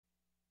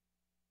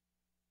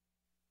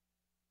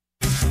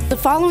The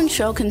following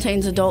show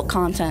contains adult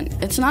content.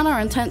 It's not our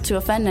intent to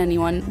offend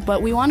anyone,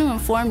 but we want to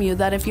inform you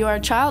that if you are a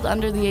child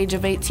under the age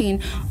of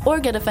 18 or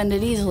get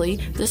offended easily,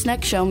 this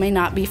next show may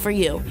not be for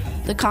you.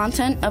 The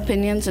content,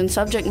 opinions, and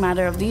subject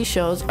matter of these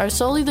shows are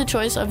solely the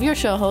choice of your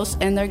show hosts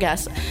and their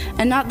guests,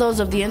 and not those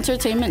of the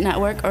Entertainment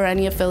Network or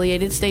any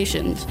affiliated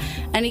stations.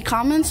 Any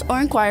comments or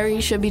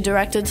inquiries should be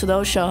directed to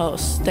those show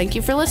hosts. Thank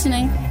you for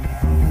listening.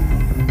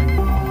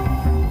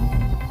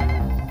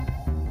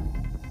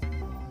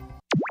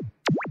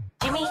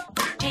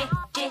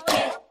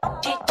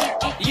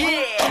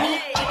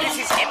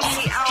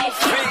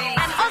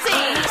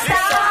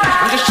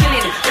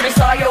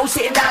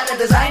 Sitting down and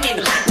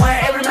designing,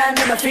 why every man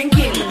never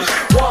thinking,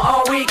 what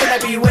are we gonna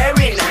be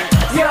wearing?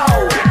 Yo,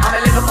 I'm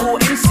a Liverpool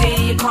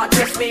MC, you can't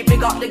trust me,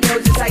 big up the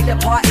girls inside the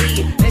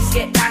party. Let's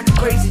get down to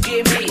crazy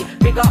Jimmy,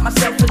 big up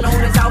myself and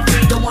known as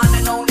Alfie, the one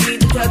and only,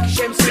 the Turkish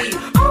MC.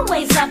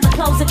 Always love the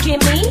clothes of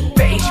Jimmy.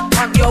 British,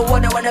 I'm your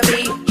one I wanna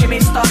be,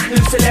 Jimmy Star, new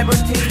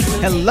celebrity.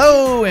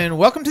 Hello and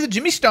welcome to the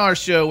Jimmy Star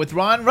Show with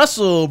Ron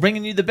Russell,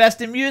 bringing you the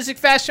best in music,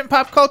 fashion,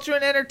 pop culture,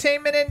 and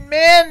entertainment. And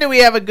man, do we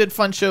have a good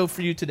fun show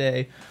for you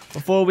today.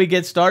 Before we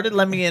get started,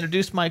 let me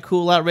introduce my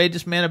cool,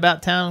 outrageous man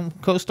about town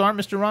co-star,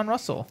 Mr. Ron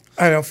Russell.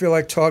 I don't feel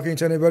like talking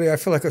to anybody. I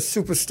feel like a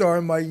superstar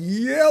in my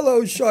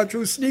yellow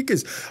chartreuse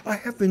sneakers. I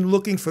have been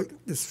looking for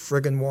this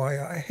friggin'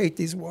 wire. I hate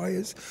these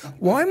wires.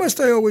 Why must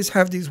I always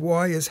have these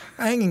wires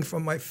hanging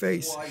from my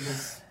face?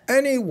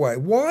 Anyway,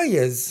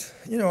 wires.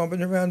 You know, I've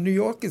been around New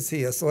Yorkers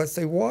here, so I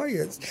say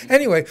wires.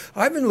 Anyway,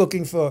 I've been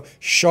looking for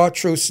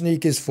chartreuse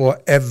sneakers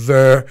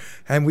forever,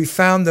 and we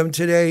found them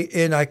today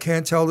in, I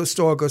can't tell the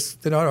store because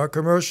they're not our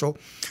commercial,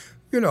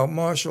 you know,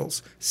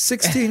 Marshalls.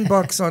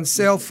 $16 on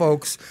sale,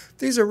 folks.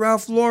 These are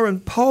Ralph Lauren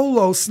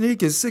polo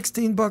sneakers,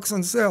 $16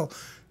 on sale.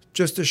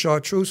 Just the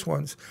chartreuse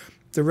ones.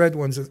 The red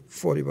ones are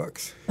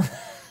 $40.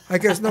 I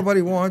guess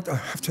nobody wants. I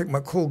have to take my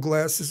cool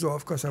glasses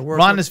off because I work.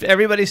 Ron,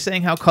 everybody's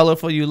saying how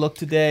colorful you look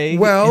today.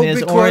 Well, in his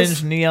because,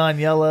 orange, neon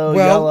yellow,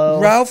 yellow.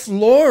 Ralph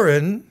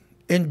Lauren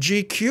in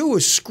GQ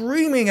is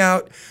screaming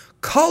out,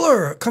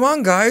 color. Come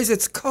on, guys.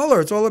 It's color.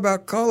 It's all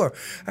about color.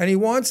 And he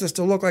wants us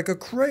to look like a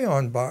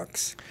crayon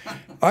box.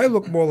 I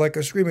look more like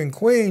a screaming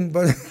queen,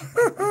 but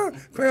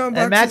crayon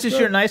box. It matches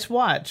your nice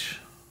watch.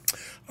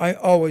 I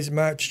always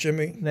match,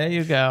 Jimmy. There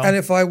you go. And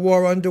if I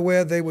wore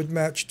underwear, they would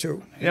match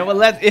too. Yeah,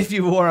 well, if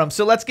you wore them.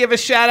 So let's give a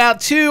shout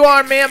out to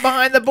our man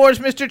behind the boards,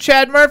 Mr.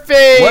 Chad Murphy.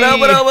 What up,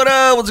 what up, what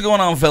up? What's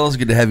going on, fellas?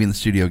 Good to have you in the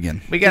studio again.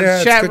 We got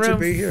a chat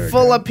room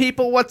full of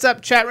people. What's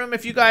up, chat room?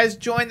 If you guys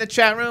join the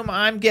chat room,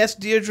 I'm guest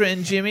Deirdre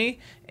and Jimmy.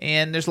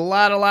 And there's a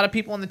lot of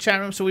people in the chat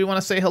room, so we want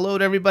to say hello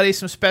to everybody.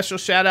 Some special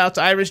shout-outs.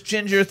 Irish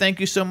Ginger, thank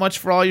you so much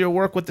for all your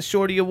work with the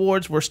Shorty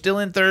Awards. We're still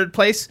in third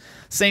place.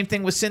 Same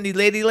thing with Cindy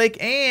Lady Lake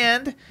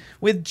and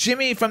with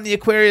Jimmy from the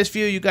Aquarius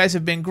View. You guys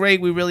have been great.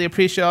 We really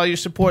appreciate all your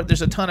support.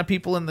 There's a ton of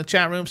people in the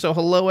chat room, so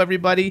hello,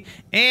 everybody.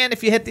 And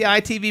if you hit the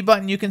ITV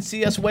button, you can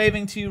see us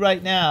waving to you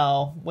right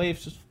now.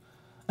 Waves.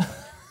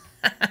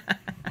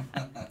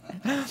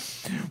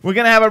 We're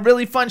going to have a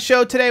really fun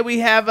show today. We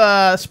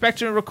have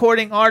Spectrum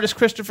recording artist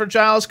Christopher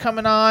Giles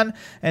coming on,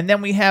 and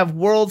then we have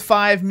World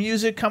 5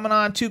 Music coming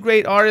on. Two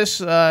great artists.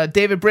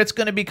 David Britt's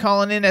going to be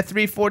calling in at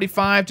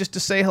 3:45 just to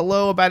say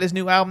hello about his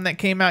new album that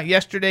came out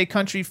yesterday,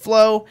 Country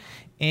Flow.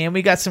 And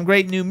we got some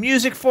great new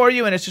music for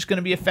you, and it's just going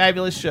to be a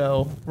fabulous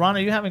show. Ron,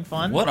 are you having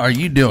fun? What are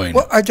you doing?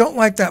 Well, I don't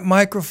like that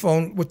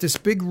microphone with this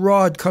big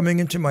rod coming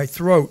into my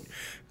throat.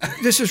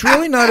 This is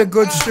really not a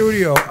good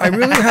studio. I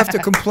really have to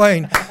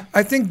complain.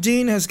 I think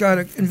Dean has got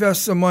to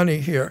invest some money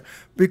here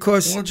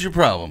because... What's your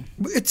problem?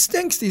 It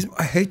stinks.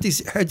 I hate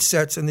these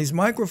headsets and these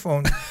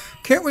microphones.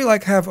 Can't we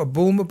have a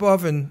boom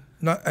above and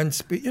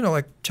speak,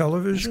 like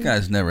television? This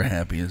guy's never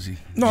happy, is he?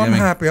 No, Jimmy? I'm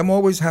happy. I'm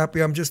always happy.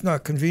 I'm just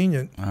not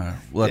convenient. All right.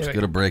 Well, let's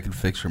get a break and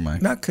fix your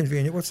mic. Not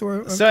convenient. What's the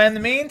word? So in the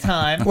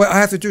meantime... Well, I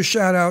have to do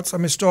shout-outs.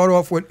 I'm going to start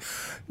off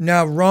with...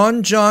 Now,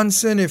 Ron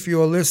Johnson, if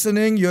you're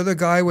listening, you're the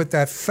guy with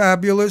that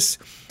fabulous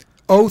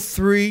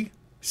 03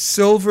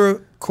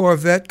 silver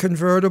Corvette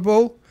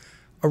convertible,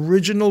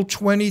 original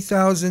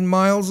 20,000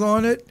 miles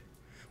on it,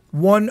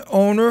 one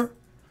owner,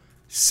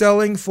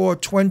 selling for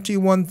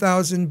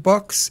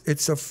 $21,000.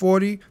 It's a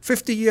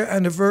 50-year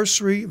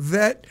anniversary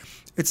vet.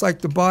 It's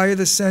like the buy of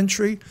the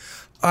century.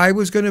 I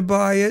was going to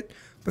buy it,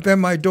 but then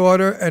my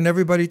daughter and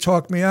everybody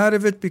talked me out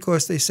of it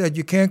because they said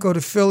you can't go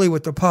to Philly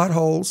with the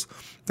potholes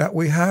that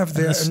we have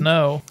there. And the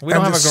snow. We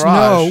don't have a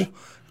garage.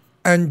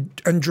 And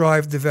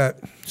drive the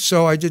vet.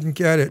 So I didn't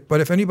get it.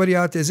 But if anybody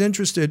out there is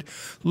interested,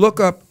 look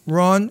up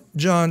Ron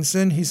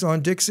Johnson. He's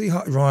on Dixie.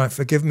 Ron,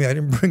 forgive me. I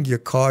didn't bring your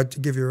card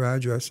to give your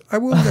address. I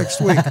will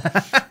next week.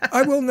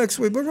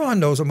 But Ron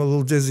knows I'm a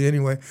little dizzy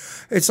anyway.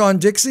 It's on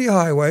Dixie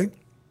Highway.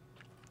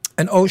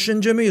 And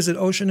Ocean, Jimmy, is it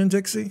Ocean and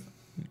Dixie?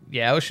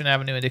 Yeah, Ocean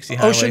Avenue and Dixie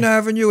Highway. Ocean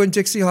Avenue and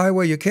Dixie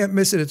Highway. You can't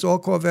miss it. It's all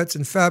Corvettes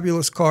and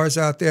fabulous cars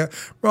out there.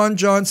 Ron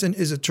Johnson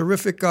is a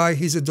terrific guy.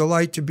 He's a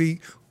delight to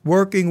be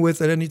working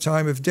with at any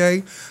time of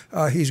day.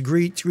 He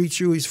greets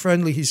you. He's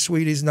friendly. He's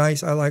sweet. He's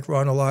nice. I like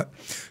Ron a lot.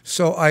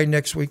 So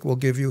next week will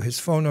give you his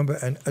phone number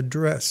and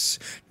address.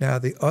 Now,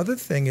 the other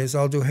thing is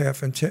I'll do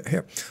half and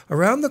here.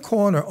 Around the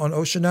corner on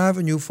Ocean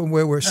Avenue from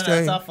where we're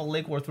staying. That's off of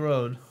Lake Worth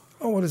Road.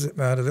 Oh, what does it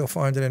matter? They'll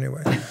find it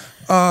anyway.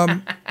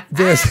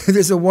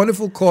 There's a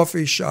wonderful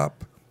coffee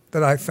shop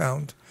that I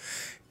found.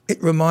 It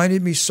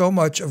reminded me so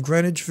much of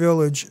Greenwich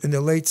Village in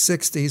the late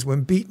 60s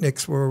when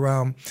beatniks were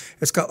around.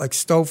 It's got like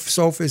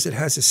sofas. It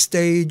has a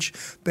stage.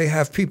 They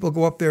have people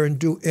go up there and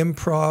do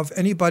improv.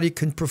 Anybody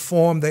can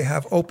perform. They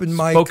have open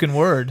mic. Spoken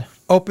word.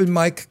 Open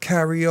mic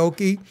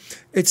karaoke.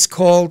 It's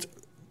called,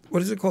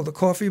 what is it called? The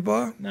Coffee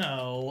Bar?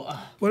 No.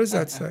 What does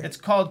that say? It's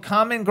called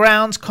Common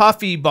Grounds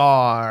Coffee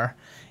Bar.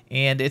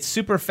 And it's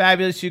super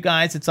fabulous, you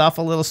guys. It's off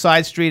a little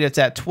side street. It's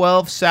at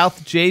 12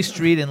 South J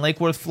Street in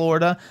Lake Worth,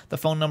 Florida. The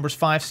phone number is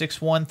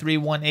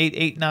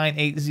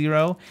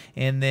 561-318-8980.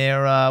 And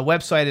their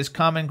website is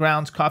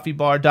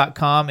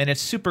commongroundscoffeebar.com. And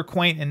it's super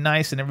quaint and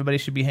nice, and everybody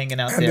should be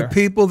hanging out there. And the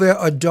people there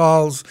are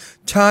dolls.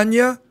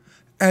 Tanya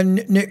and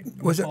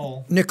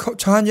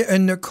Tanya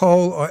and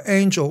Nicole are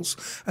angels.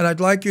 And I'd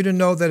like you to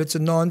know that it's a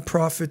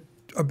non-profit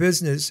a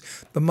business.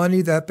 The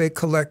money that they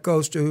collect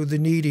goes to the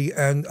needy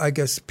and I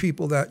guess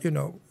people that,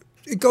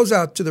 it goes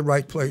out to the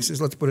right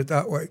places, let's put it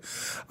that way.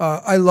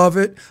 I love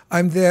it.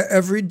 I'm there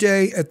every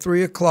day at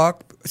 3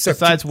 o'clock.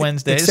 Besides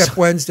Wednesdays. Except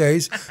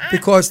Wednesdays,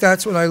 because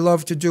that's when I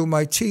love to do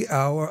my tea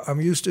hour.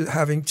 I'm used to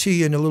having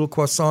tea and a little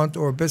croissant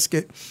or a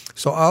biscuit.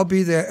 So I'll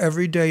be there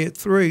every day at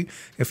 3.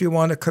 If you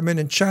want to come in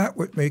and chat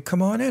with me,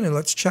 come on in and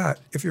let's chat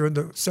if you're in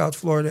the South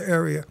Florida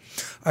area.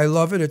 I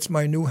love it. It's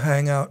my new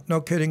hangout.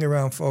 No kidding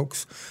around,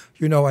 folks.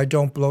 I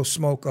don't blow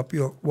smoke up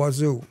your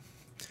wazoo.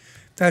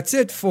 That's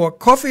it for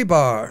Coffee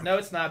Bar. No,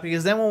 it's not,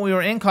 because then when we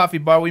were in Coffee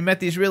Bar, we met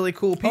these really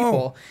cool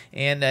people.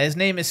 And his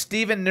name is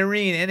Stephen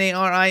Narine,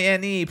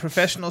 Narine,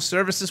 professional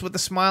services with a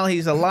smile.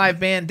 He's a live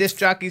band, disc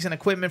jockeys, and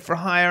equipment for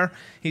hire.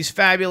 He's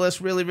fabulous,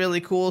 really,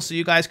 really cool. So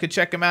you guys could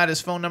check him out. His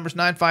phone number is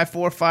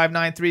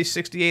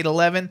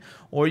 954-593-6811.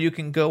 Or you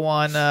can go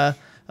on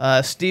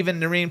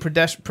Stephen Narine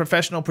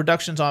Professional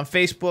Productions on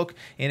Facebook,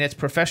 and it's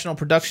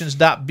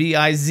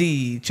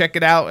professionalproductions.biz. Check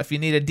it out if you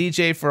need a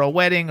DJ for a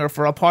wedding or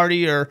for a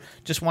party or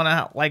just want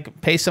to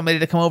pay somebody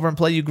to come over and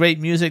play you great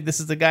music. This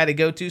is the guy to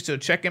go to, so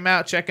check him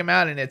out,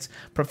 and it's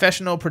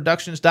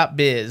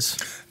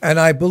professionalproductions.biz. And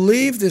I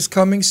believe this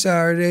coming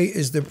Saturday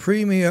is the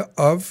premiere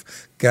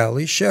of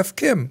Galley Chef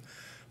Kim.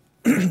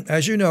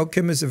 As you know,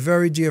 Kim is a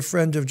very dear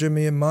friend of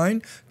Jimmy and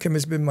mine. Kim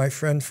has been my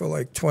friend for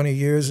like 20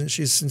 years, and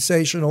she's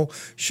sensational.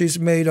 She's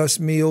made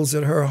us meals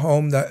at her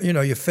home that,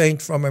 you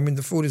faint from. I mean,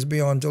 the food is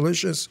beyond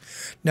delicious.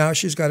 Now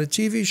she's got a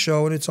TV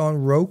show, and it's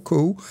on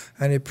Roku,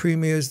 and it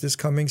premieres this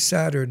coming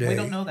Saturday. We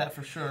don't know that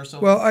for sure.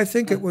 So well, I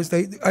think that was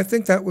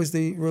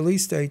the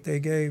release date they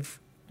gave.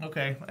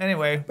 Okay.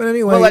 Anyway,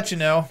 we'll let you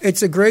know.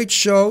 It's a great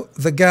show,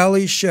 The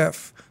Galley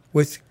Chef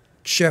with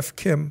Chef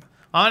Kim.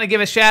 I want to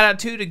give a shout-out,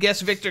 too, to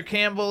guest Victor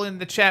Campbell in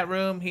the chat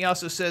room. He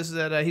also says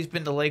that he's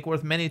been to Lake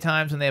Worth many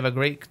times, and they have a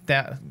great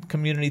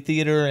community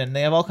theater, and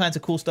they have all kinds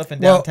of cool stuff in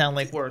downtown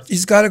Lake Worth.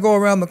 He's got to go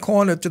around the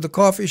corner to the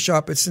coffee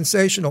shop. It's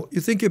sensational. You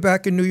think you're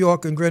back in New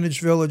York in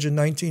Greenwich Village in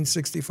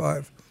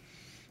 1965.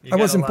 I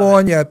wasn't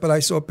born yet, but I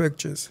saw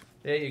pictures.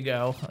 There you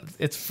go.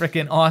 It's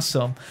freaking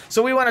awesome.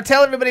 So we want to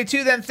tell everybody,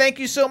 too, then, thank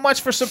you so much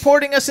for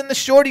supporting us in the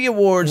Shorty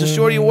Awards. The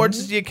Shorty Awards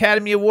is the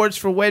Academy Awards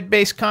for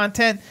web-based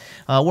content.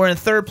 We're in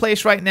third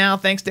place right now,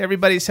 thanks to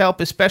everybody's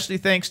help, especially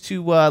thanks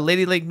to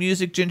Lady Lake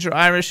Music, Ginger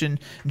Irish, and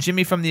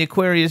Jimmy from the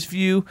Aquarius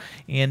View.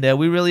 And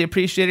we really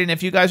appreciate it. And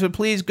if you guys would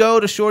please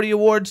go to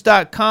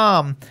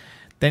shortyawards.com.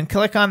 Then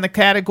click on the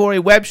category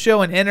Web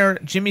Show and enter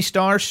Jimmy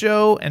Star's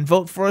show and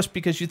vote for us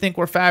because you think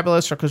we're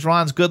fabulous or because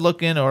Ron's good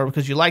looking or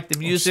because you like the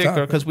music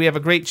or because we have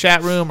a great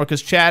chat room or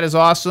because Chad is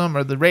awesome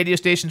or the radio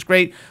station's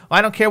great.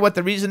 I don't care what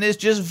the reason is.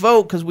 Just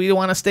vote because we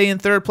want to stay in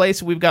third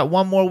place. We've got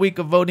one more week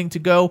of voting to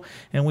go,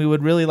 and we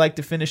would really like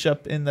to finish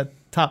up in the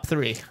top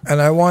 3. And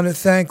I want to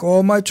thank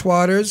all my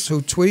twatters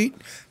who tweet,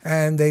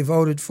 and they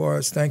voted for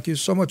us. Thank you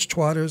so much,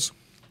 twatters.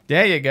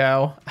 There you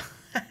go.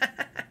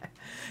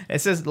 It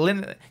says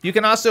you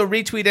can also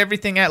retweet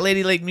everything at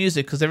Lady Lake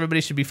Music because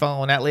everybody should be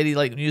following at Lady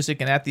Lake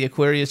Music and at the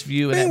Aquarius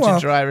View and at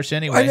Ginger Irish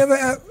anyway.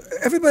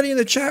 Everybody in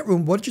the chat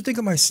room, what did you think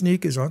of my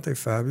sneakers? Aren't they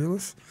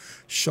fabulous?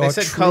 They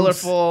said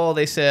colorful.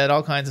 They said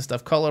all kinds of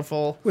stuff.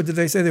 Colorful. What, did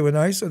they say they were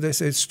nice or did they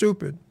say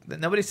stupid?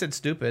 Nobody said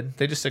stupid.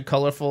 They just said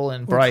colorful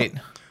and bright.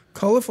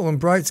 Colorful and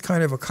bright's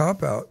kind of a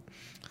cop-out.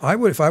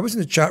 If I was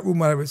in the chat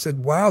room, I would have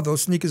said, wow,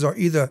 those sneakers are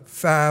either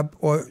fab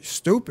or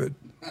stupid.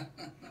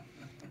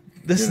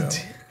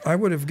 I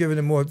would have given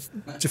a more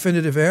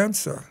definitive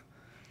answer.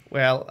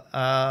 Well,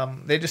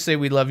 they just say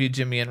we love you,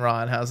 Jimmy and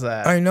Ron. How's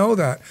that? I know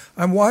that.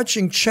 I'm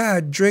watching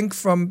Chad drink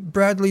from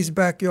Bradley's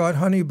backyard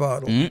honey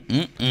bottle.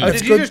 Oh,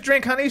 did you just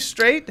drink honey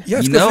straight? Yeah,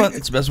 it's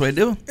the best way to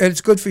do it. And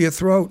it's good for your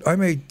throat. I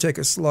may take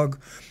a slug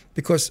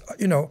because,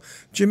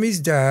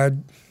 Jimmy's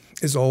dad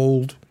is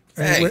old.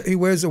 And he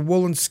wears a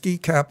woolen ski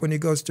cap when he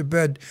goes to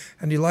bed,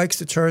 and he likes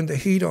to turn the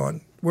heat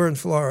on We're in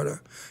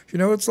Florida. You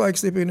know what it's like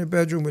sleeping in a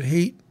bedroom with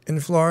heat in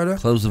Florida?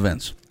 Close the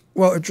vents.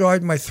 Well, it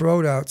dried my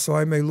throat out, so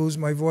I may lose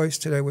my voice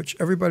today, which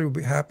everybody will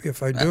be happy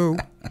if I do.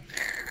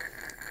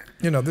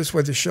 This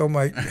way the show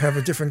might have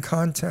a different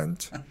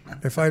content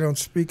if I don't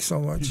speak so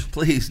much.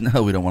 Please,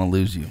 no, we don't want to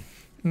lose you.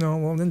 No,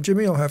 well, then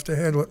Jimmy will have to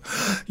handle it.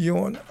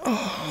 Yawn.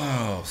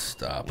 Oh,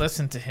 stop.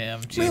 Listen to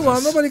him. Jesus.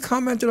 Meanwhile, nobody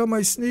commented on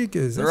my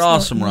sneakers. They're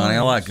awesome, Ronnie.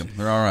 I like them.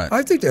 They're all right.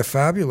 I think they're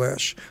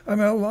fabulous. I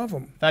mean, I love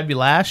them.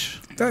 Fabulash?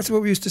 That's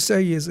what we used to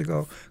say years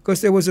ago.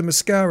 Because there was a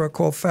mascara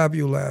called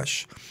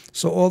Fabulash.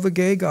 So all the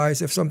gay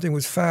guys, if something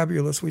was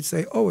fabulous, we'd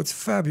say, oh, it's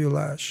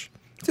Fabulash.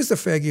 Just a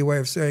faggy way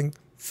of saying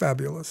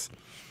fabulous.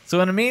 So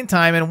in the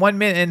meantime,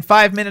 in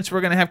 5 minutes, we're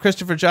going to have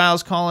Christopher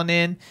Giles calling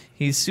in.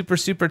 He's super,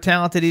 super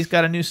talented. He's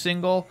got a new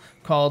single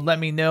called Let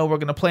Me Know. We're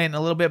going to play it in a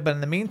little bit. But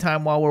in the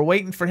meantime, while we're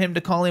waiting for him to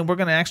call in, we're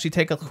going to actually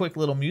take a quick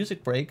little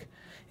music break.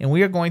 And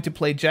we are going to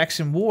play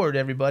Jackson Ward,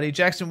 everybody.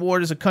 Jackson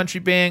Ward is a country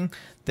band.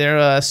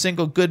 Their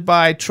single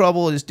Goodbye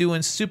Trouble is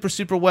doing super,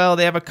 super well.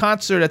 They have a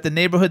concert at the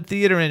Neighborhood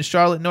Theater in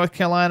Charlotte, North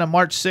Carolina,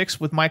 March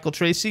 6th with Michael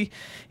Tracy.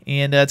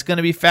 And it's going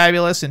to be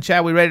fabulous. And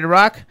Chad, we ready to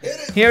rock?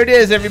 Here it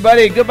is,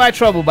 everybody. Goodbye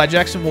Trouble by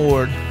Jackson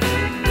Ward.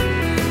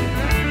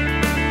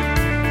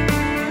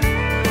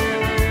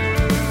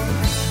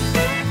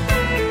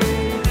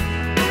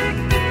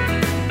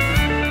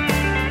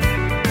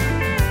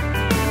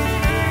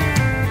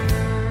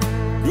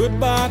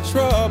 Goodbye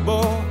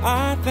trouble,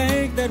 I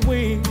think that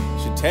we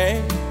should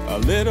take a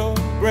little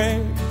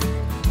break.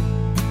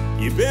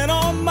 You've been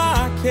on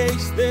my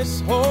case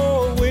this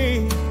whole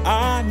week,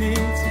 I need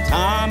some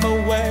time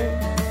away.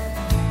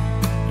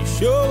 You're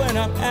showing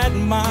up at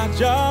my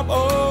job,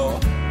 oh,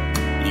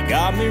 you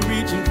got me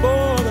reaching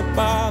for the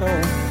bottle.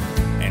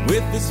 And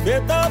with this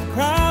fifth of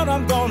crown,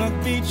 I'm gonna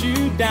beat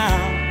you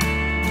down.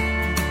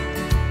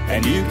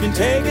 And you can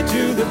take it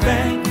to the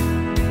bank,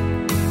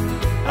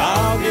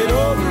 I'll get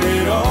over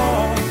it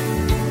all.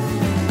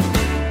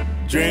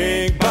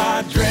 Drink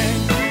by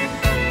drink,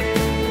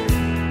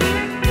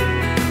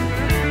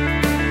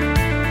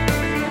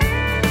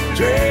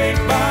 drink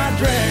by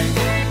drink.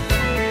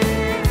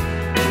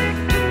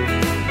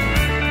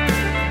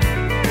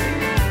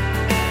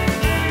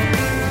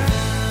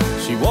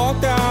 She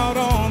walked out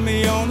on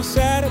me on a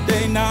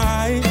Saturday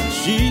night.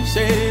 She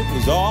said it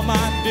was all my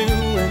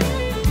doing.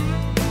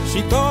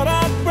 She thought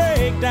I'd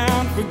break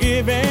down,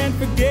 forgive and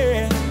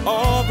forget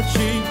all that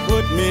she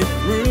put me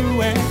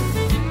through. And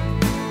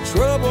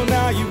trouble,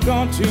 now you've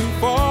gone too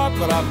far,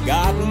 but I've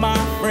got my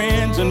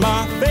friends and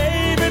my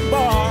favorite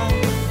bar.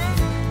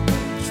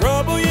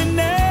 Trouble, you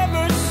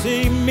never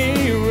see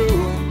me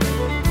ruin,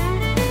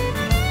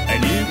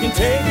 and you can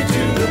take it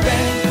to the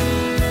bank,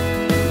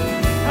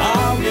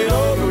 I'll get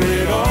over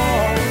it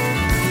all.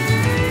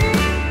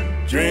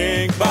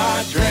 Drink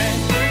by drink,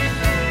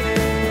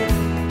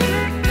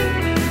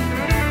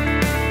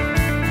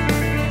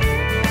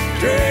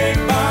 drink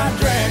by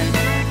drink.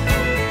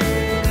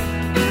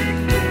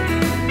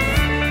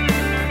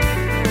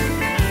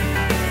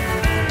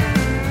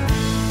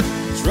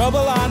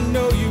 Trouble, I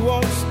know you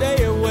won't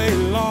stay away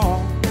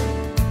long,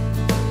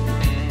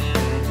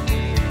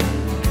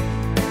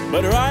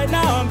 but right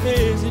now I'm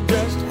busy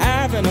just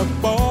having a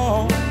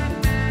ball.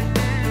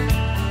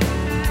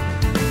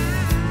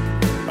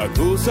 A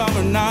cool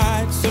summer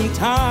night, some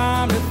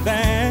time to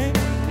think,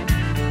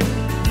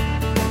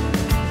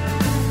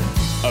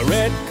 a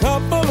red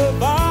couple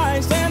of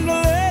ice and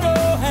a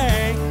little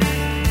Hank,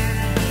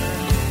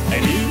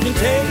 and you can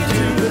take it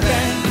to the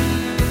bank,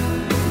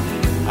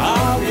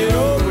 I'll get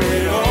over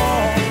it all.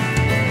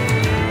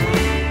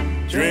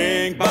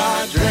 Drink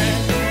by drink,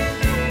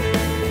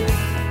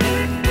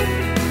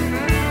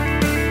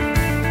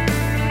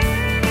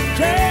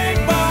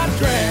 drink by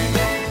drink.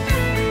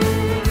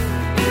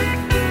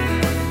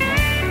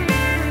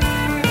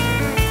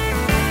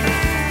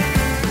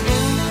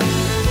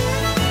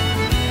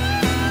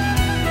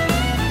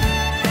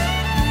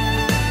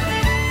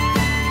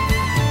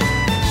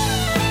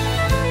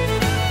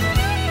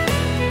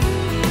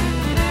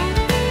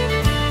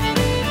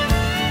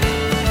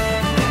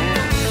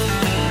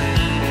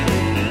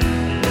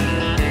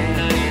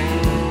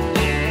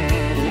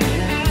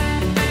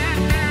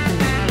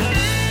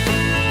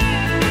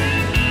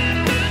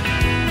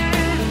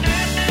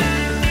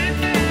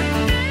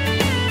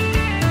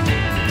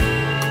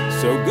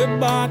 So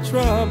goodbye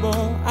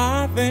trouble,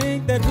 I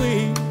think that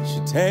we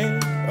should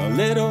take a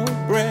little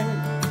break.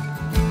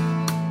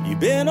 You've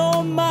been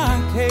on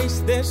my case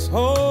this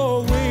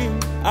whole week,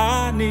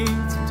 I need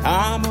some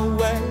time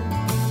away.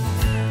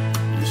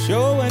 You're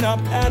showing up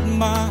at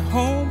my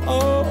home,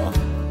 oh,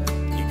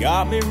 you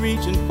got me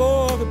reaching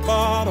for the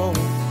bottle.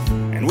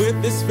 And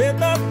with this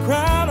fifth of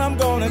crown, I'm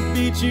gonna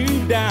beat you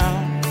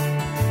down.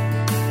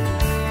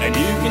 And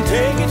you can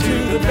take it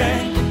to the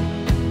bank,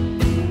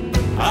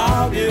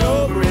 I'll get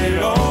over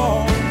it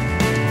all.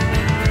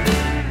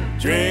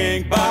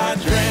 Drink by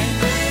drink,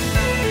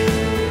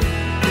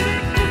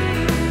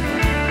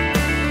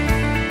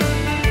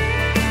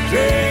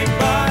 drink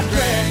by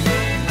drink.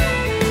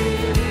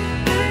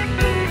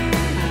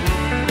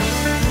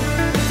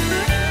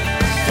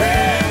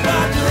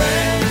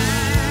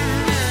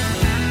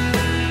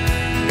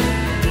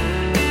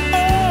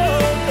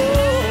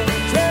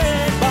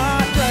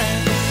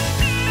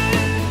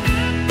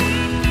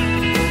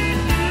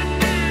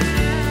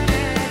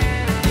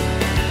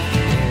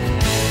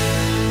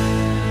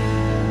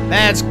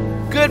 That's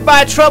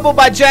Goodbye Trouble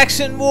by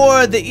Jackson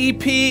Ward, the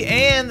EP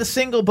and the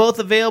single, both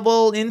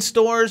available in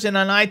stores and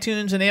on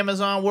iTunes and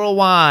Amazon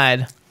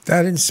worldwide.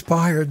 That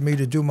inspired me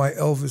to do my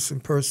Elvis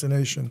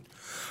impersonation.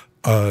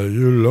 Are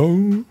you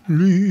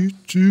lonely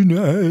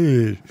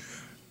tonight?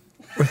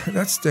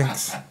 That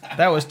stinks.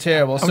 That was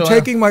terrible. I'm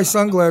taking my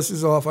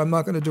sunglasses off. I'm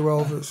not going to do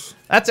Elvis.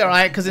 That's all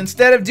right, because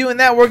instead of doing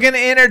that, we're going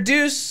to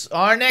introduce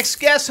our next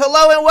guest.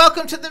 Hello and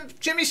welcome to the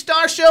Jimmy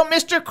Star Show,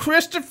 Mr.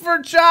 Christopher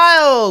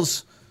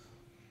Giles.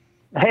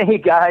 Hey,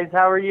 guys.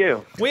 How are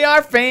you? We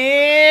are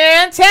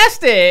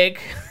fantastic.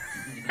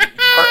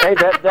 Hey,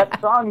 that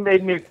song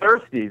made me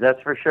thirsty, that's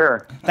for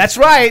sure. That's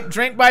right.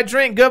 Drink by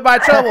drink, goodbye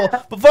trouble.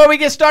 Before we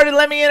get started,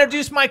 let me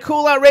introduce my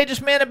cool, outrageous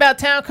man about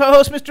town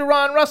co-host, Mr.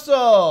 Ron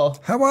Russell.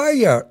 How are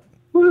you?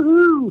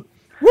 Woohoo!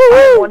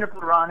 I'm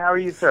wonderful, Ron. How are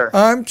you, sir?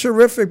 I'm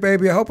terrific,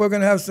 baby. I hope we're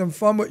going to have some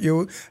fun with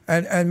you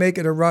and make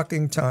it a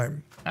rocking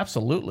time.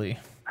 Absolutely.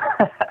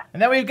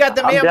 And then we've got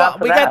the man.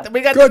 We got Good,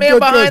 the man good,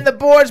 behind the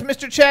boards,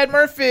 Mr. Chad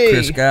Murphy.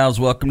 Chris Giles,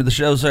 welcome to the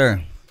show,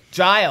 sir.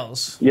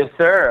 Giles. Yes,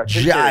 sir.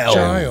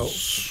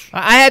 Giles.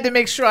 I had to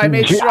make sure. I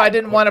made sure I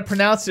didn't want to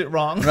pronounce it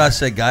wrong. What did I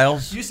say,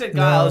 Giles? You said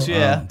Giles,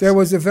 yeah. There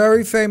was a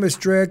very famous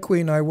drag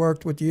queen I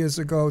worked with years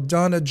ago,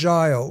 Donna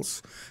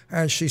Giles,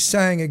 and she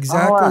sang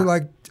exactly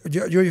like.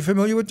 You're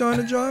familiar with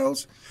Donna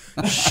Giles?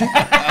 She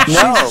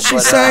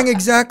sang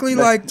exactly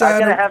like Dana. I'm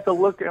going to have to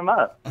look him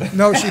up.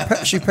 No,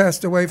 she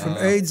passed away from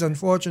AIDS,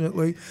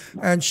 unfortunately,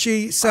 and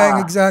she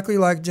sang exactly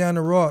like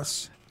Diana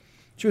Ross.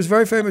 She was a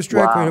very famous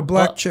drag queen, a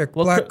black chick,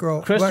 black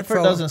girl. Christopher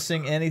black doesn't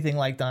sing anything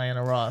like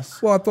Diana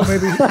Ross. Well, I thought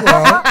maybe. You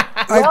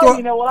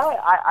know what?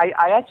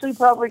 I actually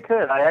probably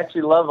could. I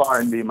actually love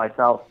R&B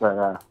myself,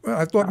 but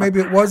I thought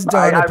maybe it was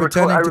Diana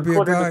pretending to be a guy.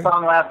 I recorded the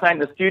song last night in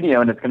the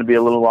studio, and it's going to be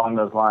a little along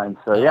those lines.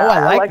 So yeah,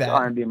 I like that.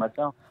 R&B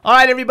myself. All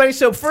right, everybody.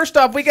 So first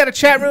off, we got a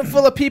chat room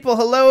full of people.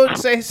 Hello,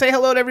 say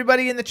hello to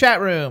everybody in the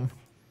chat room.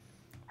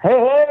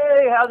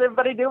 Hey, how's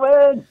everybody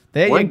doing?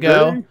 There you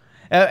go.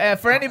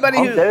 For anybody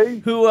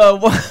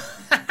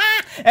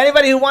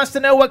anybody who wants to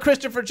know what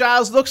Christopher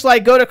Giles looks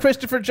like, go to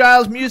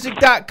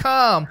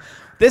ChristopherGilesMusic.com.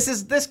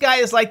 This guy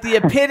is like the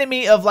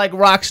epitome of like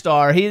rock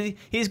star.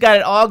 He's got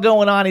it all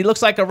going on. He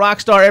looks like a rock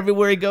star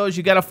everywhere he goes.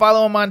 You got to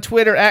follow him on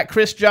Twitter at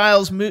Chris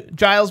Giles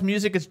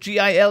Music. It's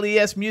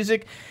Giles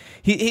Music.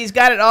 He's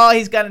got it all.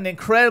 He's got an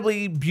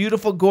incredibly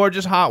beautiful,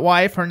 gorgeous, hot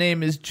wife. Her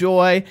name is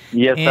Joy.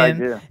 Yes, I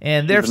do.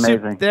 And they're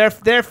amazing.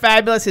 They're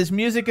fabulous. His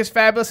music is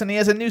fabulous, and he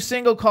has a new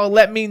single called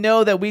 "Let Me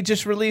Know" that we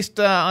just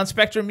released on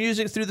Spectrum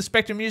Music through the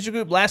Spectrum Music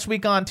Group last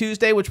week on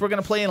Tuesday, which we're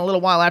going to play in a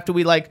little while after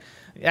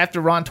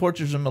Ron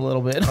tortures him a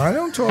little bit. I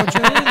don't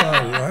torture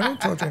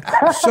anybody.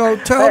 So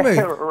tell me.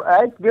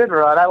 That's good,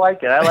 Ron. I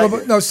like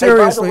it. No,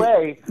 seriously. Hey, by the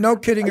way, no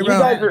kidding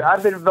around.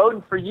 I've been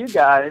voting for you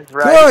guys,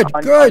 right?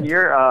 Good.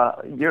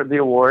 On the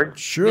award.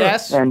 Sure.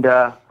 Yes. And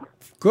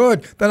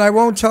good. Then I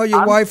won't tell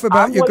your wife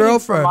about your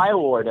girlfriend. For my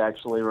award,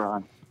 actually,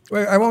 Ron.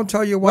 Wait, I won't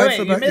tell your wife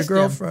about your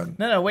girlfriend.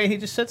 No, wait. He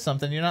just said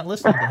something. You're not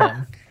listening to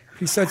him.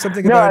 He said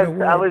something about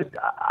an award.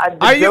 I've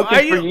been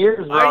joking for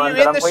years, Ron, are you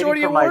in the I'm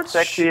Shorty waiting for Awards?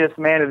 my Sexiest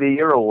Man of the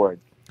Year award.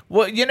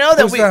 Well, you know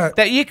that Who's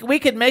we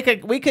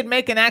could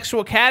make an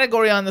actual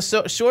category on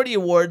the Shorty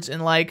Awards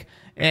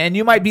and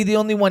you might be the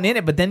only one in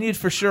it, but then you'd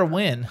for sure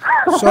win.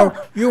 So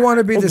you want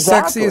to be the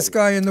sexiest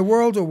guy in the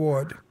world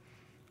award?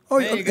 Oh,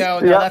 there you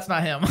go. No, that's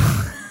not him.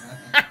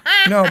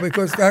 No,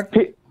 because that.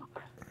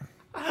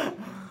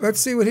 Let's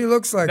see what he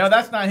looks like. No,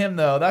 that's not him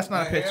though. That's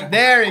not a picture.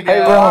 There you go.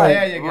 Hey, Ron,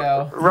 there you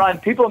go. Ron,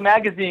 People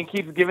Magazine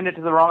keeps giving it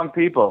to the wrong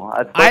people.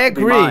 I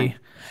agree.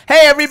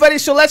 Hey, everybody,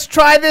 so let's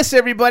try this,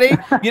 everybody.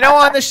 You know,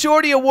 on the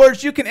Shorty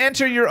Awards, you can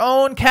enter your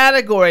own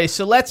category.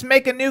 So let's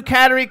make a new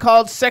category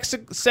called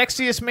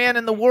Sexiest Man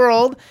in the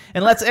World,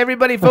 and let's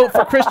everybody vote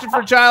for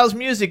Christopher Giles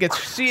Music. It's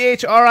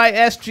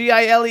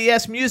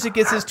CHRISGILES Music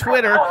is his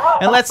Twitter,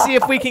 and let's see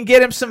if we can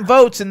get him some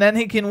votes, and then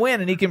he can win,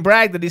 and he can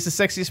brag that he's the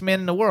sexiest man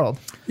in the world.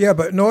 Yeah,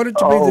 but in order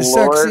to be the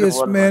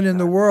sexiest man in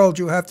the world,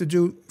 you have to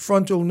do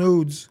frontal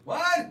nudes.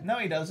 What? No,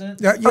 he doesn't.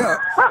 Yeah.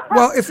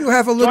 Well, if you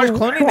have a little... George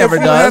Clooney never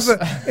does.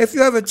 If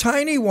you have a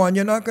tiny one,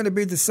 you're not going to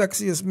be the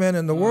sexiest man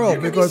in the world.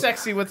 You can be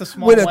sexy with a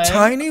small With one. a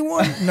tiny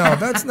one? No,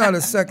 that's not a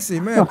sexy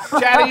man.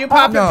 Chad, are you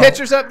popping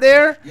pictures up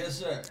there? Yes,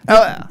 sir.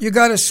 You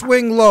got to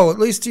swing low, at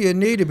least to your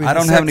knee to be I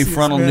don't have any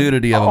frontal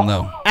nudity of them,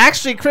 though.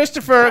 Actually,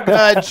 Christopher,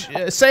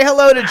 say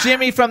hello to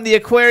Jimmy from the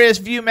Aquarius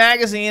View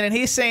magazine, and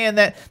he's saying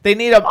that they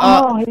need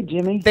hey,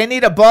 Jimmy. They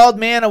need a bald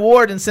man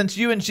award, and since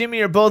you and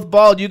Jimmy are both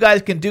bald, you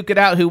guys can duke it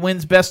out who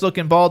wins best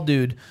looking bald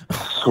dude.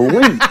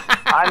 Sweet.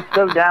 I'm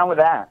so down with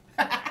that.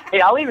 Hey,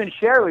 I'll even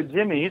share with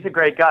Jimmy. He's a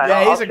great guy.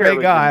 Yeah, he's a great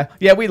guy.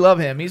 Yeah, we love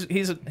him.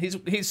 He's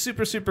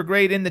super, super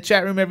great in the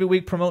chat room every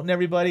week promoting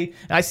everybody.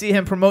 I see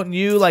him promoting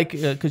you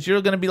because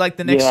you're going to be like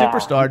the next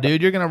superstar,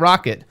 dude. You're going to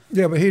rock it.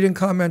 Yeah, but he didn't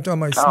comment on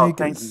my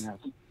sneakers.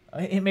 Thank you.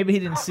 Maybe he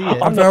didn't see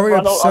it. I'm very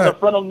upset. On the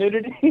frontal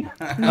nudity?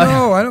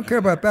 No, I don't care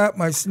about that.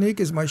 My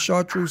sneakers, my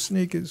chartreuse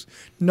sneakers.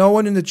 No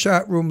one in the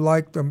chat room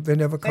liked them. They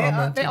never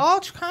commented. They all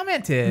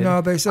commented.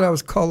 No, they said I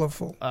was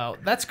colorful. Oh,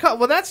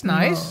 that's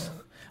nice. No.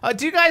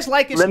 Do you guys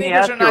like his Let me sneakers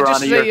ask or you, not? Ron,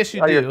 Just say yes,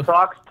 you are do. your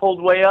socks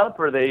pulled way up,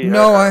 or they?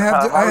 No, I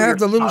how are have your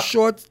the little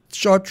socks?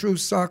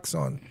 chartreuse socks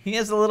on. He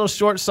has the little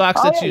short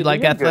socks Oh, that yeah, you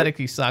like, you're good.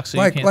 athletic socks,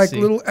 so you can't Like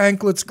see. little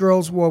anklets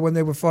girls wore when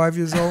they were 5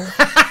 years old.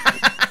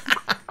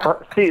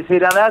 See,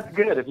 now that's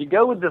good. If you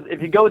go with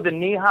the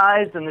knee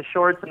highs and the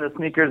shorts and the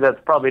sneakers, that's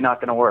probably not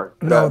going to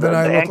work. No, then the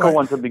I look ankle like-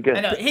 ones would be good.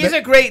 I know. He's a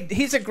great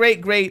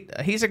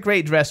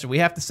dresser. We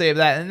have to say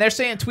that. And they're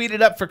saying tweet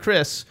it up for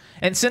Chris.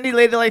 And Cindy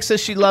Ladylake says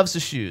she loves the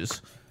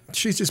shoes.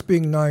 She's just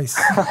being nice.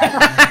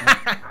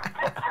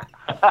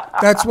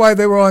 That's why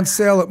they were on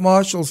sale at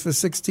Marshall's for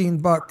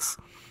 $16.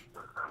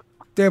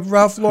 They have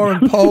Ralph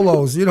Lauren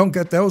polos. You don't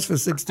get those for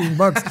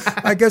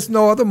 $16. I guess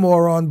no other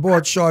moron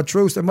bought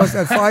chartreuse. They must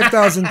have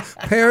 5,000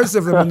 pairs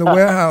of them in the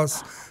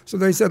warehouse. So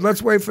they said,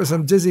 let's wait for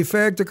some dizzy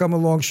fag to come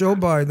along. She'll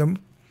buy them.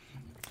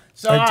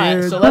 So, all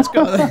right, so let's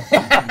go.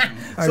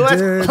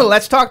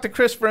 Let's talk to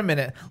Chris for a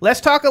minute. Let's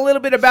talk a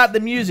little bit about the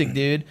music,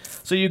 dude.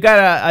 So you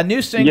got a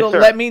new single. Yes, sir.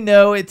 Let Me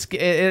Know.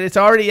 It's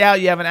already out.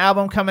 You have an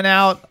album coming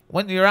out.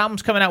 When your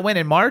album's coming out? When,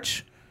 in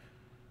March?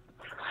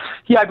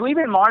 Yeah, I believe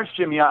in March,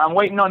 Jimmy. I'm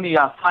waiting on the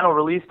final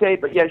release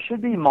date, but yeah, it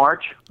should be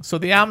March. So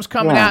the album's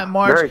coming out in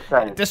March. Very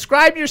excited.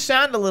 Describe your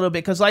sound a little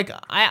bit, because like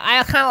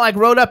I kind of like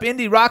wrote up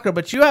indie rocker,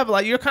 but you're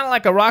kind of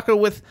like a rocker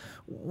with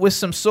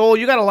some soul.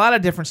 You got a lot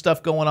of different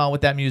stuff going on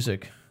with that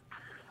music.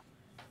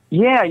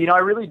 Yeah, I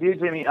really do,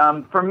 Jimmy.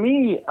 For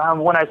me,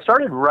 when I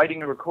started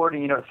writing and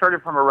recording, it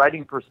started from a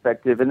writing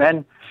perspective. And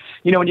then,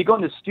 when you go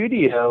in the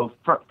studio,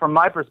 from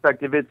my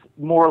perspective, it's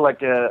more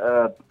like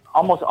a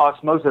almost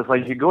osmosis.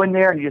 Like you go in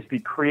there and you just be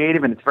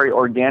creative, and it's very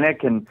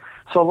organic. And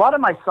so a lot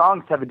of my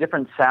songs have a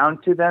different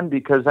sound to them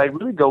because I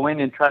really go in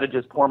and try to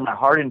just pour my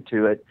heart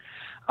into it.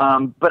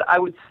 But I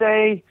would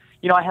say,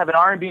 I have an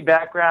R&B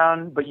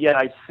background, but yet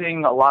I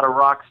sing a lot of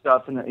rock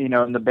stuff in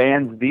the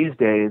bands these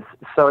days.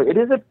 So it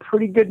is a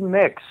pretty good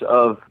mix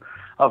of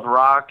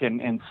rock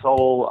and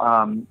soul.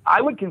 I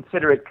would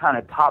consider it kind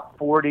of top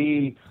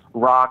 40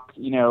 rock,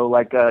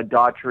 like a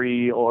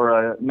Daughtry or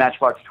a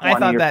Matchbox 20 I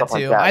thought or that stuff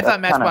too. like that. I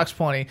thought That's Matchbox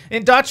 20.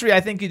 In Daughtry, I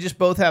think you just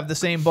both have the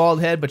same bald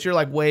head, but you're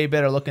like way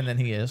better looking than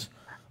he is.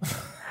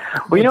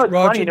 Well, what's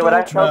Roger funny, what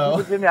I tell Daltrey.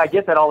 people, Jimmy, I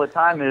get that all the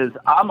time, is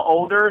I'm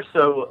older,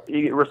 so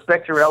you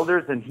respect your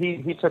elders, and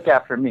he took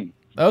after me.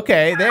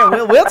 Okay, there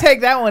we'll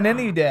take that one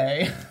any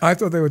day. I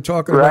thought they were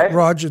talking Right? about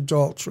Roger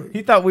Daltrey.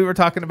 He thought we were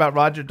talking about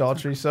Roger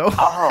Daltrey, so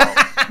Oh,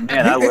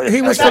 man, I wish.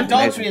 he was it's not from-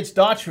 Daltrey, it's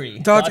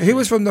Daughtry. Daltrey. He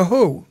was from The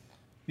Who.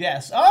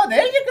 Yes. Oh,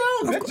 there you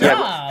go. Good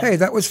job. Hey,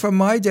 that was from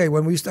my day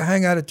when we used to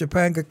hang out at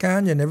Topanga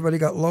Canyon. Everybody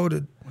got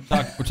loaded.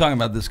 We're talking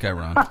about this guy,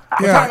 Ron. We're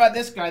talking about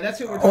this guy. That's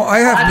who we're talking Oh, I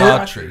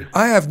about. Daughtry.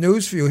 I have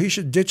news for you. He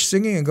should ditch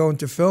singing and go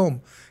into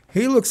film.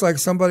 He looks like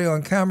somebody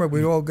on camera.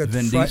 We'd all get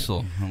Vin fright-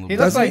 Diesel. He Does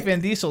looks like he?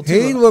 Vin Diesel too.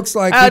 He looks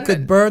like he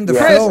could burn the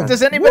Chris, film.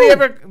 does anybody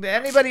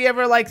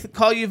ever like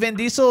call you Vin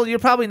Diesel? You're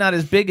probably not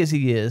as big as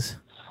he is.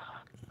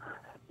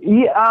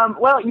 Yeah,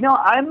 well,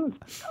 I'm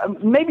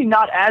maybe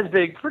not as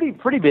big, pretty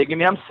big. I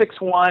mean, I'm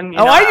 6'1".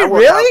 Oh, are you I work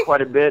really? out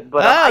quite a bit,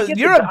 but Oh, I get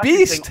you're the a doctor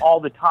beast. thing all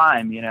the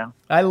time.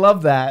 I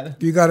love that.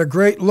 You got a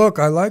great look.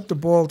 I like the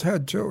bald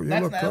head too. You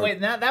look good.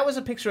 Wait, now that was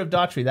a picture of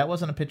Daughtry. That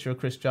wasn't a picture of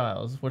Chris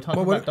Giles. We're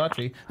talking Well, about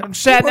Daughtry.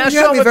 Chad, now you show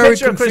have him me a very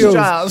picture of Chris confused.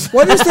 Giles.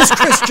 What does this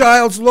Chris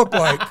Giles look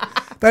like?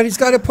 That he's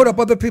got to put up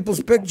other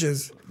people's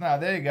pictures. No,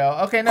 there you go.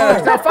 Okay, no,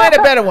 find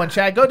a better one,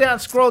 Chad. Go down,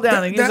 scroll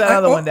down, and use that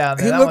other one down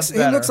there. He That looks. one's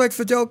better. He looks like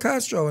Fidel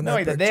Castro in No, that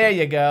he picture. there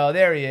you go.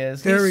 There he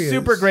is. There He's he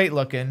super is. great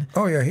looking.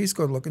 Oh yeah, he's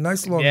good looking.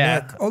 Nice long Yeah.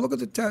 neck. Oh, look at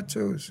the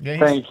tattoos. Yeah,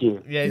 he's- Thank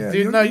you. Yeah, Yeah,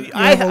 dude. you- No, you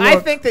have a I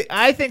look.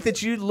 think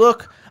that you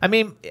look. I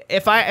mean,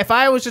 if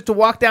I was just to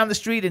walk down the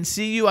street and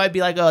see you, I'd be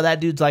like, oh, that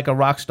dude's like a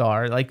rock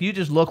star. Like you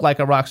just look like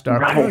a rock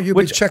star. Oh, you'd be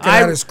Which checking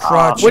I- out his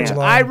crotch. Which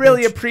alone. I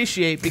really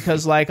appreciate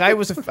because, like, I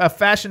was a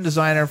fashion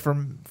designer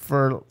for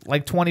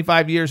like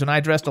 25 years, and I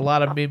dressed a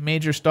lot of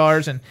major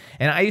stars, and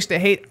I used to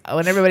hate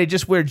when everybody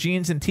just wear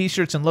jeans and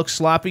t-shirts and look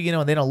sloppy,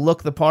 and they don't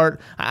look the part.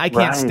 I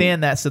can't Right.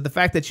 stand that. So the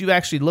fact that you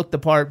actually look the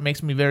part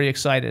makes me very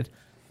excited.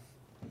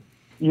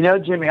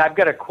 Jimmy, I've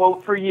got a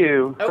quote for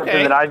you, Okay.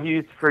 something that I've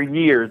used for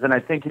years, and I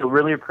think you'll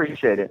really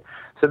appreciate it.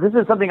 So this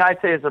is something I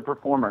say as a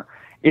performer.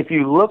 If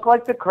you look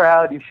like the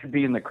crowd, you should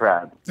be in the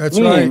crowd. That's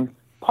Meaning, right.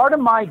 part of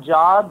my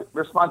job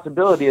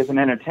responsibility as an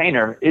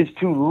entertainer is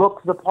to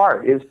look the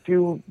part, is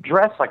to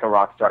dress like a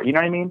rock star. You know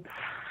what I mean?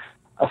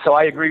 So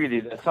I agree with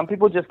you that some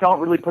people just don't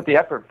really put the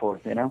effort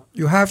forth,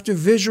 You have to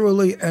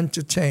visually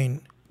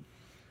entertain.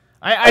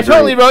 I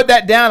totally wrote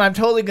that down. I'm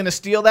totally going to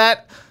steal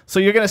that. So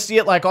you're going to see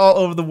it like all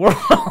over the world.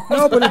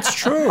 No, but it's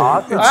true.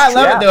 Awesome. It's I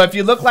love Yeah. it though. If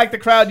you look like the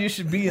crowd, you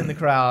should be in the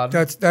crowd.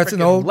 That's Freaking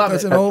an old love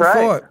that's it. an old That's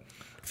right. thought.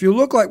 If you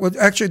look like what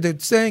actually the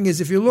saying is,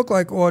 if you look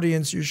like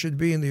audience, you should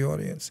be in the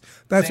audience.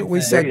 That's Same what we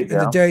thing. said There in you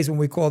the go. days when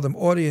we called them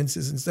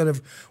audiences instead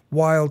of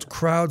wild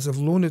crowds of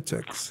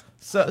lunatics.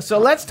 So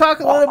let's talk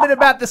a little bit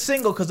about the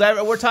single because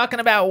we're talking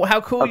about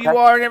how cool you Okay.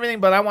 are and everything,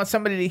 but I want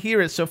somebody to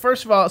hear it. So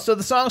first of all, so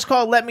the song's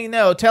called "Let Me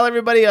Know." Tell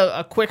everybody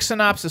a quick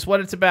synopsis, what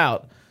it's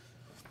about.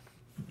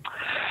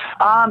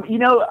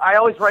 I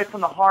always write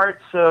from the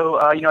heart, so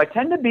I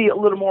tend to be a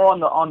little more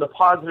on the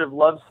positive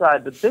love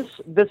side. But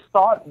this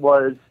thought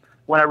was,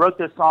 when I wrote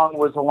this song,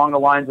 was along the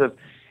lines of,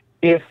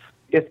 if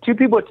two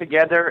people are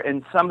together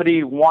and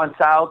somebody wants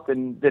out,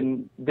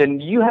 then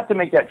you have to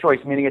make that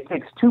choice. Meaning, it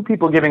takes two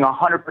people giving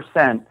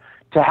 100%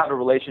 to have a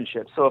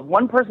relationship. So if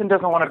one person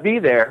doesn't want to be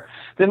there,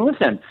 then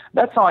listen,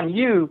 that's on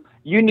you.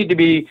 You need to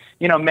be,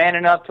 man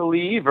enough to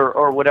leave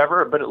or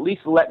whatever, but at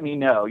least let me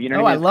know. You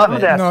know what I mean? I love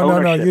it.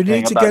 No. You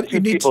need to get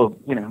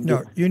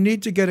you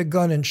need to get a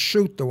gun and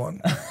shoot the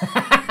one.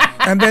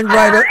 And then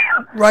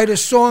write a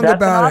song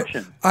about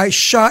it. I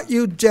shot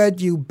you dead,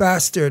 you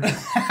bastard.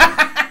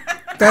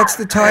 That's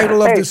the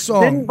title of the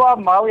song. Didn't Bob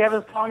Marley have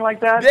a song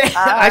like that?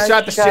 I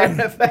shot the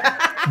sheriff.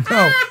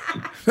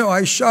 No,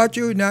 I shot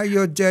you, now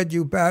you're dead,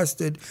 you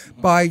bastard,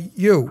 by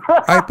you.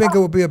 I think it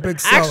will be a big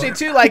seller. Actually,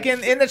 too, like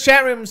in the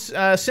chat rooms,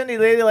 Cindy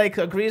Ladylike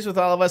agrees with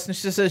all of us, and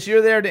she says,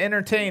 you're there to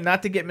entertain,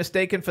 not to get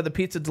mistaken for the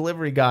pizza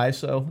delivery guy,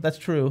 so that's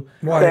true.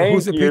 Why?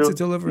 Who's the pizza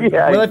delivery guy?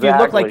 Yeah, well, if you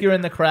look like you're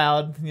in the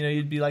crowd,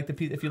 you'd be like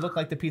if you look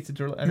like the pizza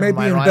delivery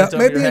guy.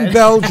 Maybe in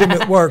Belgium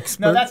it works.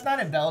 No, that's not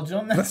in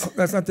Belgium.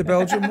 That's not the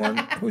Belgium one?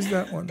 Who's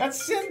that one?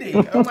 That's Cindy.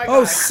 Oh, my God.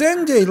 Oh,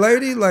 Cindy,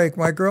 Ladylike,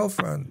 my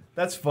girlfriend.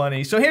 That's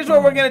funny. So here's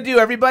what we're gonna do,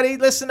 everybody.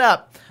 Listen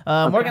up.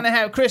 We're gonna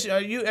have Chris. Are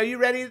you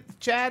ready,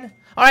 Chad?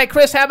 All right,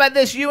 Chris. How about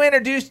this? You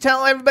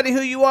tell everybody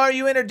who you are.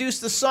 You introduce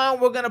the song.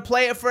 We're gonna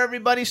play it for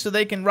everybody so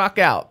they can rock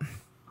out.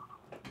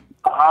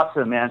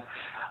 Awesome, man.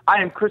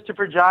 I am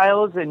Christopher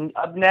Giles, and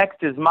up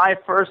next is my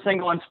first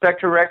single on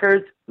Spectre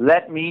Records,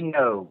 "Let Me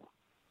Know."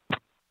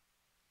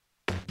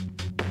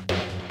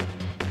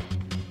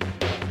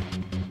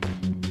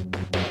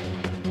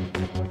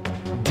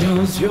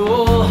 Does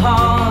your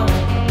heart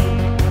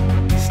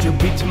still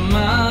beat to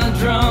my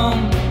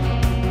drum?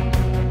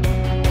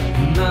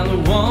 Am I the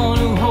one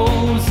who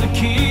holds the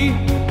key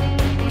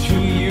to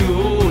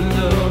your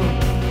love?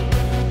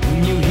 When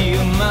you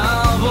hear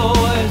my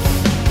voice,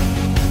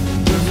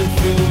 does it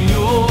fill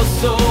your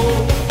soul?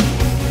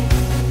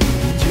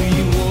 Do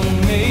you want to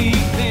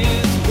make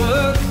this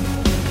work,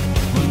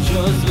 or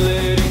just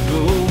let it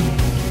go?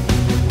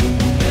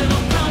 And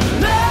I'm gonna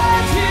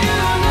let you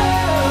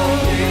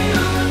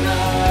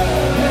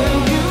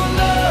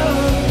know,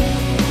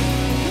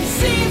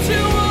 seem to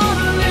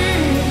wanna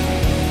leave.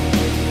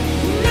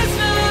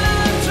 Listen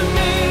to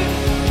me,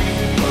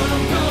 but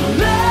I'm gonna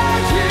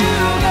let you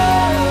go.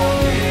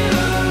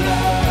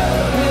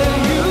 Let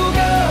you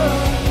go.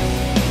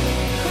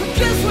 I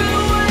guess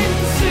we'll wait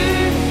and see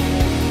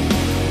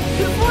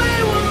if we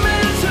were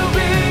meant to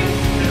be.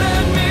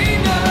 Let me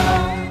know.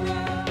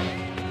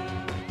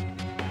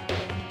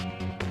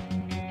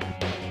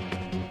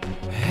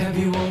 Have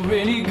you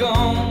already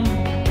gone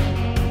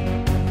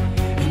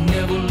and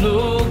never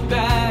looked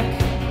back?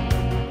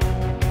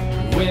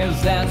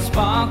 Where's that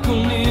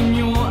sparkle in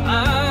your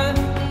eye?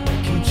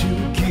 Can't you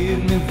give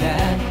me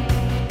that?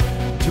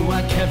 Do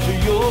I capture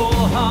your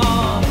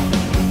heart?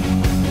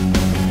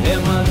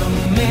 Am I the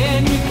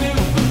man you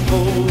knew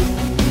before?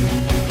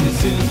 Is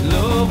his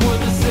love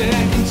worth a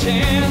second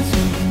chance?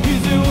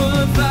 Is it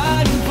worth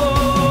fighting for?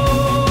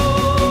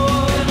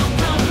 And I'm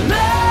gonna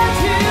let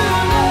you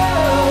know,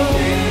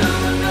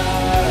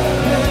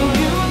 let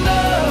you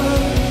know.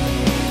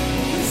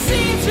 You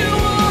seem to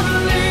wanna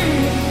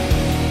leave.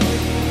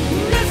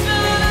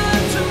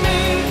 Listen to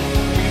me,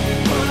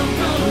 but I'm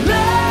gonna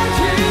let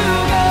you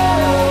go.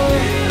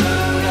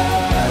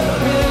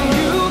 Let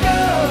you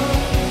go.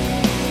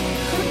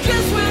 I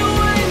guess we'll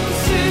wait and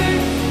see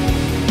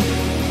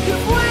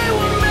if we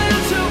were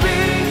meant to be.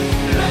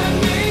 Let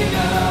me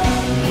know.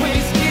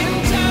 Wasting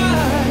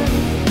time.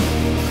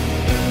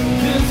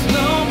 This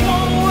love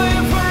won't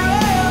wait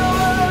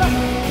forever.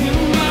 In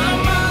my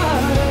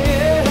mind,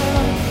 yeah.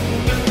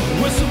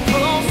 We're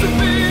supposed to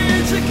be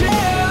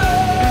together.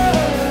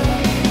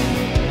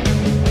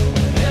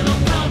 And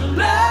I'm gonna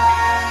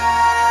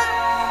let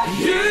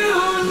you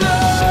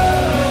know.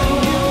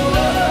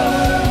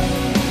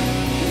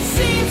 You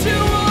seem to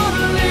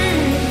wanna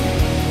leave.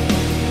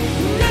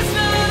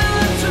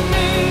 Listen to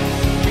me,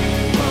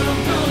 but I'm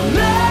gonna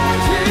let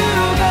you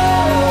go.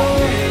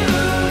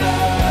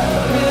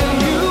 Let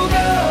you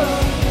go.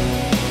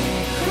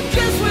 I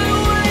guess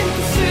we'll wait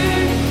and see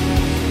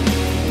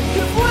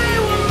if we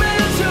were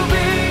meant to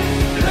be.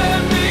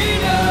 Let me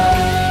know.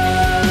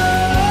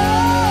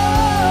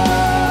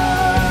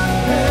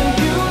 Let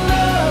you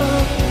know.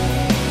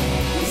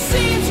 You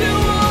seem to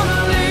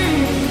wanna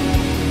leave.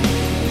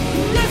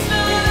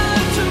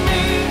 Listen to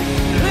me.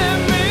 Let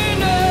me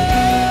know.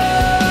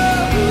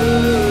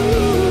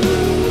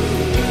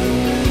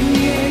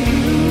 Yeah,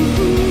 you.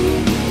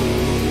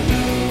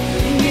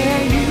 Yeah,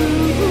 you.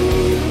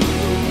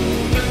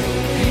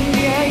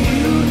 Yeah,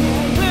 you.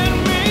 Let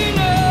me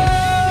know.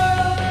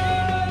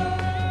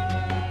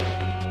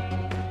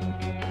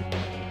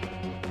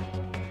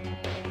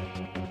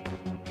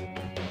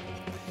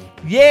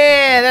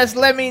 Yeah, that's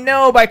Let Me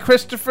Know by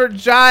Christopher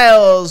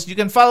Giles. You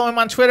can follow him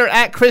on Twitter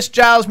at Chris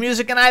Giles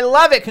Music, and I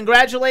love it.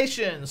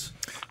 Congratulations.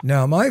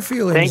 Now, my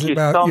feelings Thank you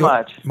about so your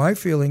much. my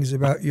feelings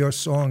about your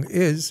song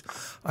is,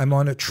 I'm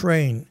on a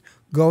train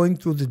going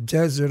through the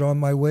desert on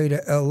my way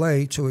to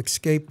L.A. to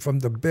escape from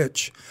the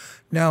bitch.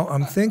 Now,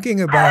 I'm thinking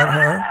about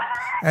her,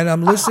 and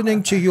I'm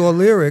listening to your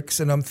lyrics,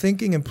 and I'm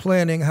thinking and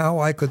planning how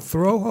I could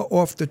throw her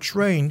off the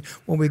train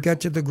when we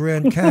get to the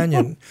Grand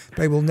Canyon.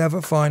 They will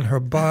never find her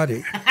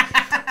body.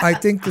 I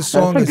think the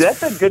song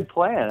That's a good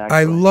plan, actually.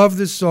 I love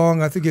this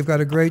song. I think you've got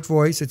a great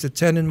voice. It's a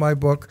 10 in my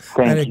book,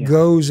 and it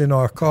goes in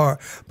our car.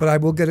 But I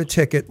will get a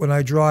ticket when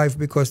I drive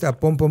because that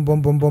boom, boom,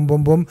 boom, boom, boom,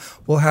 boom, boom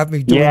will have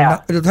me doing.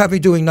 It'll have me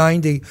doing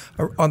 90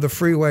 on the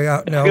freeway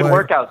out in LA. It's a good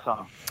workout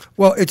song.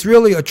 Well, it's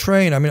really a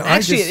train. I mean,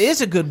 Actually, it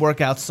is a good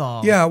workout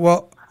song. Yeah,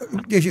 well,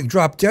 if you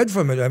drop dead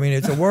from it, I mean,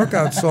 it's a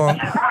workout song.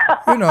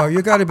 You know,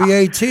 you got to be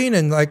 18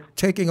 and like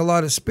taking a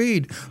lot of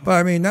speed. But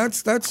I mean,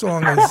 that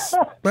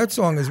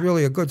song is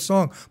really a good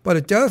song. But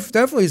it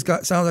definitely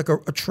sounds like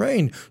a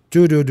train.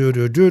 Do do do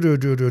do do do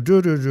do do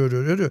do do do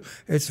do do.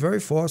 It's very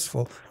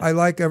forceful. I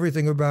like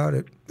everything about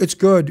it. It's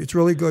good. It's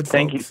really good.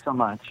 Thank you so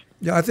much.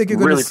 Yeah, I think you're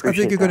going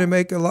to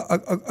make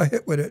a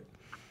hit with it.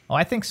 Oh,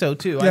 I think so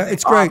too. Yeah,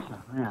 it's great.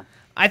 Awesome. Yeah.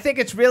 I think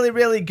it's really,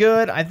 really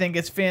good. I think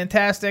it's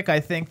fantastic. I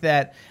think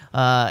that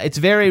it's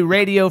very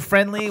radio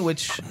friendly,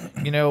 which,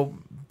 you know,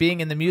 being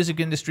in the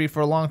music industry for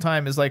a long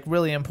time is like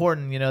really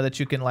important, you know, that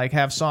you can like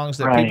have songs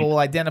that people will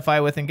identify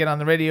with and get on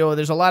the radio.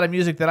 There's a lot of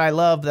music that I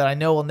love that I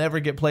know will never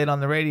get played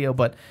on the radio,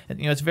 but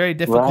you know, it's very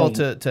difficult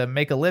to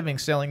make a living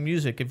selling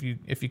music if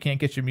you can't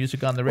get your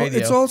music on the radio.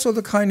 Well, it's also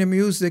the kind of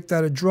music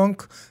that a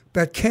drunk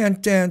that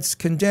can't dance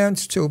can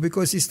dance to,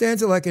 because he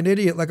stands there like an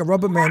idiot, like a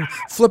rubber man,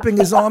 flipping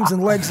his arms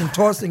and legs and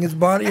tossing his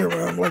body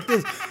around like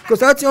this. Because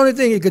that's the only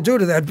thing he could do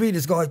to that beat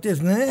is go like this.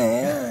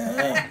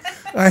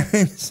 I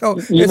mean, so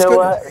you know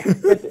what?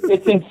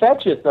 It's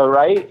infectious, though,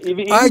 right?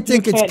 Even I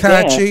think it's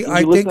catchy.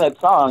 I think listen to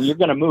that song, you're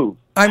gonna move.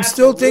 I'm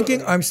still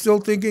thinking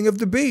of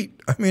the beat.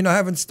 I mean, I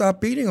haven't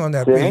stopped beating on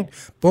that beat.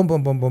 Boom,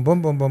 boom, boom, boom,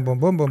 boom, boom, boom, boom,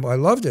 boom, boom. I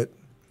loved it.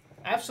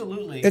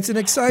 Absolutely. It's an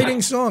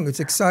exciting song. It's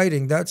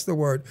exciting. That's the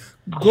word.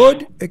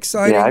 Good,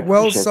 exciting,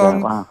 well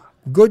sung,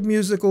 good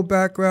musical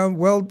background.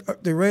 Well,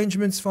 the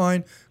arrangement's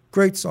fine.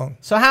 Great song.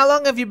 So, how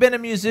long have you been a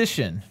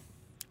musician?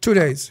 2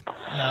 days.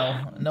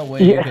 No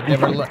way. You could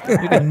never learn.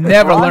 You could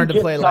never learn to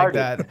play like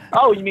that.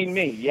 Oh, you mean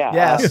me? Yeah.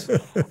 Yes.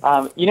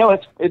 You know,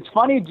 it's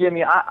funny,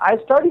 Jimmy. I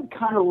started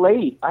kind of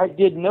late. I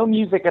did no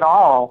music at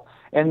all,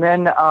 and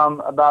then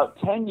about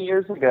 12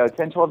 years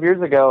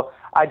ago,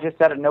 I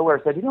just out of nowhere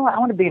said, you know what, I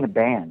want to be in a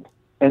band,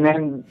 and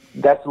then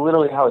that's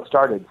literally how it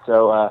started.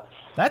 So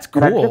that's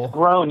cool. And I've just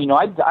grown. You know,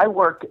 I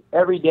work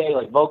every day,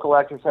 like vocal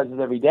exercises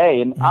every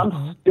day, and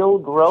I'm still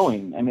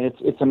growing. I mean,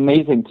 it's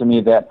amazing to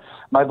me that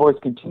my voice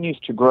continues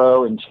to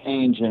grow and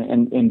change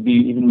and be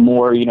even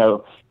more, you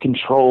know,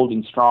 controlled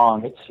and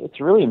strong. It's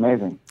really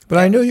amazing. But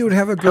I knew you would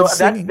have a good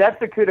singing. That's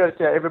the kudos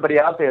to everybody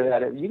out there,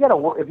 that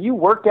if you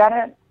work at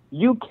it,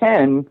 you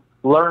can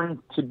learn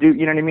to do,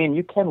 you know what I mean?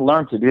 You can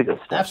learn to do this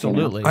stuff.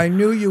 Absolutely. You know? I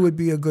knew you would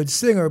be a good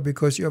singer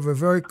because you have a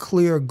very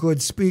clear,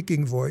 good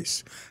speaking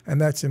voice,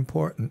 and that's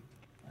important.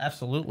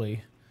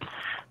 Absolutely.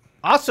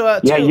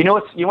 Also, yeah, you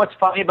know what's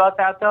funny about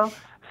that though?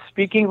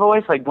 Speaking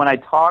voice, like when I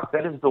talk,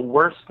 that is the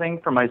worst thing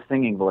for my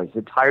singing voice.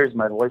 It tires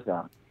my voice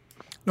out.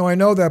 No, I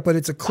know that, but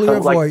it's a clear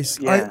voice.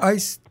 Yeah. I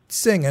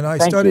sing, and I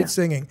studied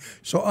singing,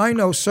 so I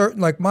know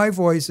like my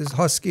voice is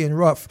husky and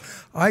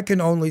rough. I can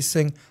only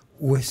sing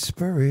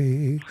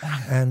whispery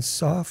and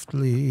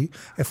softly.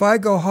 If I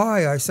go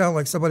high, I sound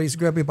like somebody's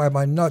grabbing me by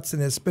my nuts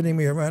and they're spinning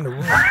me around the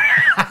room.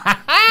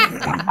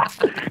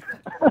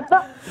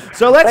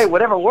 So hey,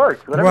 whatever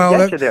works. Whatever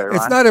gets you there, Ron.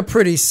 It's not a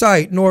pretty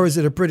sight, nor is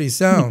it a pretty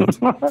sound.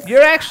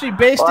 You're actually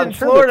based in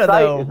Florida, the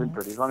sight though. Isn't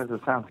pretty, as long as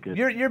it sounds good.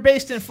 You're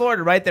based in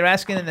Florida, right? They're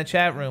asking in the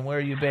chat room, where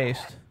are you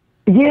based?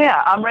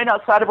 Yeah, I'm right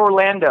outside of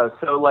Orlando.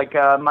 So, like,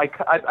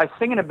 I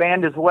sing in a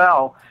band as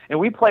well, and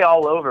we play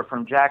all over,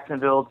 from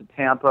Jacksonville to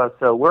Tampa.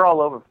 So we're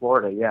all over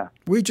Florida. Yeah.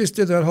 We just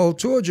did that whole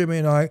tour, Jimmy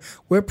and I.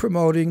 We're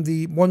promoting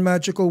the One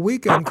Magical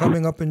Weekend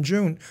coming up in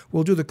June.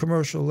 We'll do the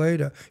commercial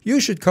later. You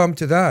should come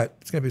to that.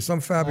 It's going to be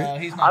some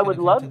fabulous. I would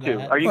love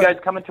to. Are you guys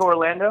coming to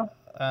Orlando?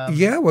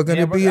 Yeah, we're going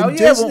to be in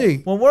Disney.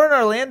 When we're in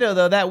Orlando,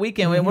 though, that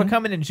weekend, we're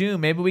coming in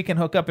June. Maybe we can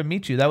hook up and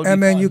meet you. That would be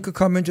And then fun. you could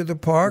come into the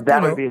park.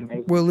 That would be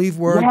amazing. We'll leave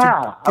word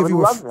Yeah, to give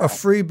you a that.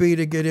 freebie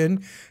to get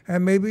in,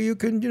 and maybe you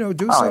can,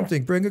 do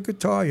something. Bring a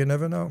guitar. You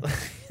never know.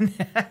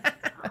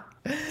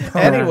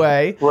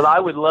 Anyway, well, I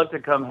would love to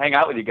come hang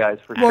out with you guys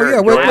for Well, sure. yeah,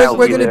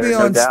 we're going to there, be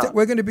no on doubt.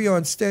 we're going to be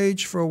on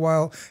stage for a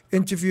while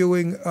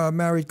interviewing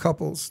married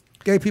couples,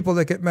 gay people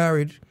that get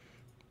married.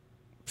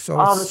 So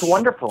that's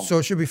wonderful. So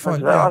it should be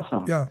fun. That's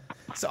awesome. Yeah.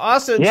 So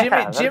also,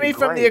 Jimmy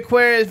from the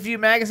Aquarius View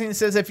magazine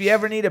says if you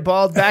ever need a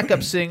bald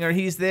backup singer,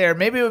 he's there.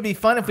 Maybe it would be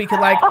fun if we could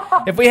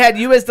if we had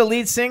you as the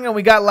lead singer and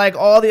we got like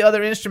all the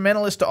other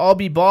instrumentalists to all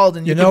be bald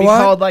and you could be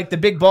called like the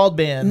Big Bald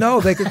Band. No,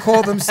 they could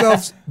call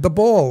themselves the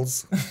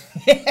Balls.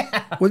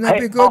 Wouldn't that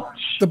be good?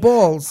 The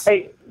Balls.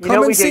 Hey,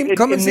 come and see in the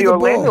the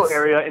Orlando Balls.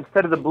 area,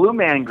 instead of the Blue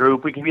Man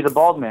group, we can be the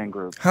Bald Man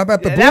group. How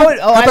about the Yeah, Blue? that would-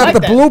 how about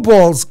the that. Blue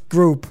Balls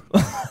group?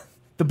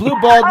 The Blue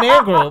Bald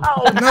Man Group.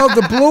 No,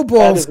 the Blue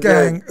Balls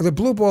gang. The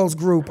Blue Balls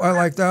group. I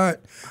like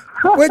that.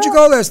 Where'd you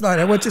go last night?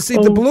 I went to see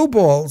the Blue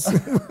Balls.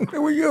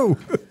 Where were you?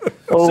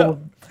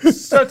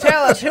 So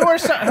tell us, who are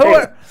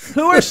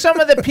some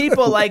of the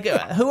people, like,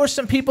 who are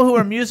some people who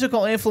are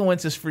musical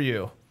influences for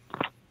you?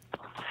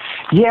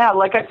 Yeah,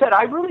 like I said,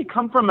 I really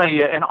come from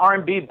an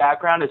R&B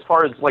background as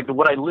far as like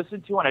what I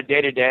listen to on a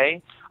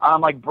day-to-day.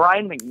 Like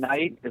Brian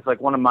McKnight is like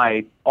one of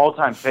my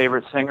all-time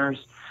favorite singers.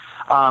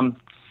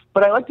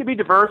 But I like to be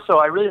diverse, so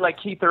I really like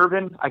Keith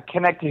Urban. I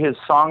connect to his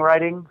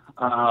songwriting.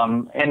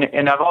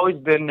 And I've always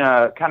been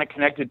kind of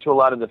connected to a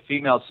lot of the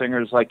female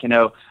singers, like,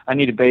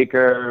 Anita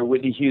Baker,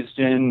 Whitney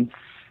Houston,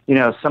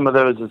 some of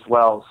those as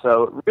well.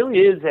 So it really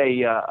is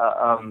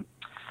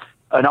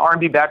an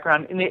R&B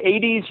background. In the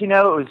 80s, it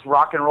was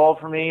rock and roll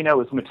for me. It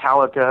was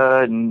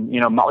Metallica and,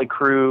 Motley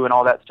Crue and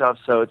all that stuff.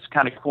 So it's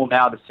kind of cool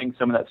now to sing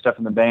some of that stuff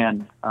in the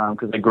band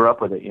because I grew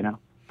up with it,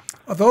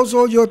 Are those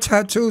all your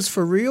tattoos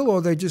for real,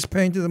 or they just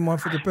painted them on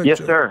for the picture? Yes,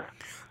 sir.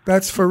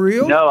 That's for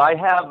real? No, I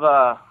have,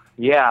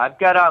 I've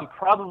got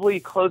probably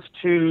close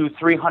to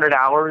 300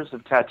 hours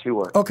of tattoo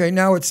work. Okay,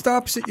 now it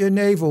stops at your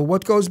navel.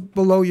 What goes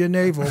below your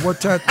navel?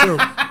 What tattoo?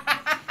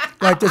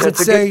 Like, does That's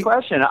it say? a good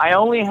question. I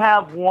only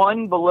have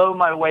one below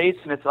my waist,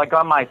 and it's like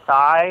on my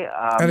thigh.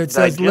 And it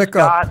says "lick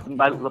up."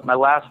 My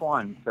last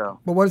one. So.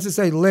 But what does it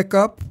say? Lick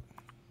up?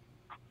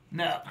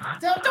 No,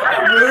 don't be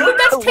rude.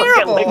 That's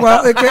terrible.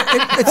 Well,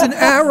 it's an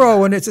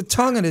arrow and it's a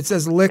tongue and it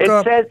says "lick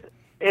up."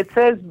 It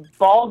says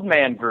Bald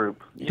Man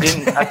Group. You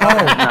didn't.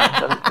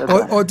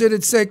 Or did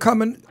it say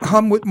 "come and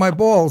hum with my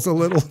balls" a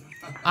little?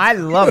 I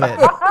love it.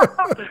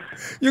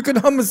 You can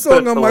hum a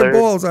song on my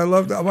balls. I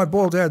love that. My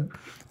bald head.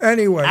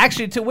 Anyway.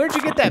 Actually, where'd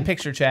you get that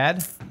picture,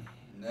 Chad?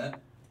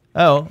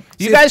 Oh,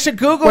 you guys should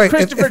Google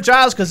Christopher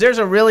Giles, because there's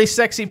a really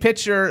sexy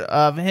picture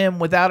of him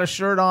without a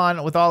shirt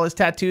on, with all his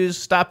tattoos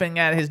stopping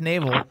at his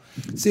navel.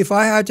 See, if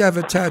I had to have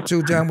a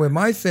tattoo down where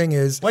my thing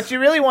is, what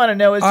you really want to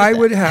know is, I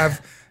would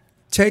have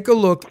take a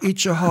look,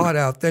 eat your heart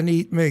out, then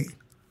eat me.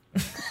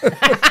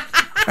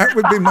 That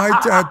would be my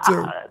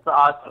tattoo. That's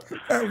awesome.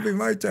 That would be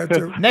my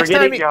tattoo. Next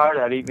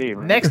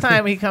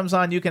time he comes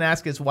on, you can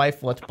ask his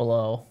wife what's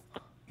below.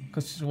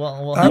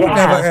 I would never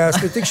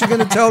ask. You think she's going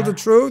to tell the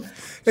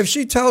truth? If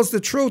she tells the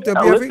truth,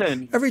 there'll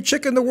be every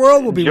chick in the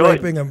world will be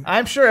raping him.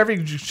 I'm sure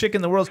every chick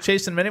in the world's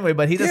chasing him anyway,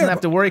 but he doesn't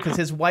have to worry because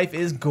his wife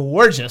is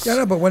gorgeous. Yeah,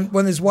 no, but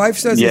when his wife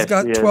says he's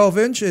got 12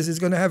 inches, he's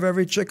going to have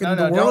every chick in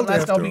the world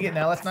after him.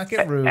 Let's not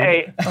get rude.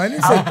 Hey, I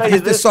didn't say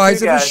he's the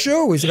size of his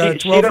shoe. He's got a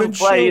 12-inch shoe. She doesn't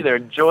play either.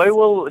 Joy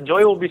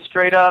will be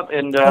straight up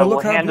and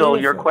will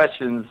handle your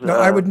questions. No,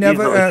 I would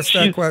never ask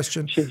that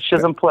question. She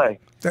doesn't play.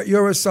 That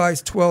you're a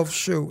size 12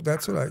 shoe.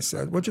 That's what I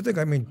said. What do you think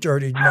I mean,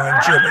 dirty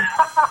mind, Jimmy?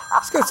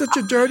 He's got such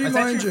a dirty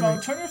mind, Jimmy.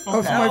 Turn your phone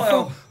off. My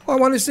phone. Oh, I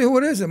want to see who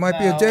it is. It might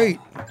be a date.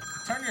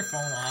 Turn your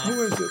phone off.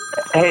 Who is it?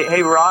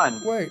 Hey,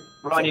 Ron. Wait.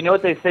 Ron, you know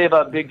what they say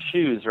about big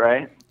shoes,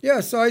 right? Yeah,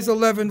 size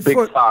 11 big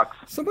foot. Big socks.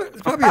 It's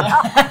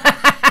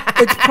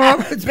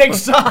probably it's big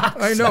socks.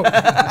 I know.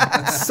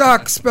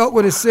 Socks spelt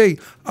with a C.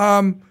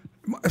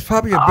 It's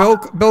probably a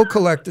bill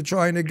collector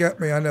trying to get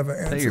me. I never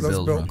answer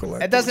those bill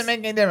collectors. It doesn't make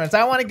any difference.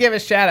 I want to give a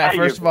shout out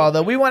first of all,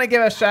 though. We want to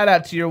give a shout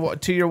out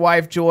to your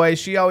wife Joy.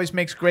 She always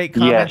makes great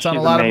comments on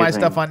a lot of my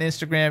stuff on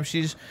Instagram.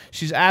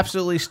 She's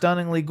absolutely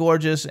stunningly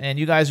gorgeous, and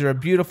you guys are a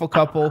beautiful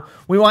couple.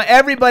 We want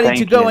everybody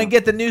to go and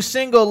get the new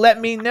single. Let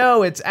Me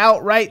Know. It's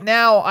out right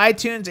now.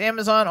 iTunes,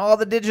 Amazon, all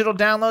the digital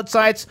download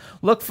sites.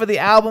 Look for the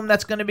album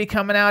that's going to be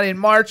coming out in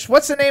March.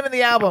 What's the name of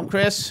the album,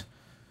 Chris?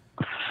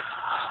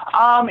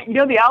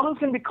 The album's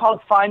going to be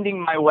called Finding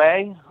My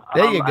Way.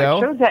 There you go.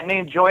 I chose that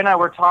name. Joy and I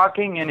were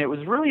talking, and it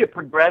was really a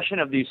progression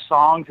of these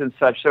songs and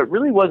such. So it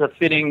really was a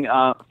fitting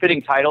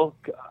title.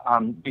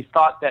 We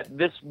thought that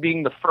this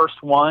being the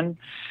first one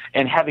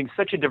and having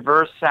such a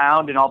diverse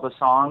sound in all the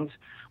songs,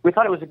 we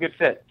thought it was a good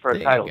fit for a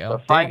title.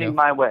 So Finding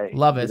My Way.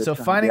 Love it. So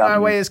Finding My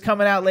Way is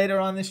coming out later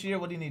on this year.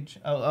 What do you need?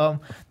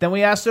 Then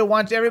we also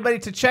want everybody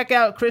to check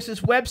out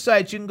Chris's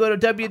website. You can go to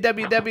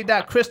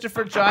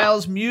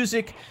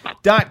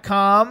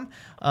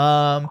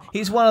www.ChristopherGilesMusic.com.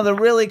 He's one of the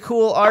really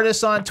cool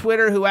artists on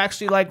Twitter who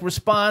actually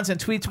responds and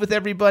tweets with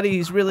everybody.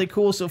 He's really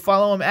cool. So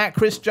follow him at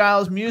Chris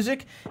Giles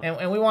Music.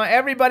 And we want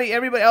everybody.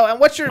 Oh, and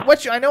what's your?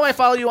 I know I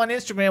follow you on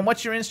Instagram.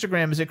 What's your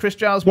Instagram? Is it Chris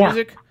Giles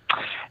Music?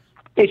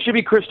 It should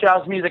be Chris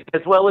Giles Music,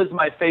 as well as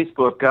my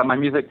Facebook, my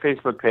music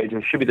Facebook page.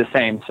 It should be the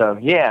same. So,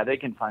 yeah, they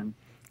can find me.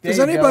 Does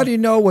anybody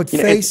know what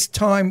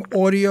FaceTime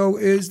audio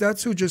is?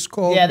 That's who just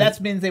called me.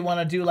 That means they want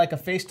to do a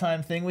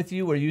FaceTime thing with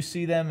you where you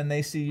see them and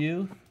they see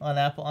you on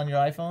your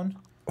iPhone.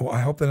 Oh,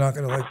 I hope they're not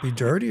going to be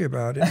dirty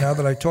about it. Now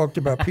that I talked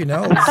about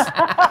Pinellas,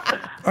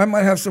 I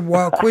might have some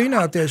wild queen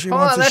out there. She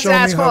wants to show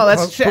me how.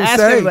 Let's ask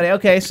everybody.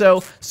 Okay,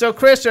 so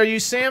Chris, are you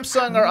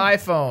Samsung or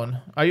iPhone?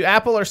 Are you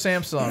Apple or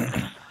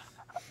Samsung?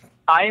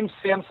 I am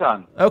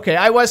Samsung. Okay,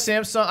 I was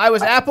Samsung. I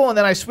was Apple, and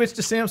then I switched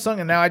to Samsung,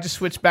 and now I just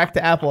switched back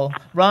to Apple.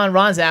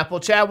 Ron's Apple.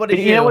 Chad, what did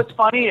you? You know what's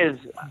funny is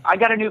I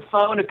got a new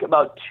phone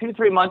about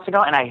 2-3 months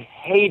ago, and I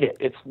hate it.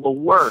 It's the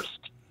worst.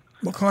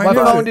 What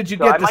phone did you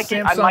get? I might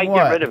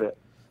get rid of it.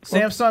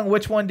 Samsung,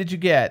 which one did you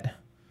get?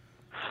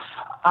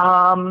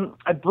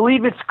 I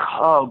believe it's.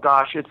 Oh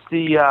gosh, it's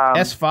the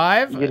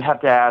S5. You'd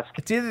have to ask.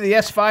 It's either the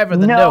S5 or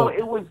the No, Note.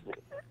 it was.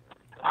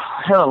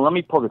 Hold on, let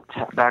me pull the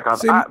tab back up.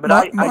 See, I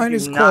mine do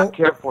is not called-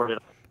 care for it.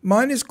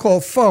 Mine is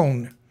called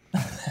phone.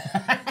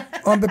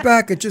 On the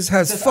back, it just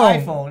has It says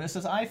phone. iPhone. It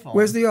says iPhone.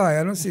 Where's the I?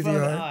 I don't see In the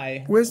front of I. the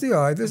I. Where's the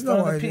I? There's In no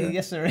front I of the P. there.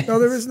 Yes, there is. No,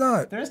 there is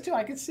not. There is two.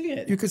 I can see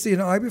it. You could see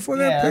an I before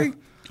that Yeah. P.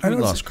 I We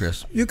don't lost see-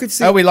 Chris. You could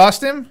see. Oh, we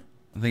lost him?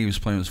 I think he was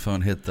playing with his phone,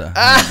 hit the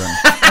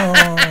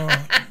button.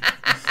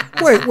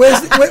 Wait,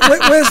 where's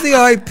the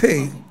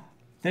IP?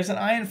 There's an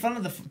I in front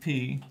of the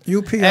P.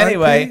 UPIP?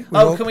 Anyway.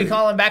 Oh, can we OP.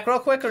 call him back real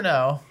quick or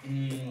no?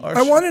 Or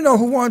I want to know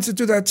who wants to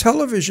do that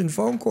television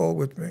phone call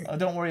with me. Oh,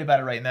 don't worry about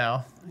it right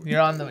now. You're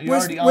on the. You're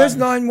Where's already on.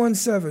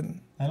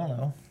 917? I don't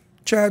know.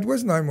 Chad,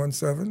 where's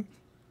 917?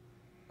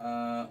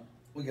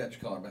 We got your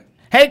caller back.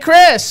 Hey,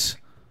 Chris.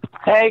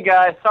 Hey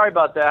guys, sorry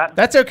about that.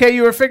 That's okay.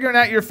 You were figuring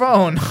out your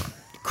phone.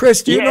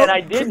 Chris, do you know? And I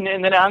didn't,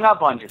 and then I hung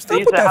up on you. So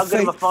you Stop with said, how that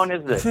good of a fake phone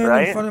is this, fan in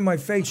right? front of my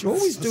face. You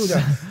always do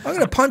that. I'm going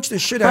to punch the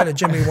shit out of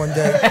Jimmy one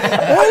day.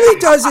 All he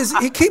does is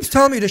he keeps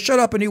telling me to shut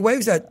up, and he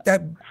waves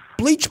that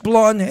bleach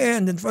blonde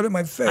hand in front of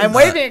my face. I'm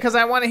waving it because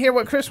I want to hear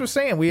what Chris was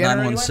saying. We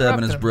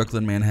 917 is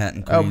Brooklyn,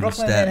 Manhattan, Queens, Oh,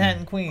 Brooklyn, Staten.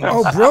 Manhattan, Queens.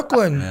 Oh,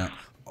 Brooklyn. Yeah.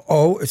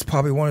 Oh, it's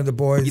probably one of the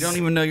boys. You don't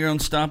even know your own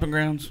stomping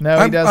grounds? No,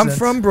 he doesn't. I'm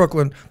from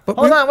Brooklyn. But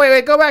Hold on,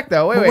 wait, go back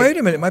though. Wait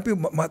a minute, it might be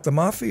the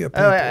mafia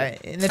people.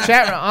 In the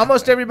chat room,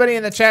 almost everybody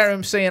in the chat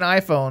room saying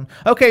iPhone.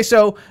 Okay,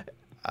 so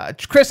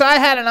Chris, I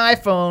had an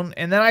iPhone,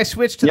 and then I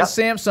switched to the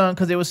Samsung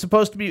because it was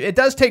supposed to be. It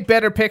does take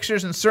better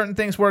pictures, and certain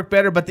things work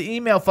better, but the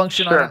email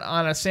function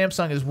on a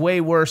Samsung is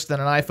way worse than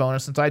an iPhone.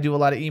 And since I do a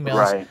lot of emails,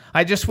 Right.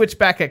 I just switched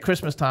back at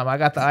Christmas time. I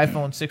got the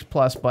iPhone 6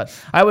 Plus, but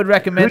I would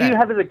recommend. Who do you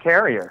have as a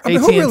carrier? I mean,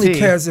 who really AT&T.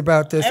 cares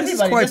about this? Everybody,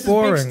 this is quite this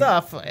boring. Is big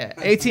stuff.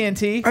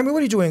 AT&T. I mean, what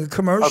are you doing? A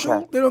commercial?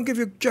 Okay. They don't give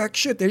you jack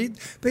shit. They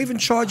even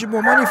charge you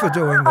more money for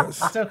doing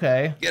this. It's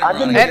okay. I've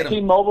been with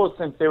T-Mobile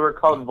since they were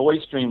called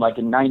VoiceStream, like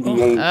in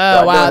 '98.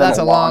 Oh wow, that's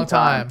a long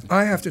time.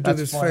 I have to do That's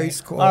this funny.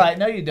 face call. All right,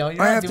 no, you don't.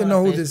 You're I not have to doing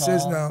know a who face this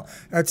is call. now.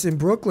 That's in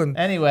Brooklyn.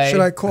 Anyway,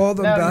 should I call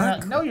them no,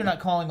 back? No, you're not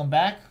calling them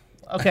back.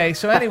 Okay,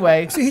 so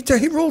anyway. See,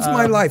 he rules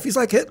my life. He's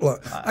like Hitler.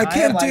 I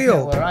can't am like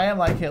deal. Hitler. I am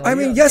like Hitler. I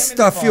mean, Give yes, me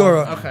the phone.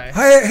 Führer. Okay.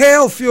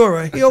 Hail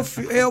Führer. Hail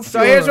Führer. So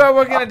here's what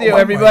we're going to do, Oh,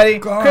 my everybody.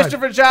 God.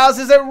 Christopher Giles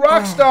is a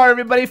rock star,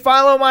 everybody.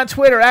 Follow him on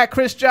Twitter, at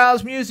Chris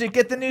Giles Music.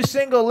 Get the new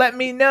single, Let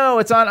Me Know.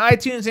 It's on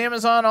iTunes,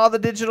 Amazon, all the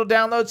digital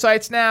download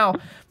sites now.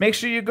 Make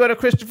sure you go to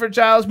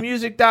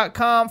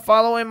ChristopherGilesMusic.com.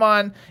 Follow him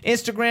on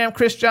Instagram,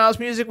 Chris Giles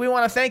Music. We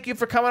want to thank you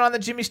for coming on the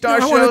Jimmy Star I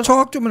Show. want to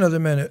talk to him another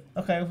minute.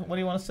 Okay, what do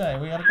you want to say?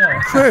 We got to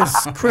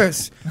go.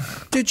 Chris,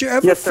 did you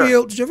ever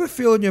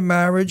feel in your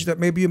marriage that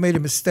maybe you made a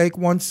mistake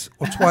once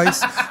or twice?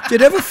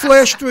 Did it ever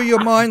flash through your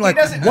mind like,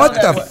 doesn't what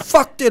know the that.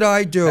 fuck did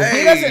I do?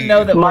 He doesn't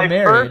know that My we're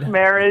married. first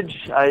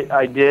marriage,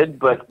 I did,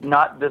 but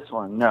not this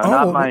one. No,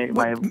 not my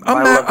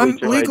I'm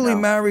lovely legally right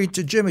now. married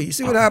to Jimmy. You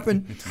see what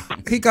happened?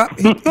 He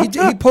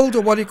pulled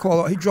a, what do you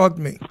call it? He drugged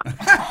me.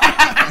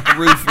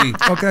 Roofie.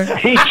 Okay.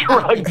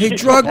 He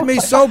drugged me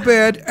so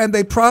bad, and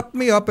they propped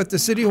me up at the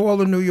City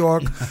Hall in New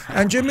York.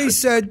 And Jimmy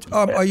said,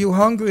 "Are you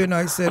hungry?" And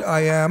I said,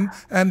 "I am."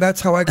 And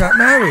that's how I got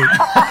married.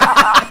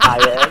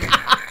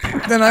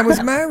 Then I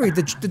was married.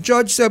 The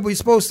judge said, "We're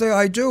supposed to say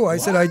I do." I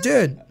said, "I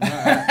did."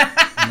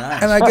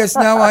 Nice. And I guess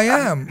now I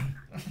am.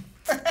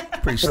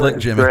 Pretty slick,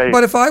 Jimmy. Great.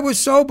 But if I was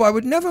sober, I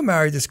would never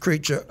marry this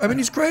creature. I mean,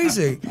 he's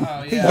crazy.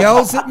 He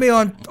yells at me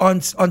on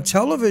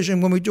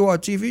television when we do our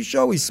TV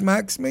show. He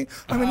smacks me.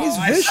 I mean, he's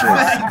vicious.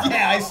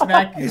 I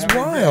smack you. He's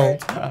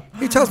wild.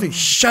 He tells me,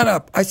 "Shut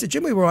up." I said,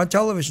 "Jimmy, we're on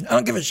television. I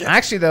don't give a shit."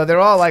 Actually, though, they're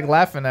all like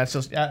laughing at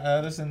us.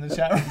 This in the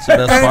chat room. It's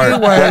the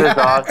best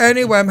part.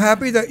 Anyway, I'm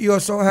happy that you're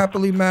so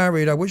happily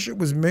married. I wish it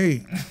was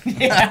me.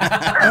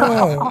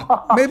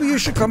 Oh, maybe you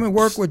should come and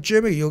work with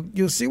Jimmy.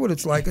 You'll see what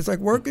it's like. It's like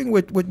working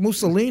with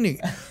Mussolini.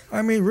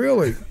 I mean,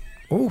 really.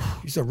 Ooh,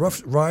 he's a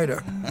rough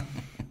rider.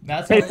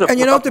 And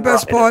you know what the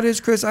best part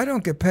is, Chris? I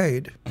don't get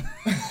paid.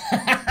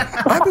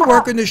 I've been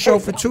working this show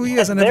for 2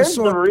 years. I never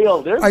saw.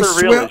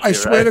 I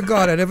swear to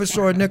God, I never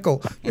saw a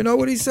nickel. You know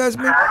what he says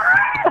to me?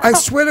 I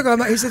swear to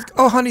God, he says,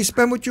 "Oh, honey,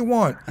 spend what you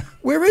want."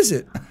 Where is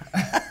it?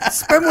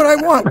 Spend what I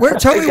want.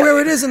 Tell me where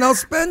it is, and I'll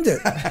spend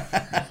it.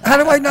 How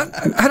do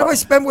I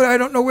spend what I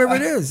don't know where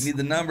it is? Need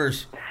the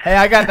numbers. Hey,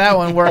 I got that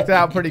one worked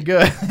out pretty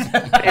good.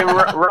 Hey,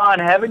 Ron,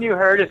 haven't you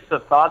heard it's the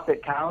thought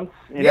that counts?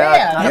 You know,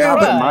 Yeah, it's not yeah, about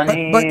but-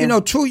 money. But you know,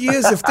 2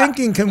 years of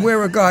thinking can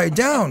wear a guy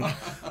down.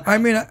 I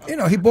mean, you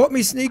know, he bought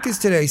me sneakers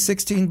today,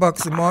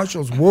 $16 at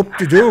Marshalls. Whoop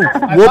to do.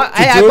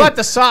 I bought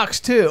the socks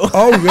too.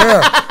 Oh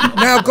yeah.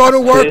 Now go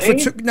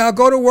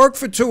to work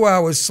for 2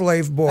 hours,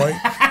 slave boy.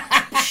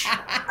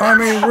 I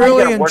mean,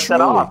 really you and work truly.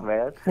 that off,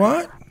 man.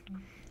 What?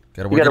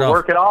 Gotta You work got it to off.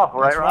 work it off,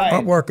 right, Ron?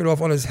 I'll work it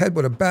off on his head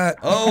with a bat.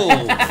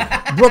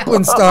 Oh,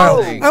 Brooklyn style.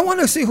 Oh. I want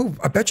to see who.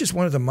 I bet you it's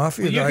one of the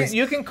mafia guys.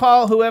 You can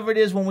call whoever it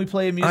is when we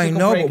play a musical I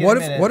know, break but in what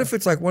a if minute.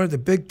 it's like one of the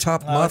big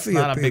top It's mafia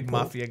not a people? big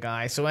mafia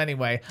guy. So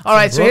anyway, all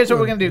right. So here's what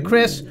we're gonna do.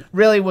 Chris,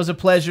 really was a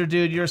pleasure,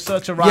 dude. You're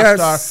such a rock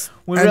Yes. star.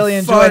 We and really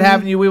enjoyed fun.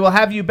 having you. We will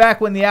have you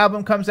back when the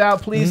album comes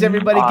out. Please,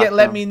 everybody,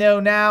 Let Me Know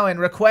now and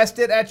request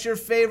it at your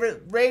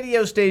favorite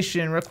radio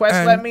station.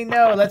 Let Me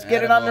Know. Let's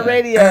get it on the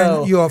radio.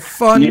 And you're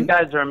fun. You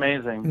guys are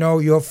amazing. No,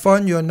 you're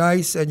fun, you're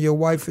nice, and your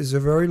wife is a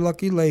very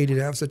lucky lady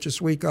to have such a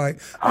sweet guy. Hey,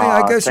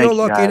 I guess you're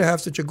lucky to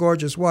have such a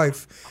gorgeous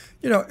wife.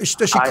 You know,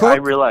 does she cook? I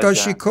realize does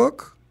that. she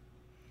cook?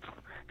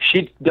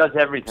 She does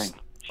everything.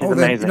 She's amazing.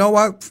 Then, you know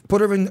what?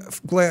 Put her in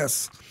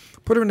glass.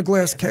 Put her in a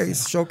glass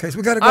case, showcase.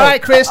 We got to go. All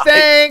right, Chris,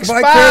 thanks.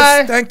 Bye, Bye.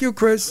 Chris. Thank you,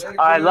 Chris.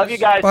 I love you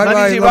guys. Bye-bye.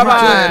 Love you too. Love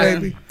Bye-bye. you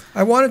too, baby.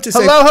 I wanted to say...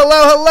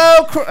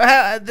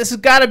 Hello. This has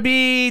got to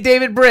be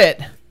David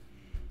Britt.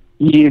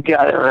 You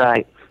got it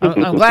right.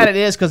 I'm glad it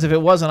is, because if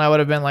it wasn't, I would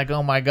have been like,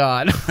 oh, my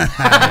God.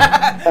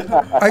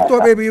 I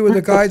thought maybe you were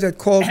the guy that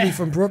called me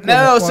from Brooklyn.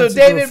 No, so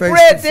David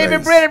Britt,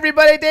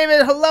 everybody.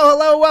 David,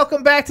 hello.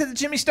 Welcome back to the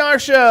Jimmy Star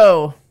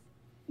Show.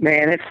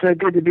 Man, it's so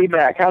good to be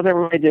back. How's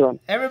everybody doing?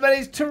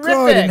 Everybody's terrific.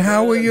 Good, and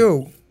how are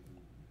you?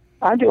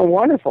 I'm doing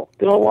wonderful.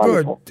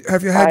 Good.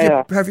 Have you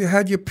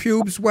had your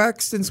pubes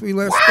waxed since we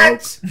last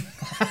spoke?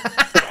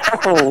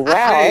 Oh,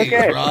 wow.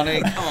 Okay.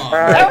 Ronnie, come on.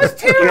 That was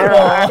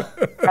terrible.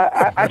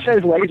 Yeah, I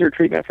chose laser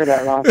treatment for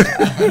that, Ron.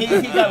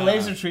 he got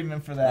laser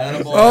treatment for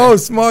that. Oh,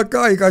 smart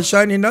guy. You got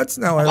shiny nuts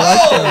now. I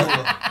like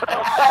that.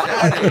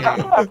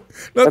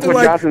 nothing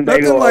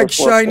like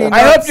shiny nuts.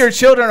 I hope your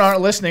children aren't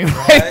listening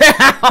right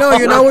now. No,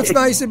 you know what's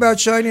nice about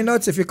shiny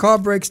nuts? If your car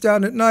breaks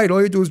down at night,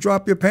 all you do is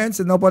drop your pants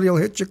and nobody will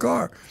hit your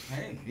car.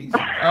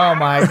 Oh,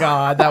 my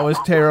God. That was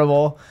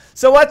terrible.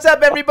 So what's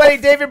up, everybody?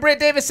 David Britt.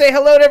 David, say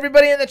hello to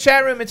everybody in the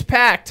chat room. It's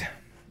packed.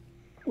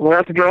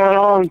 What's going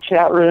on,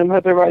 chat room?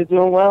 Hope everybody's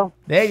doing well.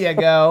 There you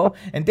go.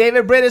 And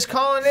David Britt is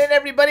calling in,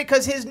 everybody,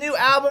 because his new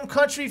album,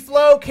 Country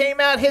Flow, came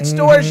out, hit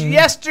stores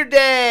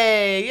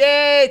yesterday.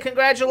 Yay,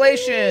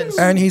 congratulations.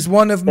 And he's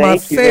one of my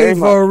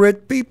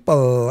favorite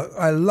people.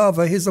 I love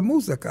his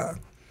musica.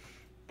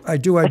 I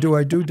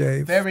do,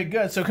 Dave. Very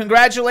good. So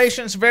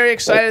congratulations. Very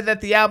excited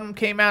that the album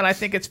came out. I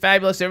think it's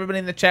fabulous. Everybody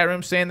in the chat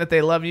room saying that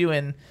they love you,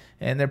 and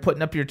they're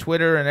putting up your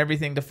Twitter and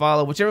everything to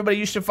follow, which everybody,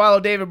 you should follow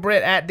David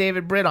Britt at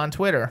David Britt on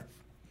Twitter.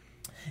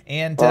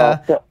 And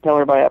tell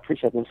everybody I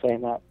appreciate them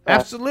saying that.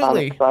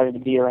 Absolutely. I'm excited to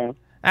be around.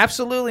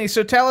 Absolutely.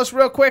 So tell us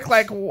real quick,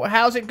 like,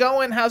 how's it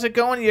going?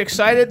 You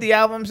excited? The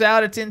album's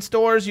out. It's in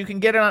stores. You can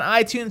get it on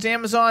iTunes,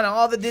 Amazon,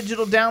 all the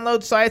digital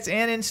download sites,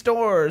 and in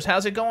stores.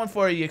 How's it going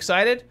for you? You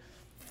excited?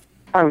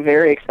 I'm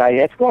very excited.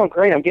 It's going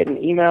great. I'm getting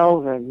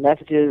emails and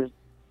messages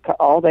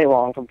all day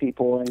long from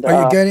people. And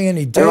are you getting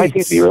any dates? Everybody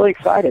seems to be really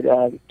excited.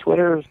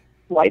 Twitter's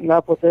lighting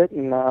up with it,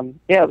 and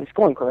yeah, it's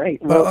going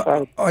great.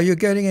 Are you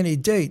getting any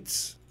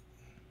dates?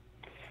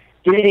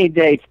 Getting any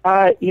dates?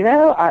 I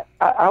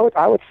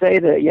would say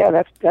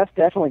that that's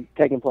definitely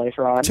taking place,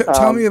 Ron.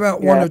 Tell me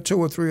about one or two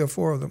or three or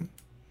four of them.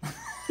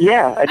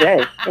 Yeah, a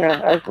day.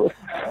 Yeah, absolutely.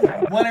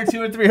 1 or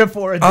 2 or 3 or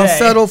 4 a day. I'll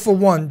settle for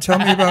one. Tell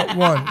me about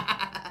one.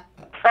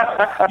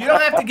 You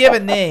don't have to give a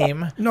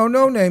name. No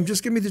name.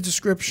 Just give me the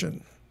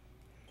description.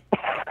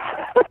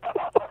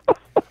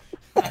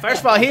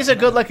 First of all, he's a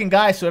good-looking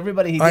guy, so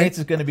everybody he dates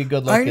is going to be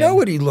good-looking. I know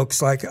what he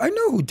looks like. I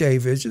know who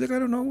Dave is. You think I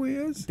don't know who he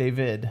is?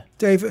 David.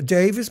 Dave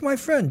is my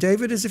friend.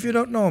 David is if you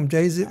don't know him.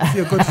 Dave is if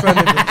you're a good friend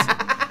of his.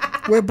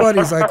 We're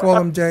buddies. I call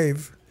him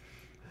Dave.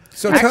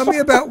 So tell me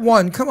about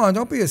one. Come on,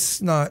 don't be a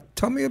snot.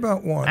 Tell me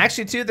about one.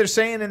 Actually, too, they're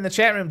saying in the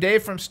chat room,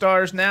 Dave from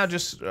Stars Now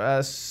just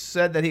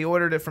said that he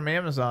ordered it from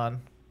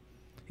Amazon.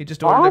 He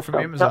just ordered it from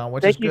Amazon,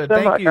 which is good.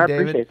 Thank you, David.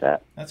 I appreciate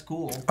that. That's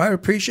cool. I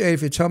appreciate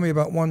if you tell me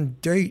about one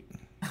date.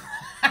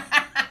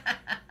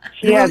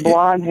 She had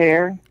blonde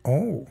hair.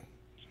 Oh.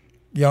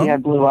 Young? She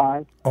had blue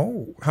eyes.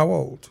 Oh. How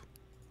old?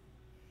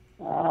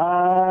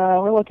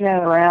 We're looking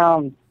at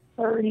around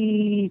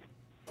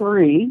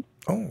 33.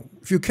 Oh.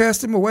 If you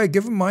cast him away,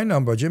 give him my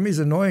number. Jimmy's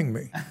annoying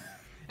me.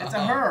 It's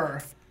a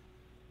her.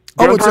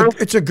 Oh,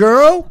 it's a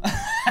girl?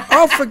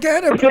 Oh,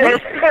 forget it.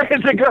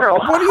 It's a girl.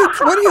 What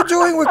are you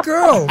doing with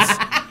girls?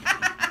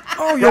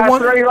 Oh, you're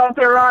one.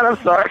 I'm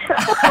sorry.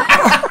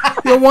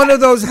 You're one of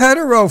those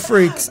hetero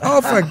freaks.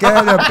 Oh,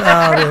 forget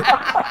about it.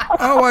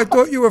 Oh, I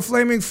thought you were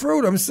Flaming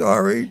Fruit. I'm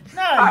sorry.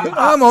 No,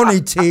 I'm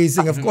only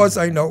teasing. Of course,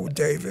 I know who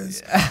Dave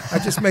is.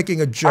 I'm just making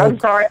a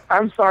joke.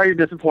 I'm sorry you're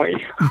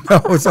disappointed.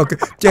 No, it's okay.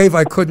 Dave,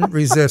 I couldn't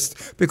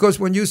resist. Because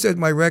when you said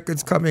my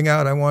record's coming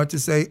out, I wanted to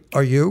say,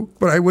 are you?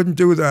 But I wouldn't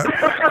do that.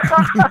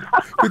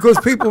 Because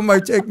people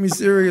might take me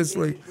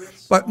seriously.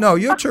 But no,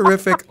 you're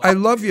terrific. I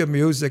love your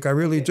music. I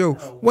really do.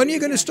 When are you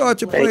going to start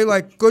to play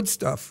like good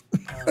stuff?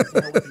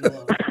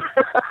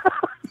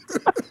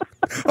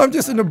 I'm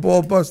just in a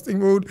ball-busting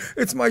mood.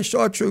 It's my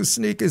chartreuse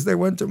sneakers. They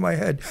went to my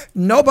head.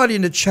 Nobody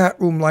in the chat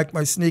room liked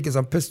my sneakers.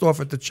 I'm pissed off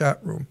at the chat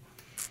room.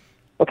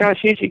 What kind of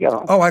shoes you got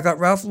on? Oh, I got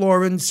Ralph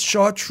Lauren's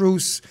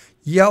chartreuse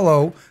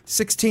yellow,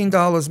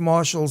 $16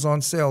 Marshalls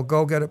on sale.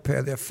 Go get a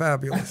pair. They're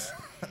fabulous.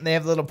 They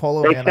have little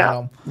polo man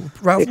on them.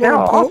 Ralph They sound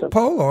Lauren awesome.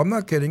 polo. I'm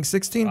not kidding.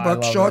 $16,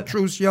 love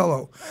chartreuse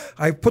yellow.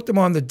 I put them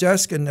on the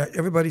desk, and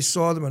everybody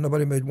saw them, and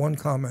nobody made one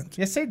comment.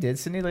 Yes, they did.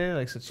 Cindy Lake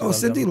likes it.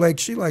 Cindy Lake,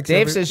 she likes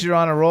Dave says you're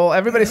on a roll.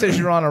 Everybody says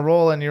you're on a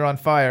roll and you're on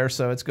fire,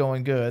 so it's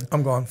going good.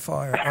 I'm going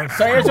fire.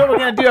 So here's what we're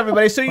going to do,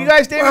 everybody. So you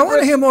guys, Dave. I want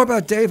to hear more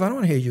about Dave. I don't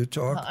want to hear you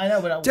talk. I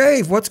know, but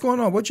Dave, what's going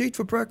on? What'd you eat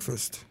for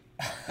breakfast?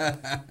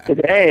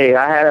 Today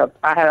I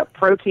had a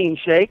protein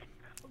shake.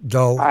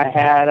 Dull. I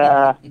had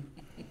a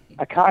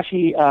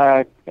Kashi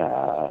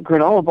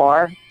granola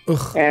bar,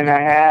 and I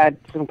had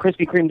some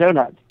Krispy Kreme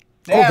donuts.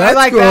 Yeah, that's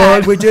like good.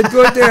 That. We did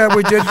good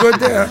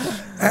there.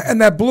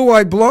 And that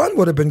blue-eyed blonde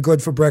would have been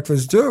good for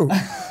breakfast too.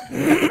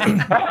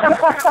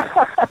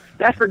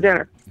 That's for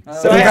dinner.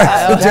 So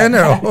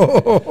dinner.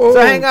 So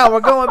hang on, we're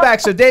going back.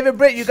 So David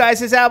Britt, you guys,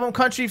 his album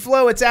Country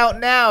Flow, it's out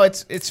now.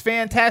 It's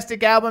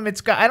fantastic album. It's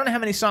got, I don't know how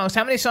many songs.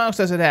 How many songs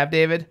does it have,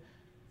 David?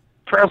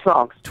 12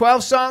 songs.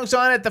 12 songs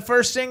on it. The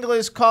first single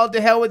is called To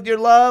Hell With Your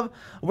Love.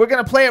 We're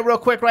going to play it real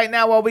quick right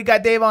now while we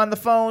got Dave on the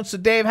phone. So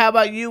Dave, how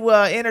about you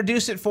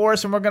introduce it for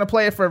us, and we're going to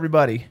play it for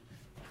everybody.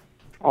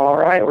 All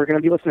right, we're going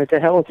to be listening to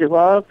Hell With Your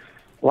Love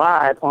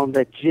live on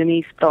the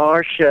Jimmy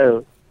Star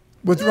Show.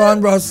 With Ron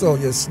Russell,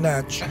 you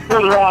snatch. With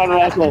Ron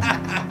Russell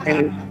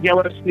and his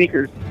yellow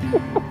sneakers.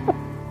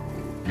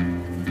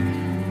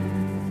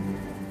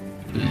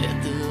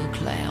 Let the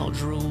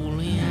clouds roll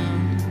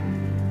in.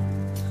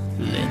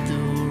 Let the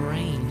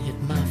rain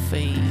hit my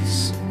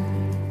face.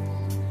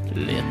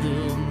 Let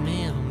the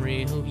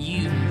memory of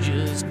you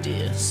just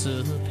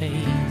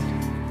dissipate.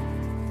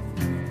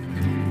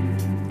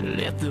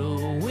 Let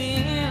the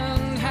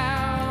wind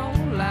howl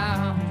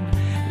loud.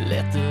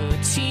 Let the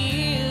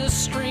tears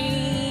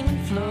stream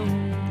and flow.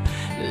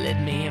 Let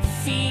me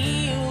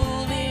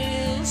feel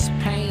this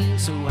pain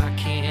so I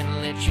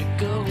can't let you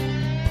go.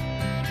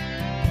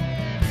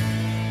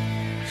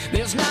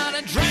 There's not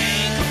a drink,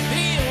 a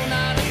pill,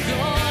 not a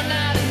gun,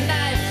 not a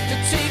knife to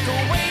take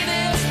away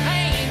this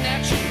pain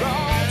that you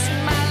brought to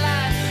my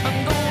life.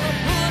 I'm gonna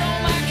put on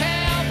my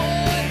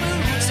cowboy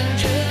boots and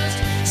just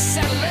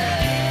settle up.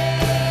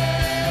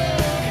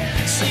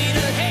 Say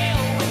to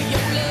hell with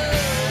your love.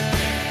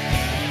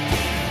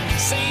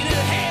 Say to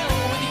hell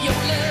with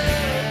your love.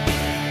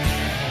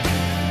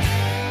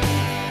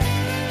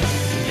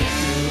 Let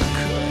the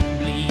cut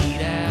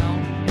bleed out.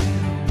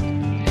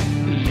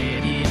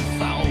 Let it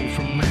fall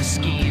from my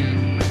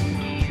skin.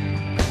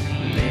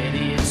 Let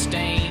it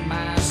stain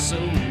my soul.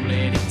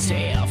 Let it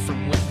tear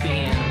from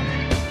within.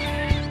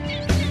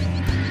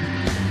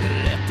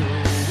 Let the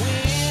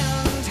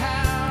wind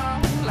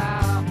howl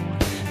loud.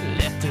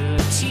 Let the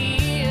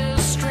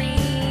tears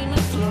stream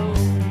and flow.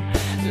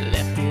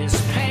 Let this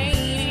pain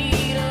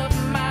eat up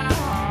my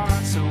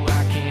heart so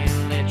I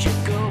can't let you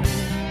go.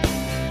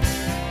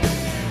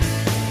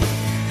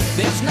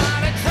 There's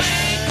not a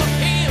drink, a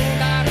pill,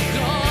 not a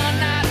gun,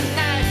 not a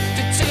knife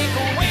to take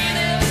away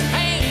this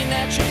pain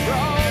that you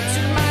brought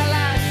to my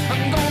life.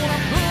 I'm gonna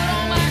put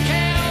on my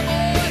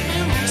cowboy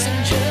boots and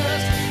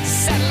just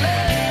settle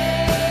up.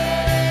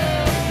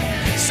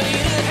 Say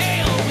to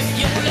hell with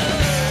your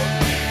love.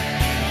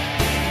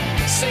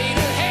 Say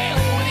to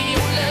hell with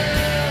your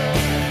love.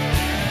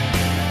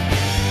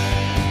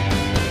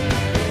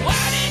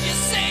 Why did you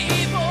say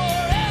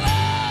forever?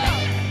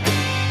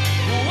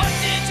 What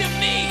did you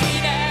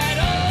mean at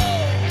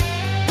all?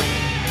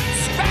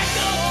 Strike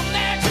a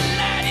match and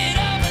light it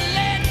up and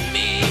let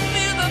me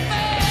feel the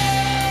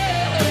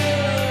fire.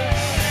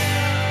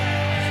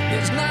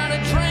 There's not a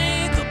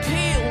drink, a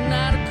pill,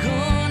 not a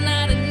gun,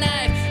 not a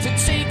knife to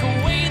take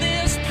away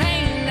this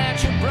pain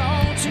that you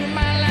brought to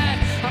my life.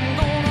 I'm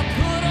gonna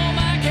put on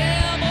my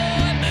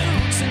cowboy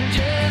boots and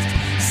just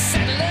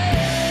settle up.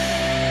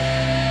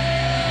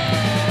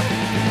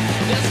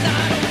 There's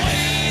not a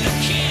way to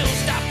kill,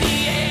 stop the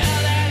air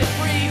that it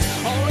breathes,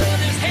 all of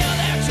this hell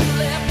that you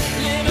left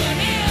living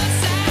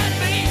inside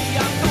me.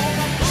 I'm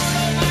gonna put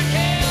on my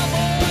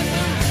cowboy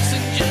boots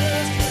and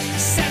just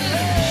settle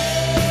up.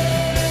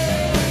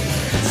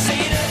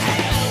 Say to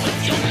hell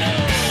with your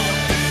love.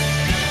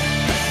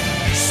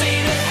 Say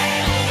to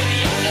hell with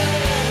your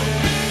love.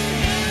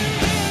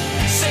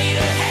 Say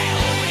to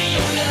hell with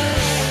your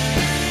love.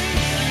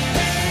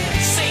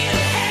 Say to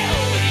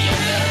hell with your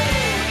love.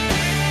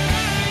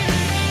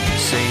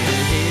 Say to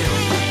hell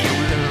with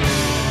your love.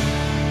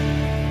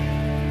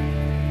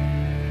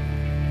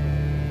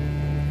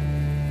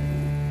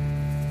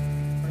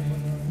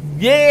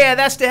 Yeah,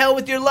 that's To Hell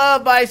With Your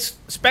Love by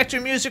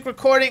Spectrum Music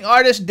recording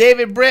artist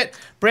David Britt.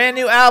 Brand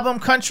new album,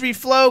 Country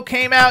Flow,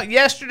 came out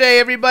yesterday,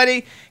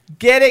 everybody.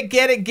 Get it,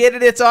 get it, get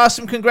it. It's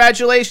awesome.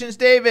 Congratulations,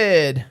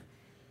 David.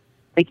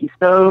 Thank you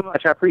so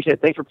much. I appreciate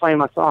it. Thanks for playing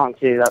my song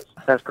too.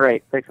 That's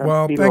great. Thanks.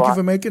 Well, thank you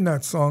for making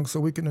that song so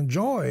we can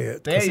enjoy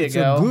it. There you it's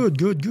go. A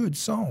good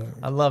song.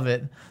 I love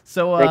it.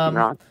 So, Thank you,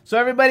 Ron. so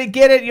everybody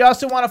get it. You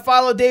also want to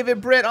follow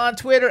David Britt on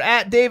Twitter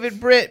at David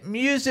Britt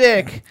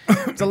Music.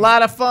 It's a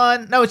lot of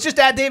fun. No, it's just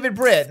at David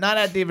Britt, not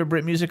at David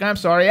Britt Music. I'm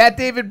sorry, at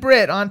David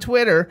Britt on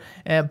Twitter.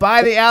 And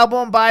buy the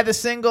album, buy the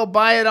single,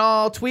 buy it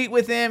all. Tweet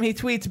with him. He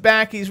tweets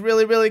back. He's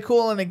really, really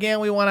cool. And again,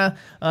 we want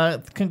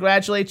to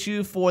congratulate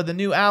you for the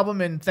new album,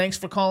 and thanks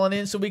for calling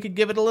in so we could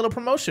give it a little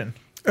promotion.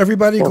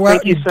 Everybody go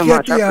out and get the album.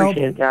 I appreciate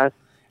it, guys.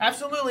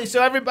 Absolutely.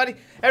 So everybody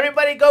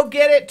go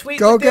get it.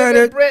 Tweet with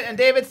David Britt. And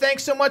David,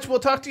 thanks so much. We'll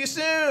talk to you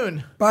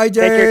soon. Bye,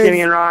 Dave. Take care,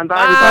 Jimmy and Ron.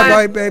 Bye.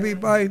 Bye, baby.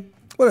 Bye.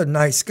 What a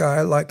nice guy.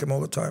 I like him all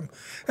the time.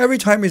 Every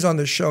time he's on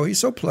the show, he's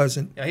so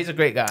pleasant. Yeah, he's a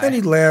great guy. And he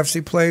laughs.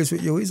 He plays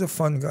with you. He's a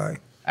fun guy.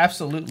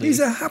 Absolutely.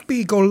 He's a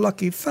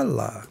happy-go-lucky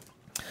fella.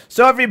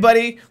 So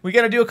everybody, we're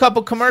going to do a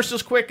couple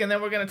commercials quick, and then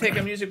we're going to take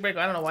a music break.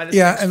 I don't know why this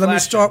is and let me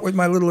start with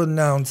my little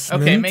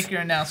announcement. Okay, make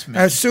your announcement.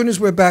 As soon as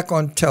we're back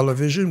on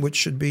television, which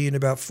should be in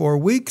about 4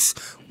 weeks,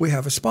 we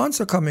have a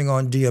sponsor coming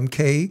on,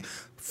 DMK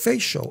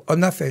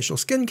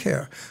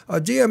skincare.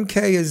 DMK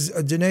is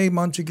Danae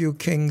Montague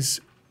King's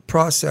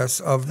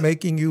process of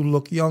making you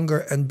look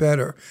younger and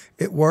better.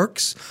 It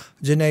works.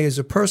 Danae is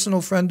a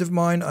personal friend of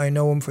mine. I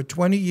know him for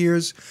 20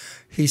 years.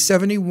 He's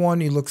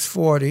 71. He looks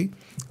 40.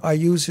 I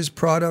use his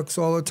products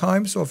all the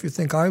time, so if you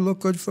think I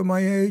look good for my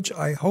age,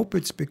 I hope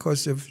it's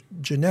because of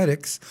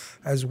genetics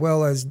as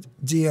well as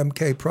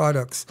DMK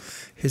products.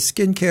 His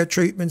skincare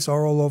treatments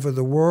are all over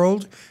the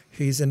world.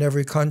 He's in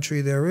every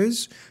country there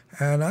is,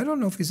 and I don't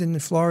know if he's in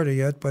Florida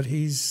yet, but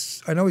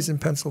I know he's in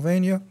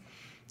Pennsylvania.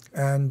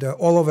 And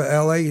all over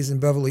L.A., he's in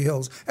Beverly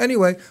Hills.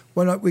 Anyway,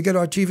 when we get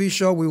our TV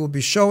show, we will be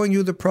showing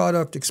you the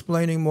product,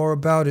 explaining more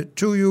about it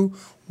to you.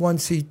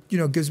 Once he,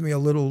 gives me a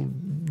little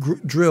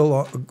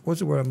drill,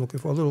 what's the word I'm looking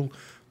for? A little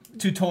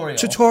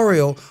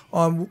tutorial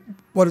on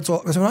what it's all.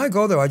 Because when I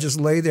go there, I just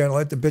lay there and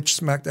let the bitch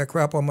smack that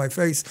crap on my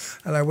face,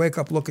 and I wake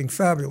up looking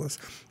fabulous.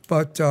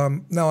 But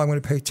now I'm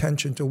going to pay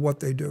attention to what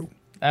they do.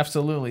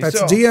 Absolutely.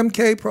 That's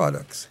DMK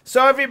products.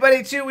 So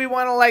everybody, too, we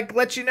want to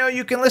let you know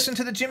you can listen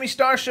to the Jimmy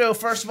Star Show.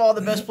 First of all,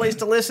 the best place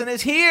to listen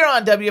is here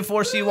on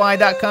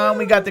W4CY.com.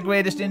 We got the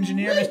greatest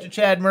engineer, Mr.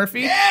 Chad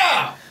Murphy.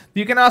 Yeah!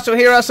 You can also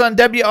hear us on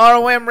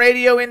WROM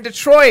Radio in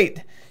Detroit.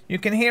 You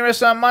can hear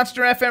us on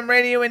Monster FM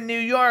Radio in New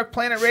York,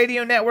 Planet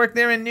Radio Network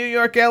there in New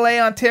York, LA,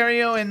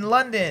 Ontario, and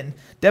London.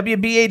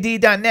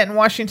 WBAD.net in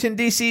Washington,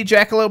 D.C.,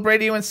 Jackalope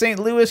Radio in St.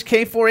 Louis,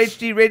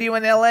 K4HD Radio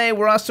in L.A.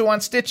 We're also on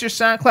Stitcher,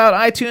 SoundCloud,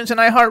 iTunes, and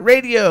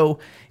iHeartRadio.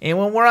 And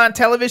when we're on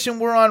television,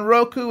 we're on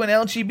Roku and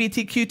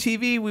LGBTQ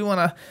TV. We want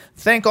to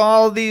thank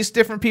all of these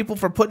different people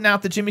for putting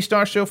out the Jimmy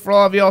Star Show for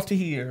all of y'all to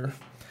hear.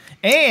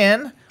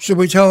 And should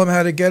we tell them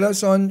how to get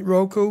us on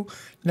Roku?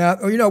 Now,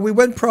 we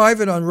went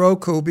private on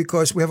Roku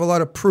because we have a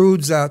lot of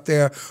prudes out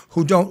there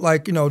who don't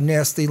like,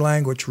 nasty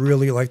language,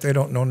 really, like they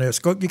don't know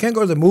nasty. You can't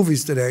go to the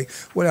movies today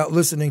without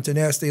listening to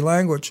nasty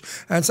language.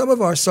 And some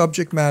of our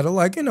subject matter,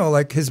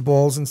 like his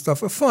balls and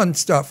stuff, are fun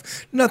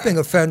stuff, nothing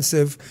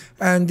offensive.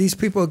 And these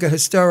people get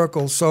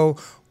hysterical. So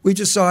we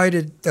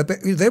decided that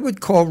they would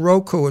call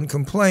Roku and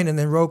complain, and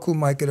then Roku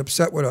might get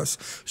upset with us.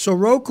 So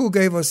Roku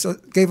gave us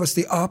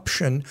the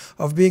option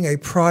of being a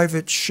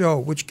private show,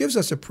 which gives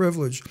us a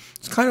privilege.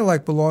 It's kind of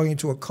like belonging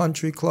to a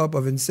country club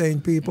of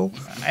insane people.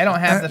 I don't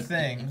have the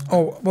thing.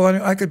 Oh,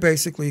 well, I could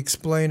basically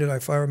explain it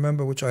if I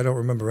remember, which I don't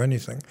remember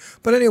anything.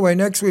 But anyway,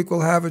 next week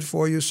we'll have it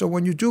for you. So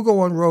when you do go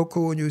on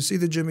Roku and you see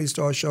the Jimmy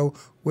Star Show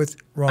with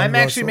Ron I'm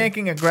Russell, actually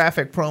making a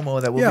graphic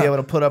promo that we'll be able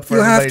to put up for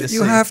everybody to see.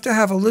 You have to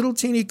have a little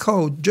teeny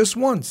code just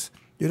once.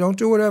 You don't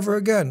do it ever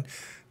again.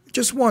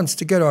 Just once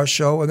to get our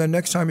show, and then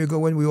next time you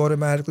go in, we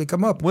automatically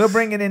come up. We'll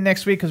bring it in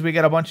next week because we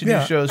got a bunch of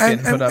new shows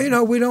getting put up.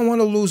 We don't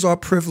want to lose our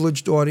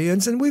privileged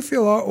audience, and we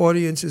feel our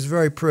audience is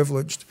very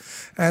privileged.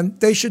 And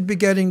they should be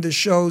getting the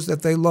shows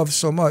that they love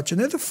so much. And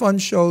they're the fun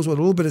shows with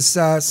a little bit of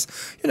sass,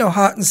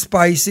 hot and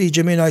spicy.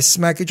 Jimmy and I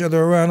smack each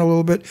other around a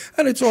little bit,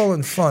 and it's all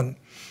in fun.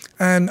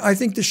 And I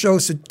think the show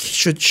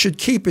should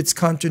keep its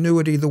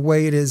continuity the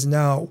way it is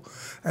now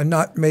and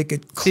not make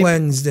it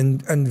cleansed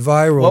and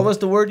viral. What was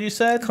the word you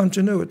said?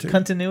 Continuity.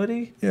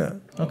 Continuity? Yeah.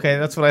 Okay,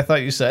 that's what I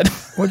thought you said.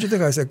 What'd you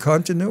think I said?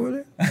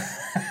 Continuity?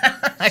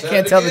 I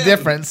can't tell the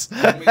difference.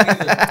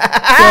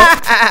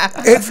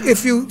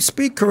 If you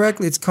speak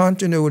correctly, it's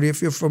continuity.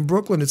 If you're from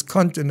Brooklyn, it's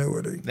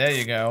continuity. There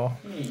you go.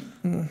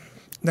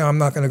 No, I'm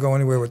not going to go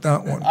anywhere with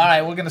that one. All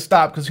right, we're going to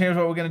stop because here's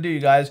what we're going to do, you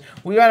guys.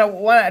 We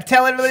want to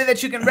tell everybody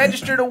that you can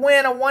register to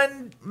win a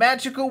one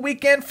magical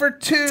weekend for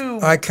two.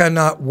 I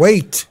cannot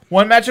wait.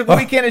 One Magical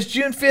Weekend is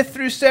June 5th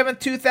through 7th,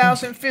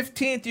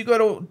 2015. You go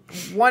to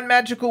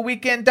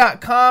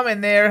onemagicalweekend.com,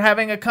 and they're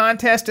having a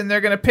contest, and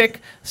they're going to pick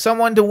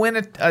someone to win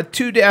a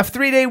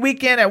 3-day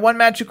weekend at One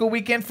Magical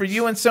Weekend for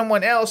you and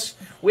someone else.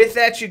 With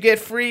that, you get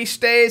free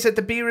stays at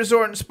the B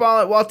Resort and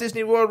Spa at Walt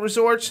Disney World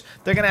Resorts.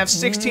 They're going to have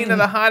 16 of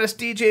the hottest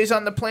DJs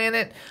on the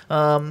planet.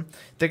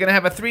 They're going to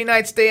have a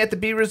 3-night stay at the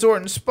B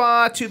Resort and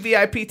Spa, 2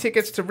 VIP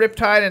tickets to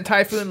Riptide and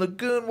Typhoon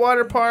Lagoon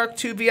Water Park,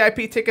 2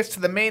 VIP tickets to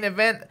the main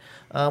event,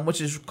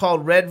 which is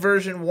called Red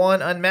Version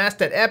 1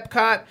 Unmasked at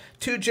Epcot,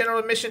 2 general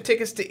admission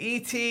tickets to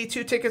E.T.,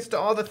 2 tickets to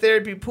all the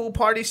therapy pool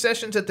party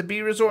sessions at the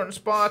B Resort and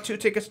Spa, 2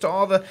 tickets to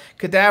all the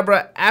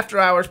Cadabra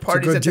after-hours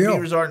parties at the B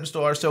Resort and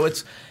Spa. So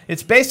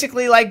it's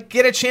basically like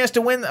get a chance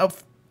to win a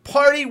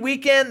party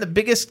weekend, the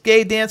biggest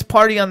gay dance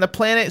party on the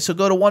planet. So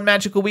go to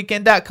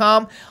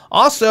onemagicalweekend.com.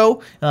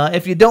 Also,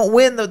 if you don't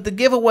win the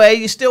giveaway,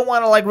 you still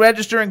want to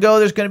register and go.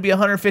 There's going to be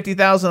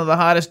 150,000 of the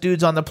hottest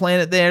dudes on the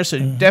planet there. So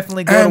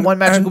definitely go to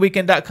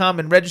onemagicalweekend.com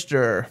and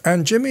register.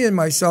 And Jimmy and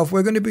myself,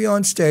 we're going to be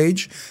on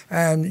stage.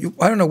 And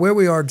I don't know where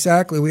we are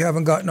exactly. We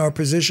haven't gotten our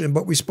position,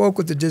 but we spoke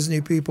with the Disney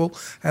people,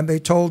 and they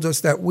told us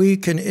that we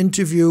can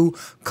interview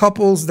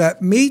couples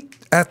that meet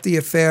at the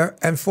affair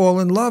and fall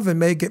in love and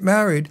may get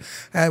married.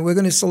 And we're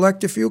going to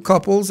select a few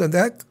couples, and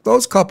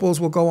those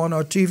couples will go on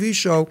our TV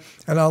show,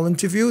 and I'll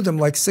interview them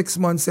 6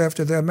 months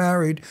after they're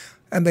married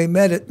and they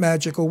met at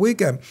Magical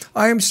Weekend.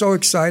 I am so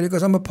excited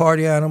because I'm a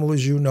party animal,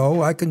 as you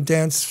know. I can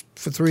dance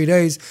for 3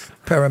 days.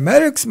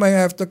 Paramedics may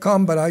have to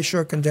come, but I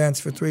sure can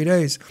dance for 3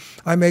 days.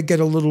 I may get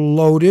a little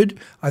loaded.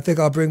 I think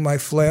I'll bring my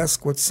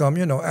flask with some,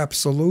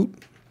 Absolute.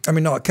 I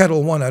mean, no,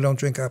 Kettle One, I don't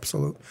drink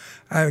Absolute.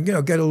 And, get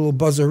a little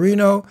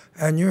buzzerino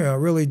and,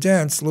 really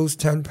dance, lose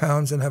 10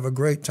 pounds and have a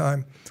great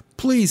time.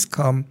 Please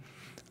come.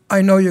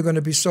 I know you're going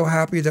to be so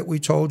happy that we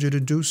told you to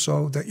do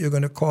so, that you're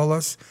going to call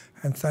us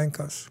and thank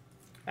us.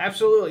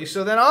 Absolutely.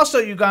 So then also,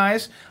 you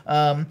guys,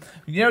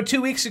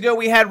 2 weeks ago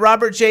we had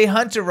Robert J.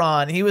 Hunter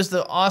on. He was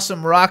the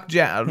awesome rock,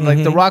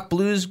 the rock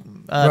blues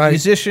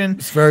musician.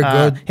 It's very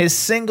good. His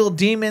single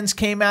Demons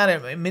came out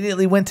and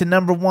immediately went to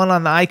 #1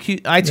 on the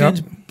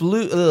iTunes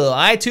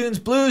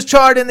iTunes Blues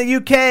chart in the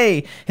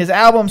UK. His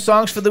album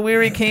Songs for the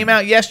Weary came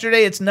out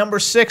yesterday. It's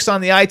 #6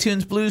 on the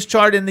iTunes Blues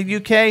chart in the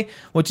UK,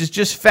 which is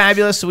just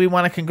fabulous. So we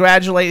want to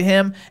congratulate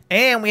him.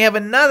 And we have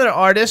another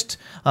artist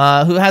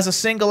who has a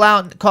single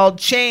out called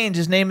Change.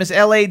 His name is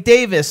L.A.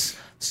 Davis.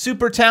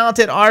 Super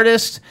talented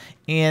artist.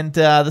 And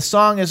the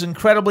song is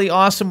incredibly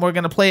awesome. We're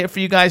going to play it for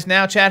you guys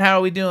now. Chad, how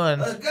are we doing?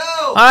 Let's go.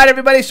 All right,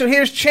 everybody. So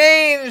here's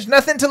Change,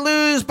 Nothing to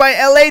Lose by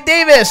L.A.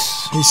 Davis.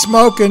 He's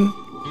smoking.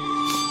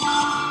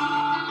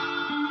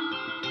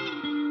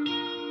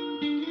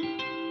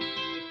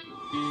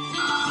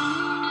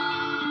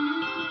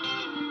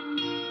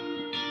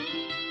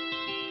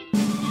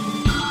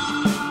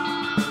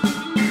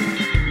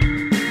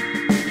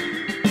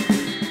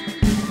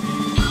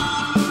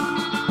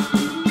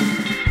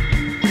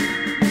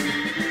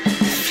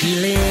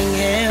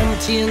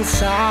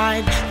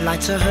 Inside,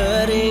 lights are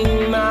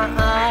hurting my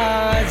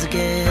eyes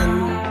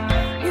again.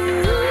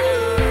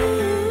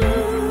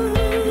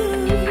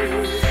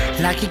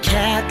 Like a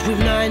cat with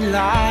 9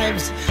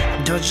 lives,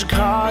 dodge the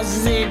cars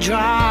as they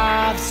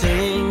drive,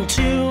 saying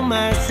to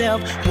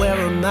myself, where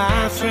are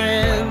my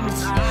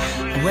friends?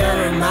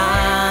 Where are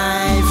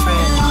my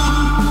friends?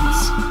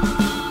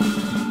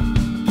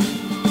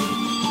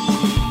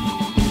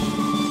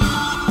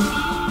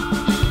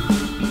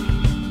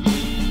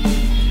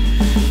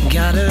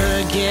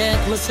 Gotta get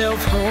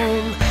myself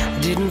home.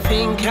 Didn't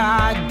think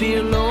I'd be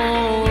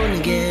alone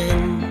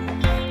again.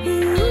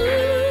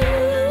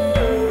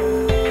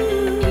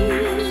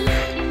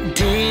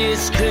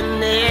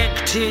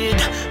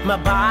 Disconnected, my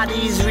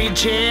body's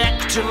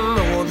rejecting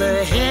all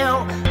the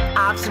hell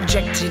I've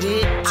subjected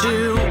it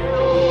to.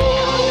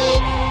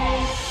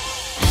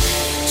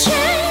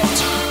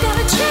 Change,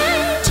 gotta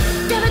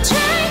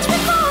change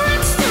before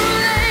it's too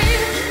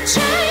late.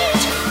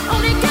 Change,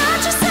 only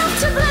got yourself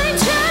to blame.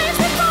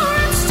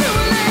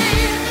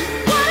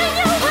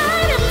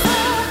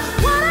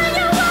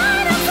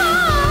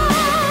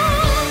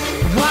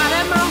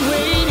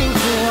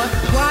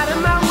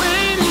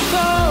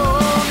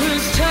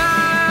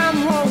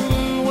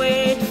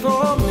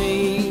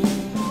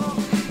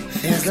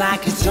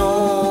 Like it's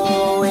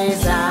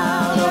always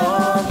out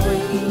of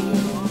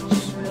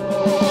reach.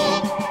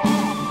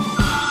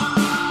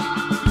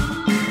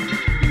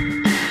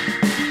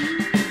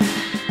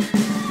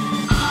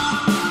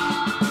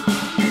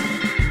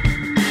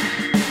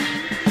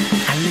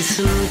 I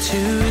listen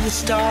to the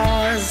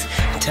stars,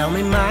 tell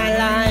me my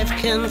life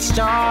can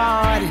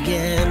start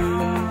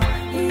again.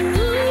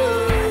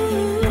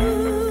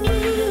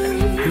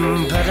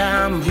 But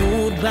I'm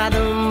ruled by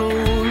the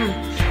moon,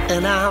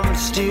 and I'm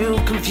still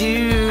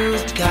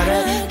confused.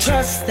 Gotta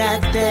trust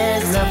that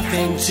there's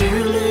nothing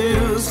to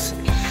lose.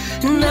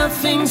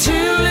 Nothing to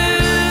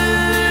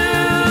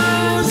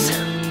lose.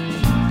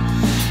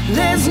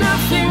 There's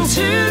nothing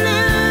to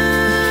lose.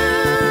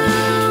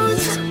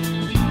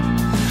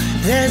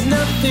 There's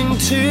nothing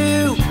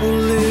to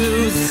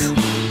lose.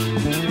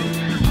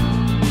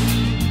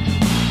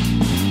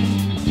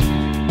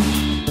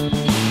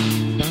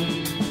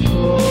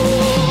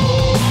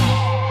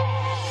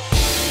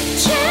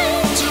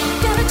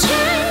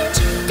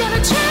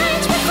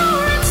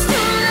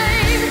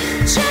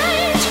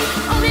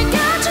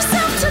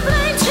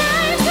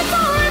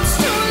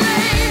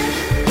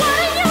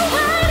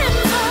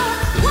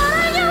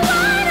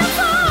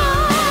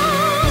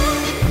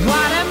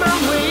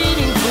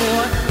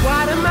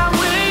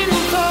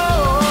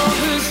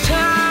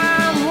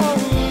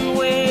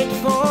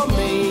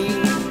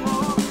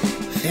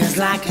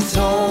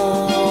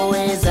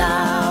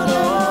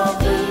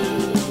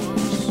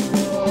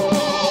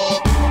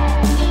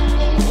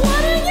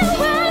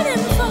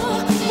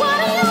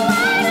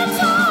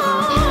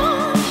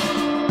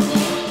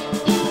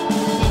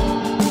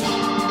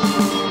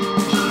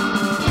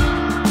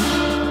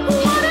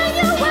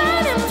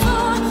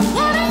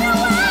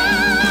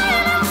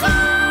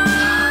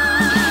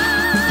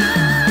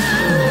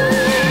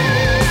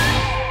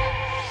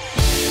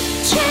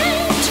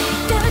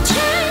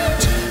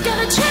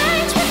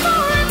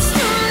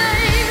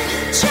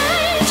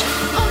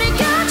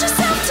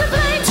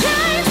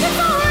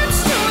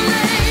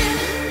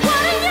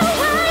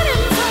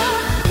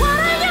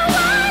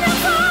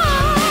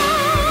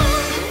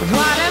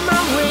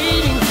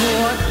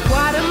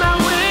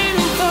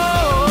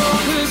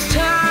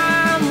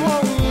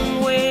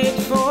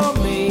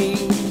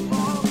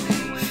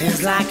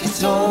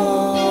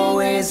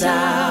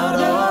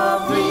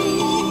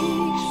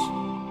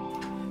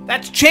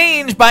 That's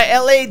Change by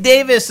L.A.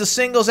 Davis. The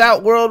single's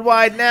out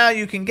worldwide now.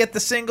 You can get the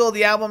single.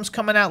 The album's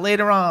coming out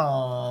later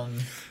on.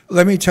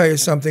 Let me tell you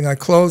something. I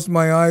closed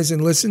my eyes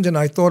and listened, and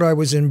I thought I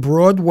was in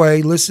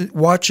Broadway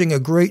watching a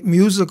great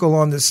musical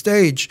on the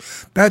stage.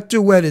 That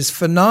duet is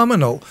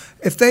phenomenal.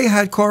 If they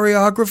had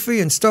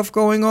choreography and stuff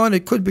going on,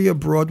 it could be a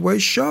Broadway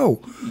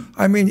show.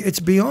 I mean, it's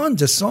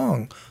beyond a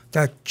song.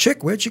 That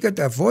chick, where'd you get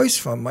that voice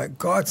from? My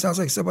God, sounds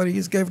like somebody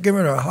is giving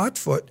her a hot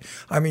foot.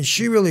 I mean,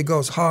 she really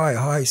goes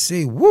high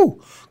C.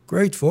 Woo!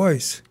 Great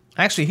voice.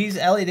 Actually,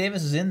 L.A.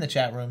 Davis is in the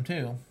chat room,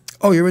 too.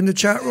 Oh, you're in the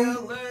chat room?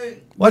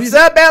 What's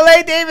up,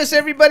 L.A. Davis?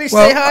 Everybody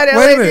say hi to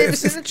L.A.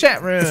 Davis in the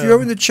chat room. If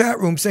you're in the chat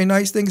room, say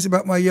nice things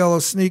about my yellow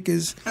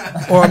sneakers,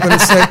 or I'm going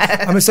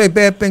to say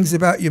bad things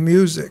about your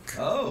music.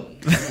 Oh.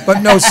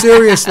 But no,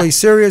 seriously,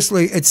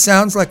 it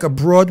sounds like a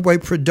Broadway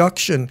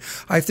production.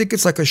 I think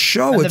it's like a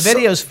show. And the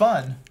video's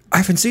fun. I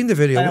haven't seen the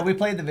video. I know, we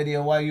played the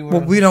video while you were...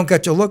 Well, we don't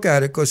get to look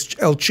at it because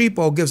El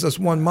Cheapo gives us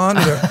one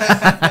monitor,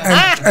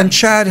 and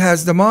Chad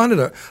has the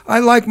monitor. I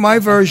like my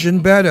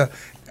version better.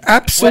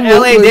 Absolutely.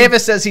 Well, L.A.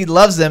 Davis says he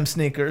loves them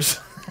sneakers.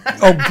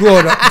 Oh,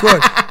 good.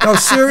 No,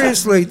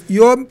 seriously,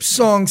 your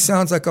song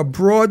sounds like a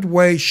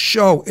Broadway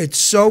show. It's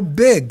so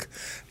big.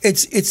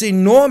 It's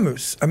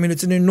enormous. I mean,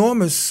 it's an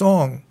enormous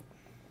song.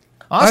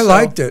 Also, I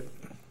liked it.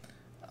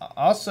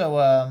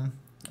 Also,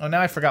 now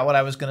I forgot what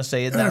I was going to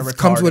say. It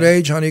comes with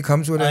age, honey.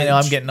 Comes with age. I know,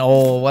 I'm getting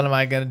old. What am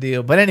I going to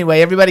do? But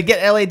anyway, everybody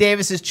get L.A.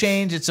 Davis's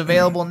Change. It's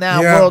available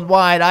now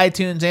worldwide,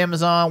 iTunes,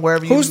 Amazon,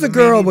 wherever you Who's the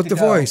girl with the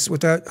voice,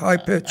 with that high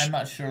pitch? I'm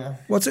not sure.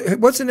 What's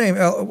the name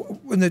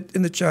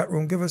in the chat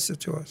room? Give us it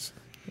to us.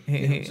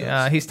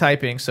 He's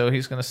typing, so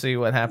he's going to see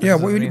what happens. Yeah,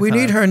 we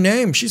need her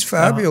name. She's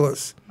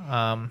fabulous.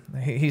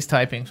 He's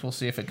typing, so we'll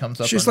see if it comes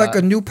up. She's like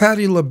a new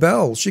Patti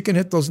LaBelle. She can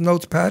hit those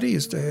notes Patti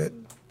used to hit.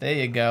 There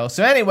you go.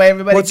 So anyway,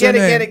 everybody, What's get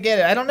her it.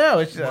 name? I don't know.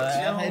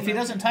 If he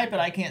doesn't type it,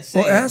 I can't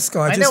say. Well, ask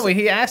him. I know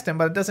he asked him,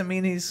 but it doesn't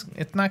mean it's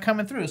not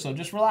coming through. So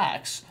just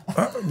relax.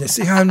 You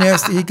see how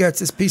nasty he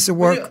gets this piece of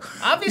work?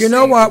 Obviously, you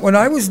know what? When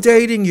I was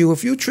dating you,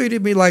 if you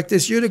treated me like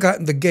this, you'd have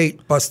gotten the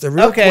gate buster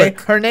real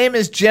quick. Her name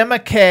is Gemma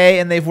K,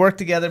 and they've worked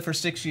together for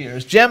 6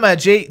 years. Gemma,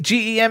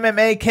 Gemma.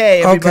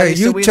 Okay,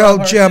 you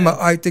tell Gemma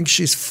I think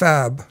she's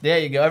fab. There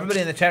you go. Everybody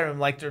in the chat room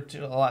liked her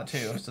a lot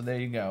too. So there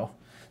you go.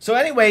 So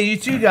anyway, you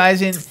two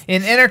guys, in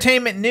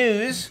entertainment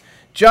news,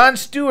 Jon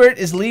Stewart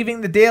is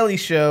leaving The Daily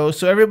Show,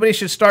 so everybody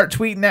should start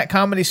tweeting at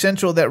Comedy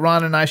Central that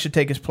Ron and I should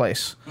take his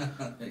place.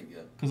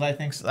 Because I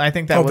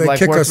think that would they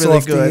kick work us really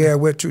off good. The air.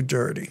 We're too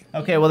dirty.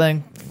 Okay, well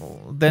then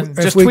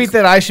just tweet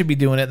that I should be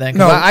doing it then.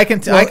 No, I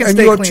can stay and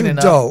you're clean too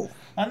enough. dull.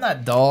 I'm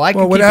not dull. I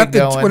can keep it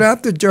going.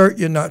 Without the dirt,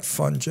 you're not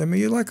fun,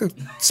 Jimmy. You're like a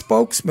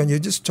spokesman. You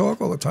just talk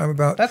all the time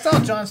about. That's all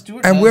Jon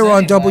Stewart. And we're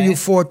on anyway.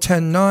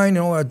 W410.9 and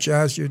all that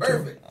jazz you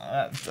do.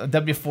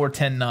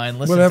 W410.9.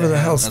 Listen Whatever to the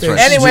him. hell station.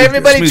 Anyway,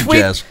 everybody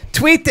Smooth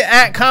tweet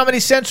at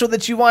Comedy Central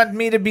that you want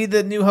me to be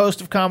the new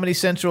host of Comedy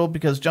Central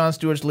because Jon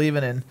Stewart's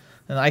leaving and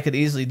I could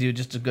easily do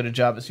just as good a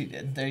job as he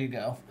did. There you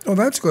go. Oh,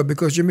 that's good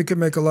because Jimmy could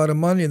make a lot of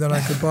money. Then I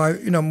could buy,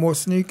 more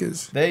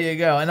sneakers. There you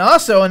go. And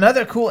also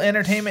another cool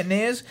entertainment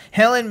news: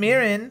 Helen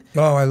Mirren.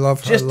 Oh, I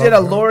love her. Just did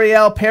a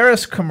L'Oreal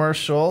Paris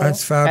commercial.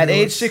 That's fabulous. At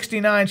age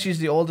 69, she's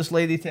the oldest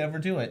lady to ever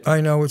do it. I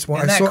know it's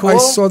one. Isn't that I cool?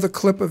 saw the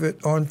clip of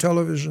it on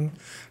television,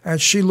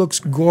 and she looks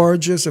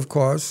gorgeous, of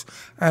course.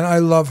 And I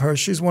love her.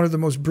 She's one of the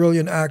most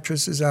brilliant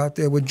actresses out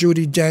there. With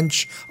Judi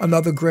Dench,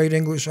 another great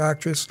English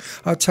actress.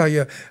 I'll tell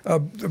you,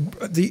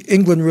 the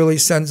England really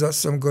sends us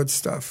some good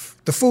stuff.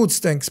 The food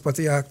stinks, but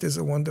the actors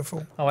are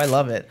wonderful. Oh, I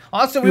love it.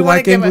 Also, we you want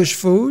like to give English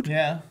food?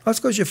 Yeah. That's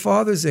because your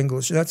father's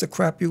English, and that's the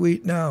crap you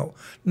eat now.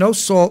 No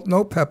salt,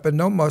 no pepper,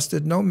 no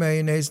mustard, no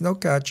mayonnaise, no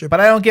ketchup. But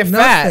I don't get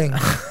nothing.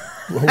 fat.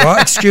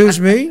 What? Excuse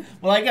me?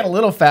 Well, I get a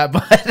little fat,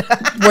 but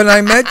when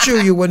I met you,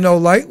 you were no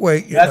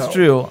lightweight. That's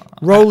true.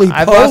 Roly-poly.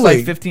 I've lost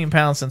like 15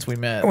 pounds since we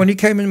met. When he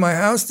came in my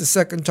house the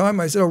second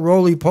time, I said, "Oh,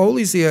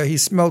 roly-poly's here." He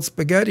smelled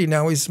spaghetti.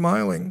 Now he's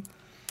smiling.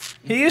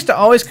 He used to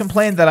always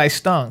complain that I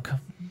stunk.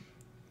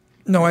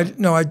 Well,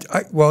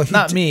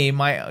 not me.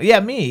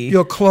 Me.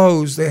 Your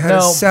clothes, they had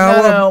a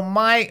sour.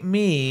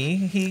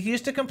 He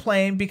used to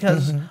complain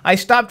because I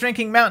stopped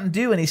drinking Mountain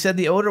Dew, and he said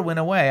the odor went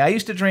away. I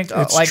used to drink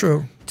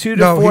true. 2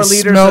 to 4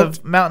 liters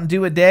of Mountain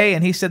Dew a day,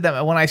 and he said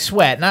that when I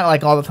sweat, not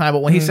like all the time,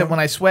 but when he said when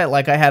I sweat,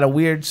 like I had a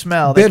weird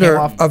smell. Bitter, that came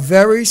off. A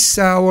very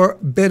sour,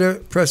 bitter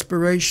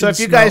perspiration. So if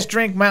you guys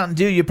drink Mountain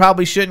Dew, you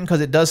probably shouldn't because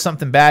it does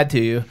something bad to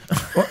you.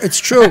 Well, it's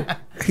true.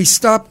 He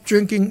stopped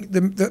drinking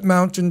the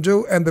Mountain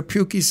Dew, and the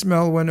pukey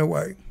smell went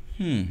away.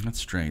 That's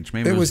strange.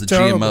 Maybe it was the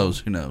terrible.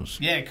 GMOs. Who knows?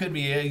 Yeah, it could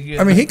be.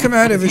 I mean, he come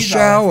out of his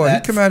shower.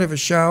 Some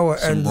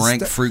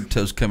rank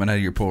fructose coming out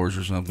of your pores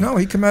or something. No,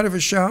 he come out of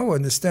his shower,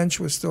 and the stench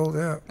was still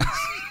there.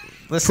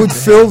 Listen could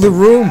fill the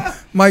room.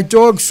 My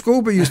dog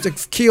Scooby used to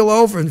keel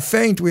over and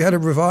faint. We had to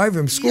revive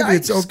him. Scooby,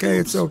 it's okay.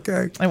 It's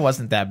okay. It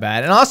wasn't that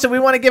bad. And also, we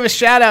want to give a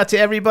shout out to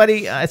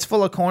everybody. It's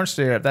full of corn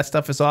syrup. That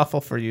stuff is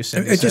awful for you,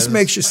 Cindy. It just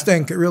makes you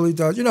stink. It really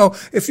does. You know,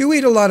 if you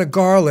eat a lot of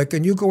garlic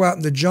and you go out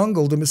in the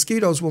jungle, the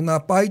mosquitoes will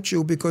not bite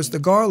you because the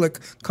garlic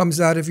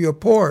comes out of your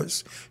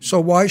pores. So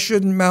why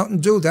shouldn't Mountain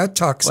Dew, that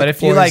toxic But if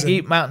poison? you like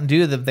eat Mountain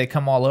Dew, they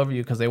come all over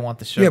you because they want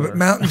the sugar. Yeah, but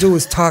Mountain Dew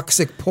is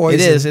toxic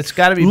poison. It is. It's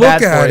got to be Look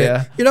bad at for it.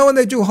 you. You know, when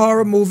they do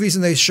horror movies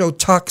and they show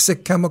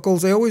toxic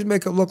chemicals, they always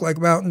make it look like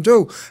Mountain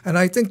Dew. And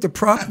I think the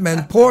prop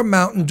men pour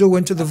Mountain Dew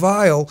into the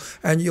vial,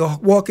 and you're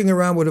walking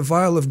around with a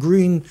vial of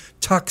green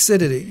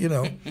toxicity, you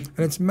know. And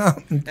it's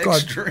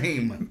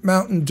Extreme.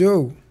 Mountain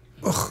Dew.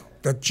 Ugh,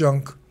 that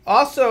junk.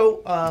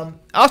 Also,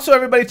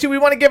 everybody too, we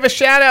want to give a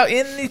shout out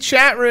in the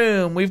chat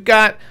room. We've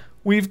got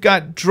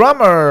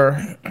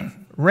drummer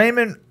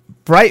Raymond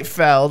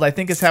Brightfeld, I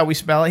think is how we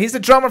spell it. He's the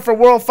drummer for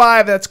World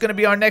 5. That's going to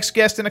be our next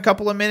guest in a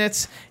couple of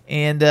minutes.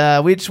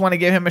 And we just want to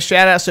give him a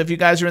shout out. So if you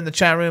guys are in the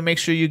chat room, make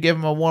sure you give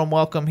him a warm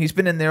welcome. He's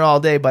been in there all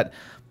day, but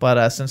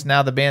since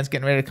now the band's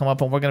getting ready to come up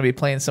and we're going to be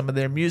playing some of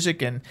their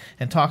music and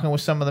talking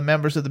with some of the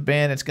members of the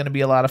band, it's going to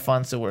be a lot of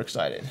fun, so we're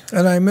excited.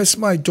 And I miss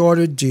my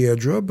daughter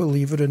Deirdre,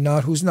 believe it or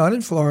not, who's not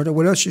in Florida.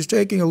 What else? She's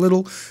taking a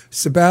little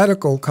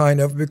sabbatical, kind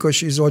of, because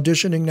she's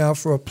auditioning now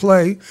for a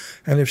play.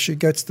 And if she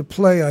gets the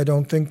play, I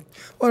don't think...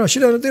 Well,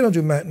 no, they don't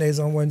do matinees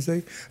on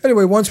Wednesday.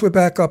 Anyway, once we're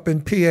back up in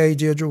PA,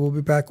 Deirdre will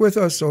be back with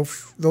us. So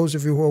those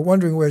of you who are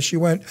wondering where she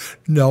went,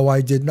 no,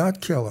 I did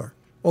not kill her.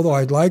 Although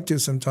I'd like to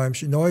sometimes.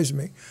 She annoys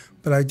me.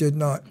 But I did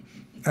not.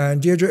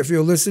 And Deirdre, if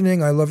you're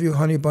listening, I love you,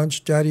 honey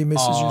bunch. Daddy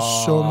misses you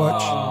so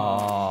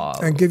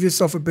much. And give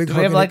yourself a big hug.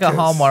 We have and like a a kiss.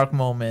 Hallmark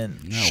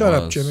moment. Shut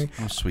up, Jimmy.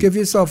 Oh, sweet. Give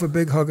yourself a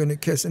big hug and a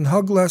kiss. And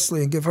hug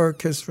Leslie and give her a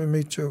kiss from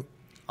me, too.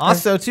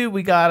 Also, too,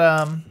 we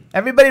got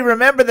everybody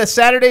remember that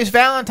Saturday's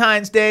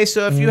Valentine's Day,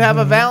 so if you have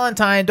a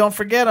Valentine, don't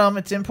forget them.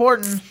 It's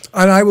important.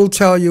 And I will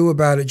tell you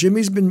about it.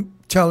 Jimmy's been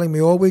telling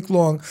me all week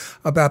long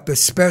about the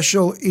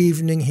special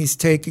evening he's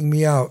taking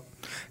me out.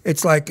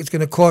 It's like it's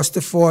going to cost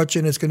a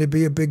fortune. It's going to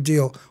be a big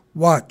deal.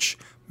 Watch.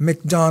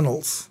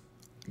 McDonald's.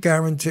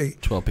 Guarantee.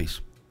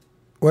 12-piece.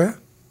 Where?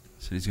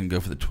 So he's going to go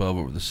for the 12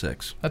 over the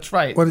 6. That's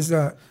right. What is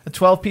that? A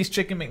 12-piece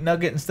chicken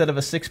McNugget instead of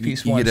a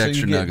 6-piece You one. get so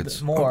extra you get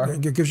nuggets. more. Oh,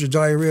 it gives you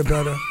diarrhea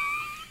better.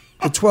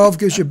 The 12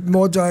 gives you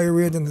more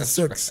diarrhea than the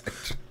 6.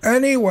 Right.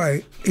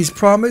 Anyway, he's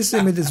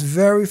promising me this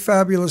very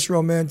fabulous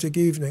romantic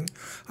evening.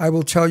 I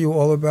will tell you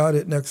all about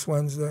it next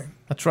Wednesday.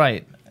 That's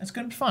right. It's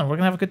going to be fun. We're going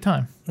to have a good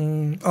time.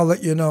 I'll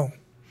let you know.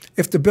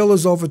 If the bill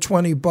is over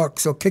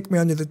 $20, he'll kick me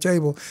under the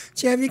table.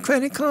 Do you have your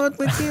credit card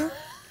with you?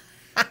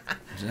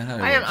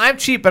 I'm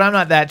cheap, but I'm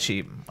not that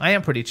cheap. I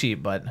am pretty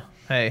cheap, but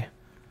hey.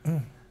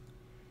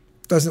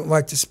 Doesn't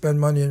like to spend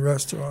money in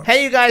restaurants.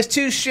 Hey, you guys,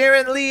 too.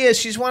 Sharon Leah,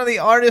 she's one of the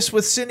artists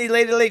with Cindy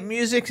Lady Lake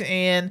Music,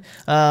 and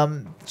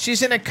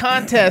she's in a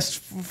contest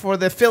for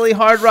the Philly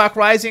Hard Rock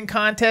Rising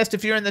contest.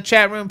 If you're in the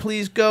chat room,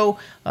 please go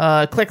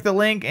click the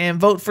link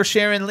and vote for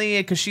Sharon Leah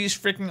because she's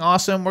freaking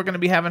awesome. We're going to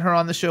be having her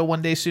on the show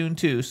one day soon,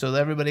 too, so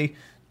everybody...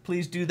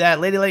 Please do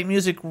that. Lady Lake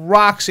Music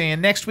rocks.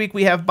 And next week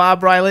we have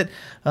Bob Rylett,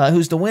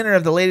 who's the winner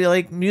of the Lady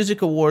Lake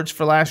Music Awards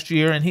for last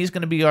year, and he's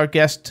going to be our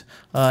guest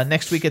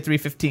next week at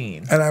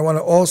 3:15. And I want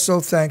to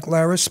also thank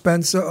Lara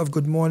Spencer of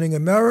Good Morning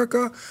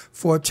America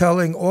for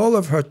telling all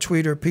of her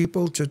tweeter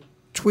people to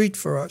tweet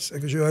for us.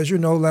 Because as you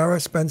know, Lara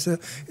Spencer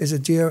is a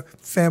dear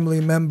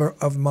family member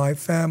of my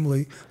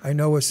family. I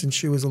know her since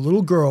she was a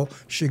little girl.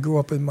 She grew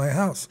up in my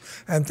house.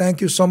 And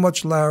thank you so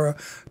much, Lara,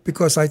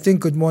 because I think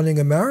Good Morning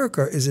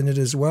America is in it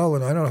as well,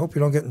 and I hope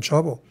you don't get in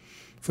trouble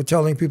for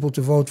telling people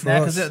to vote for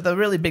us. Because the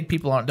really big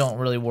people don't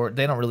really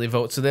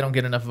vote, so they don't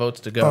get enough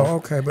votes to go. Oh,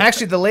 okay. But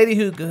actually, the lady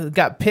who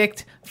got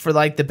picked for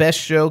like the best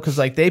show, because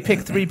like they pick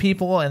 3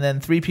 people, and then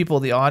 3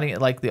 people the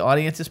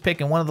audience is pick,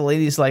 and one of the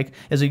ladies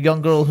is a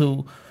young girl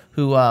who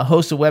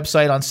hosts a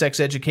website on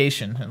sex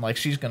education, and like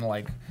she's gonna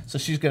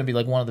be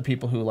like one of the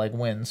people who like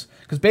wins,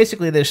 because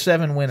basically there's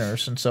 7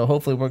 winners, and so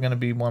hopefully we're gonna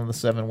be one of the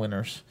 7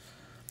 winners.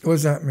 What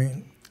does that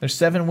mean? There's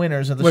 7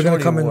 winners of the We're Shorty going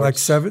to come in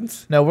Awards. like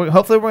 7th? No,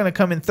 hopefully we're going to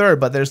come in 3rd,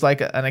 but there's like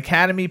an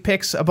Academy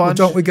picks a bunch.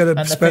 Well, don't we get a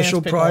and the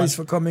special fans pick prize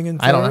one. for coming in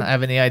 3rd? I don't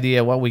have any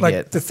idea what we like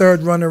get. The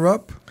 3rd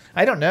runner-up?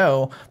 I don't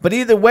know. But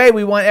either way,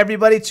 we want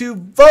everybody to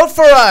vote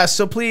for us.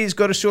 So please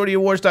go to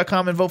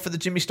shortyawards.com and vote for the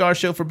Jimmy Star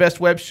Show for Best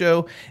Web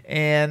Show.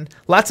 And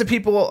lots of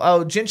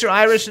people, Ginger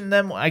Irish and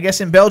them, I guess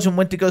in Belgium,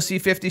 went to go see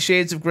 50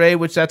 Shades of Grey,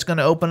 which that's going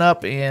to open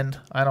up. And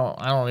I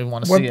don't even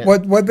want to see it.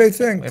 What'd they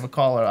think? We have a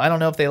caller. I don't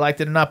know if they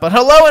liked it or not. But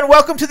hello and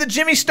welcome to the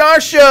Jimmy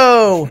Star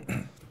Show.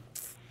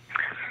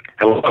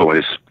 Hello,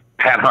 it's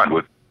Pat Hunt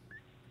with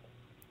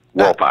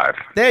World 5.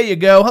 There you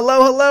go.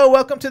 Hello.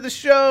 Welcome to the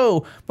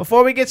show.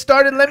 Before we get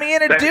started, let me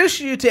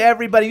introduce you to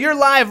everybody. You're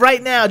live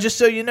right now, just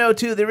so you know,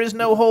 too. There is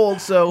no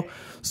hold, so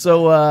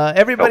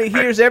everybody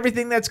hears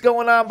everything that's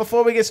going on.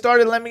 Before we get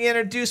started, let me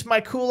introduce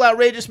my cool,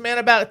 outrageous man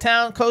about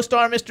town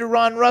co-star, Mr.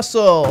 Ron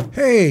Russell.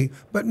 Hey,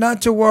 but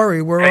not to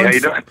worry. Hey, how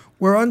you doing?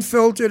 We're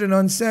unfiltered and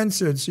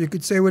uncensored, so you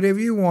could say whatever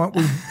you want.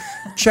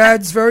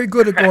 Chad's very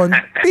good at going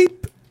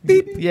beep,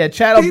 beep. Yeah,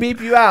 Chad will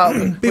beep you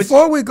out.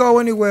 Before we go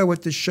anywhere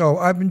with the show,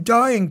 I've been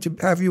dying to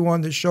have you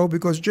on the show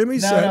because Jimmy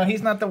said... No,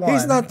 he's not the one.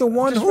 He's not the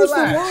one. Just Who's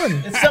relax. the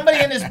one? It's somebody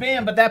in this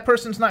band, but that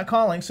person's not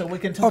calling, so we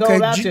can go Okay,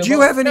 about do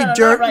you have any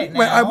dirt? Wait,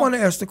 I want to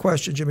ask the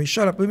question, Jimmy.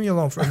 Shut up. Leave me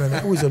alone for a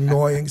minute. It was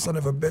annoying, son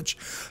of a bitch.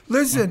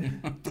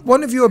 Listen,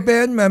 one of your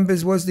band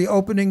members was the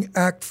opening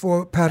act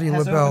for Patti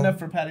Has LaBelle. opened up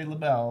for Patti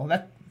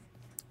LaBelle.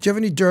 Do you have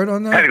any dirt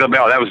on that? Patti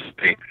LaBelle, that was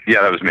me.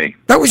 Yeah, that was me.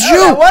 That was Oh, you.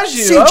 that was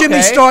you. See, Okay.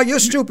 Jimmy Starr, you're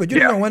stupid. You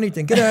don't know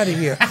anything. Get out of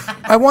here.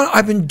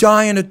 I've been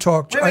dying to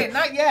talk to you. Wait,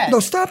 not yet. No,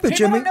 stop it, People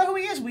Jimmy. don't know who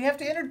he is. We have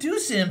to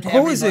introduce him to Who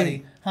everybody. is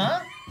he?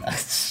 Huh?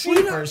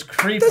 Creepers,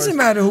 creepers. Doesn't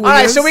matter who All he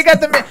right, is. so we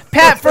got the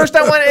Pat. First,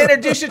 I want to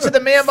introduce you to the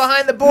man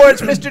behind the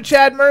boards, Mr.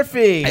 Chad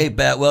Murphy. Hey,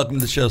 Pat, welcome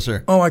to the show,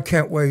 sir. Oh, I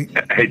can't wait.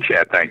 Hey,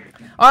 Chad, thanks.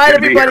 All right, Good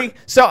to be everybody. here.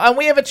 So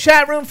we have a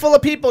chat room full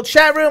of people.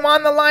 Chat room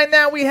on the line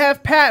now. We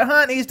have Pat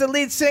Hunt. He's the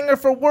lead singer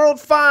for World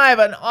 5,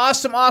 an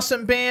awesome,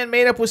 awesome band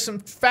made up with some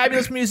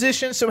fabulous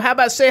musicians. So how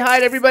about say hi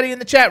to everybody in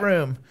the chat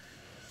room?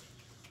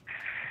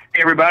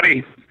 Hey,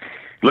 everybody.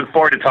 Look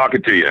forward to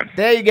talking to you.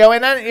 There you go.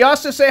 And then you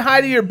also say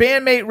hi to your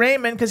bandmate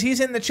Raymond because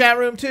he's in the chat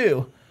room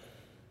too.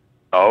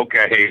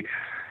 Okay.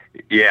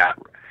 Yeah.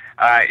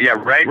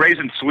 Ray's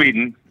in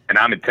Sweden, and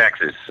I'm in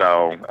Texas.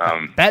 So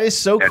that is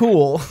so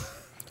cool.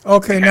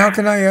 Okay, now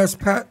can I ask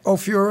Pat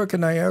O'Fura?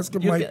 Can I ask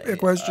him a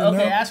question now?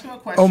 Okay, ask him a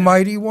question.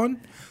 Almighty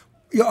one.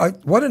 Yeah,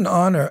 what an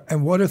honor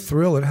and what a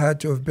thrill it had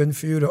to have been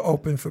for you to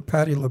open for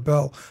Patti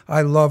LaBelle.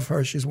 I love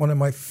her. She's one of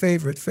my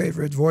favorite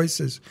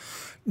voices.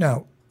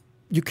 Now,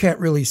 you can't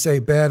really say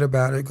bad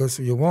about it because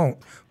you won't.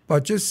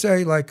 But just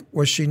say, like,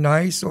 was she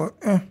nice or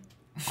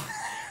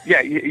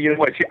Yeah, you know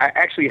what? I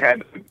actually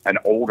had an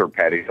older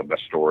Patti LaBelle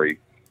story,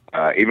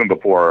 even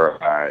before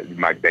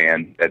my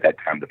band at that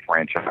time, the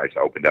franchise,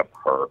 opened up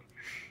for her.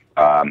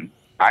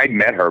 I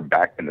met her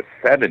back in the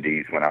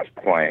 70s when I was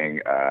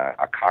playing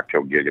a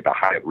cocktail gig at the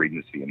Hyatt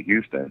Regency in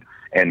Houston,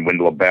 and when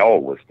LaBelle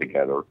was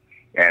together,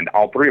 and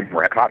all three of them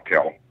were at a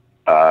cocktail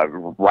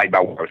right by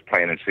where I was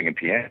playing and singing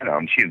piano,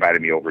 and she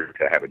invited me over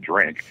to have a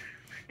drink.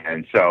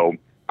 And so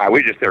I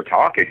was just there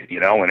talking,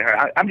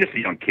 and I'm just a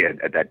young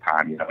kid at that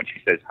time, and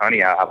she says,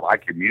 honey, I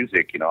like your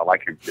music, I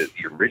like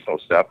your original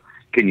stuff.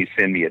 Can you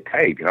send me a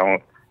tape?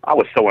 I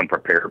was so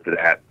unprepared for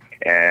that.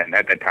 And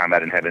at that time, I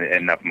didn't have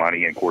enough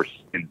money. And of course,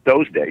 in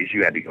those days,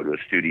 you had to go to a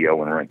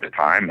studio and rent the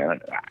time.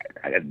 And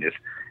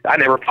I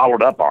never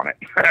followed up on it.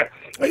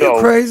 Are you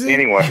crazy?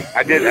 Anyway,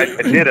 I did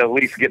at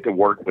least get to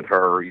work with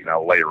her,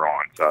 later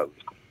on. So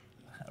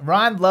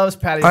Ron loves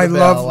Patti I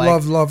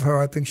LaBelle. love her.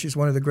 I think she's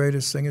one of the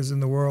greatest singers in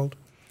the world.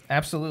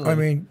 Absolutely. I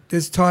mean,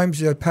 there's times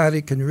that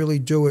Patti can really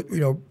do it,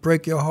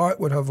 break your heart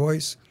with her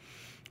voice.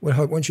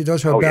 When she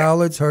does her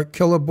ballads, her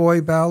Killer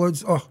Boy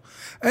ballads. Oh,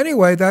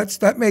 anyway,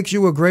 that makes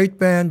you a great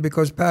band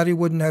because Patti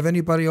wouldn't have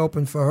anybody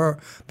open for her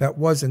that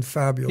wasn't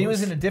fabulous. He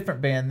was in a different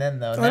band then,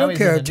 though. I don't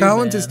care.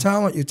 Talent is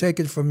talent. You take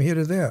it from here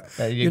to there.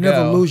 There you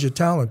never go. lose your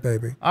talent,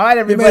 baby. All right,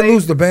 everybody. You may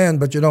lose the band,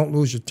 but you don't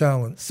lose your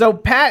talent. So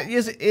Pat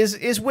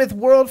is with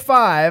World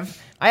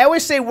 5. I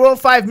always say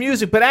World 5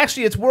 Music, but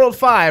actually it's World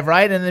 5,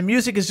 right? And the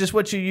music is just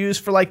what you use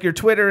for like your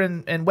Twitter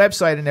and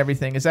website and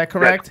everything. Is that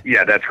correct?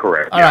 That's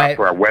correct. All right.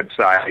 For our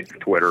website,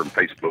 Twitter, and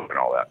Facebook, and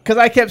all that. Because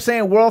I kept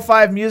saying World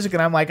 5 Music,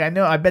 and I'm like,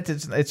 I bet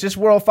it's just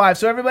World 5.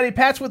 So everybody,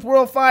 Pat's with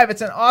World 5.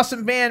 It's an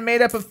awesome band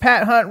made up of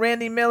Pat Hunt,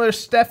 Randy Miller,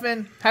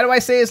 Stefan. How do I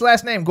say his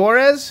last name?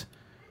 Gorez?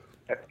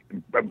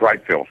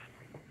 Brightfield.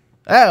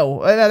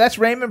 Oh, no, that's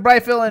Raymond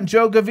Brightfield and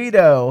Joe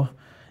Gavito.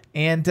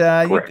 And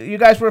you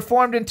guys were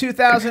formed in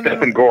 2000.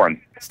 Stefan Gorin.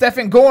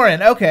 Stefan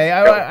Gorin. Okay,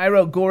 I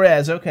wrote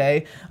Gorez.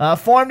 Okay.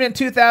 Formed in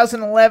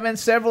 2011.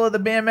 Several of the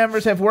band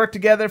members have worked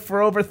together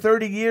for over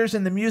 30 years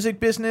in the music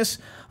business.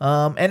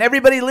 And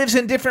everybody lives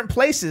in different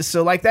places.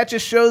 So, like, that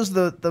just shows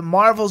the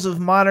marvels of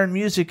modern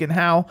music and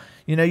how,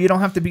 you don't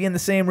have to be in the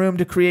same room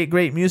to create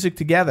great music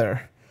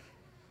together.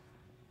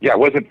 Yeah, it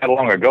wasn't that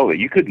long ago that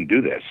you couldn't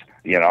do this.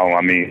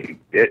 I mean,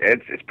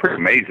 it's pretty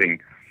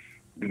amazing.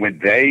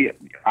 When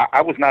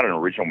I was not an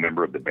original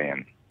member of the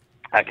band.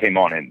 I came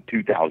on in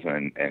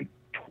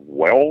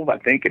 2012, I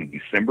think, in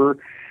December.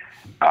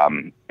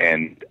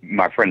 And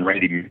my friend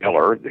Randy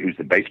Miller, who's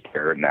the bass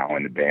player now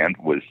in the band,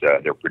 was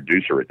their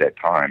producer at that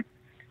time.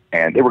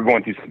 And they were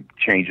going through some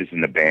changes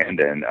in the band,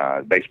 and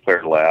the bass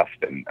player left,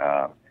 and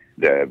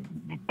the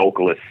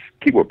vocalist,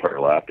 keyboard player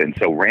left. And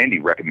so Randy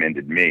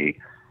recommended me.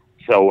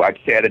 So I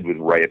chatted with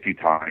Ray a few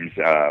times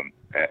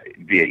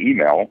via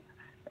email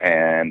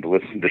and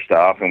listened to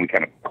stuff, and we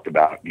kind of talked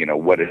about,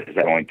 what is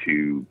that going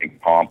to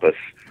encompass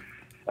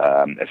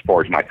as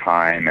far as my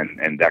time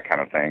and that kind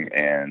of thing.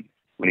 And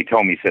when he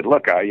told me, he said,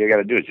 look, all you got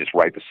to do is just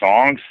write the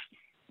songs,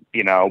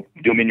 do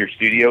them in your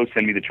studio,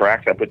 send me the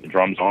tracks, I put the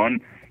drums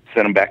on,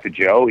 send them back to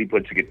Joe, he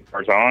puts the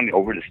guitars on,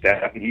 over to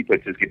Steph, he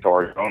puts his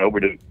guitars on, over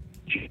to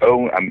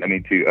Joe,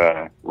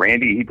 to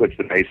Randy, he puts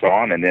the bass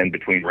on, and then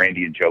between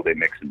Randy and Joe, they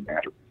mix and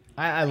master.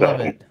 I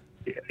love it.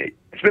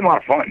 It's been a lot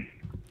of fun.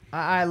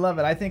 I love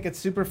it. I think it's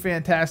super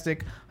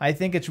fantastic. I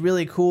think it's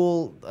really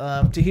cool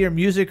to hear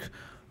music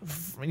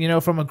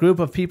from a group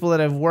of people that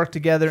have worked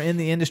together in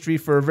the industry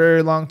for a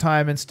very long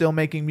time and still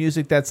making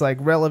music that's like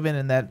relevant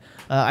and that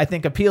I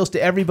think appeals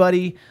to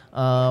everybody.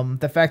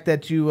 The fact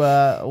that you,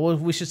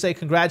 we should say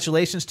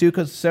congratulations to,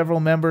 because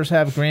several members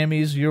have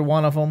Grammys. You're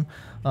one of them.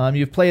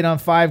 You've played on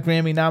 5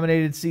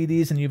 Grammy-nominated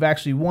CDs, and you've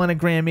actually won a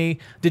Grammy.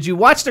 Did you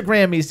watch the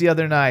Grammys the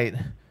other night?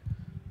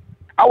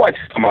 I watched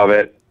some of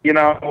it.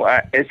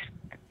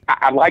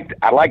 I liked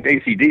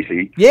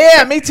AC/DC.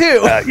 Yeah, me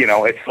too.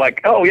 It's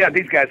like, oh yeah,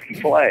 these guys can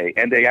play,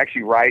 and they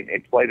actually write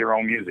and play their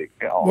own music.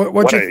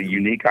 What a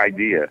unique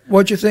idea.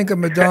 What'd you think of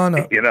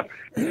Madonna?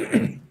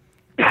 I'm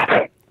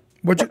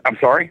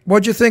sorry?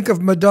 What'd you think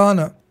of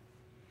Madonna?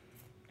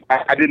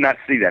 I did not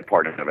see that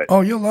part of it.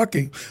 Oh, you're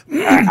lucky.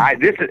 That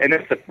is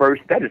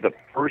the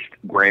first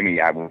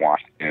Grammy I've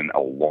watched in a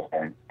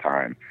long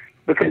time,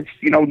 because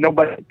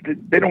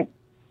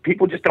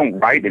people just don't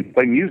write and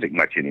play music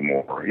much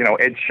anymore.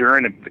 Ed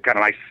Sheeran, it's kind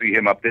of nice to see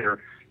him up there.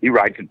 He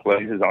writes and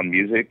plays his own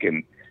music,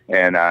 and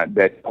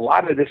that a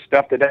lot of this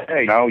stuff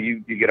today, you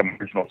get an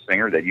original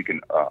singer that you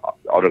can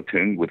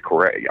auto-tune with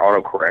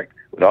autocorrect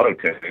with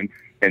auto-tune,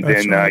 and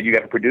That's then right. you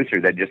got a producer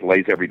that just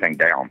lays everything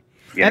down.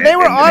 And they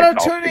were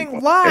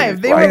auto-tuning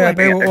live. They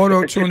were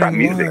auto-tuning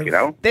music,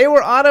 live. They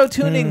were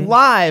auto-tuning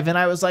live, and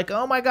I was like,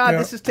 "Oh my God,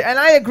 this is." And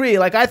I agree.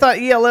 Like, I thought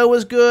ELO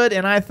was good,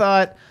 and I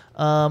thought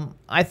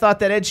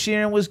that Ed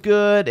Sheeran was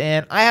good,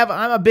 and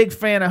I'm a big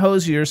fan of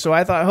Hozier, so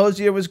I thought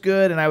Hozier was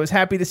good, and I was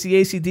happy to see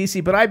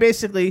AC/DC. But I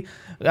basically,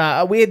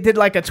 we did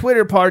like a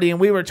Twitter party, and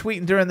we were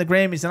tweeting during the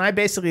Grammys, and I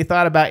basically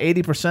thought about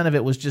 80% of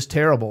it was just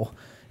terrible.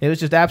 It was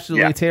just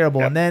absolutely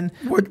terrible. Yeah. And then,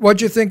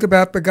 what'd you think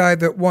about the guy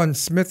that won?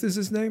 Smith is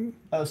his name?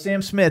 Oh,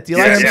 Sam Smith. Do you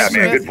like Sam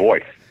Smith? Man, good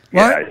voice.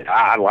 What? Yeah,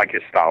 I like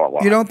his style a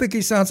lot. You don't think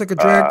he sounds like a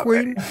drag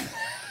queen?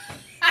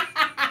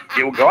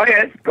 Go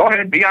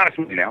ahead. Be honest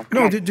with me now.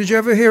 No, did you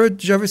ever hear it?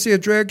 Did you ever see a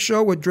drag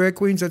show with drag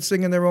queens that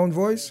sing in their own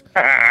voice?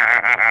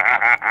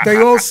 They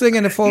all sing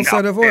in a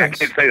falsetto voice. I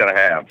can't say that I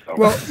have. So.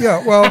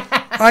 Well,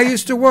 I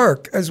used to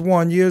work as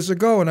one years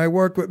ago, and I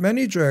worked with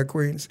many drag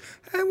queens.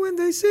 And when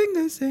they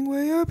sing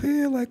way up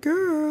here like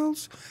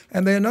girls,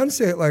 and they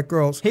enunciate like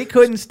girls. He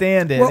couldn't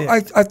stand it. Well,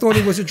 I thought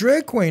he was a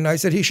drag queen. I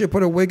said he should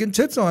put a wig and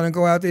tits on and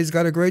go out there. He's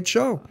got a great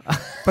show.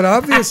 But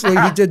obviously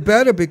he did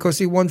better because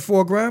he won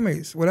 4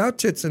 Grammys without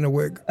tits and a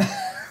wig.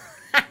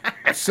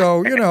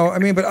 So,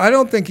 but I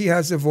don't think he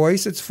has a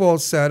voice. It's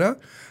falsetto.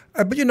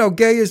 But,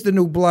 gay is the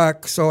new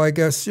black, so I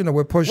guess,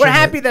 we're pushing We're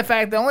happy the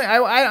fact that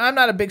I'm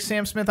not a big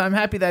Sam Smith. I'm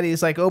happy that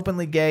he's, like,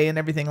 openly gay and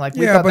everything. Like,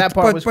 we thought that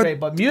part was great.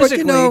 But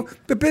musically...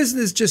 But, the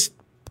business just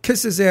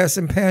kisses ass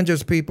and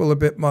panders people a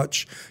bit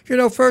much.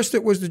 First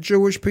it was the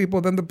Jewish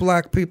people, then the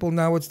black people,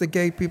 now it's the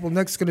gay people.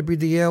 Next it's going to be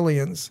the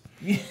aliens.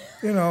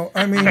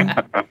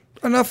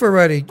 Enough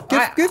already.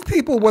 Give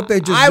people what they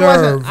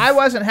deserve. I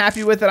wasn't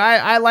happy with it.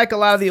 I like a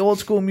lot of the old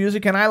school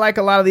music, and I like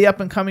a lot of the up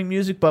and coming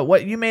music. But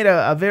what you made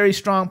a very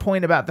strong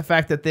point about the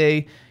fact that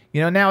they,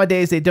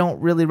 nowadays they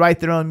don't really write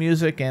their own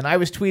music. And I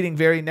was tweeting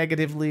very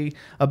negatively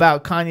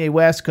about Kanye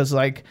West because,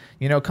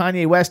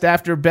 Kanye West,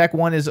 after Beck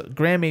won his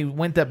Grammy,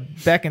 went to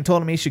Beck and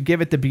told him he should give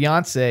it to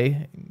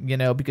Beyonce,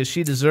 because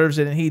she deserves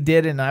it, and he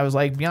did. And I was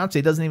like,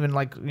 Beyonce doesn't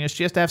even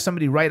she has to have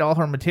somebody write all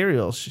her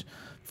materials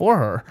for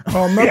her.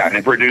 And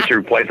a producer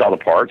who plays all the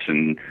parts,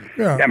 and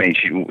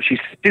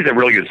she's a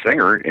really good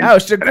singer.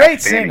 And she's a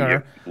great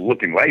singer,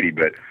 looking lady,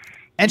 but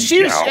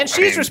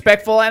she's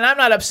respectful, and I'm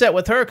not upset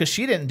with her because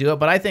she didn't do it.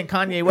 But I think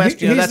Kanye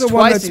West, he's that's the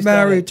one that's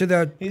married to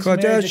that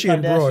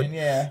Kardashian broad.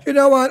 Yeah. You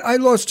know what? I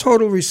lost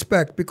total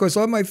respect because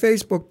on my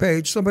Facebook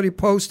page somebody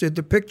posted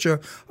the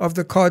picture of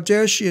the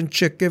Kardashian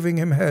chick giving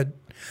him head.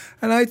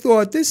 And I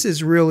thought, this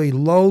is really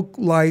low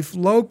life,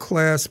 low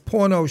class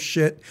porno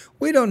shit.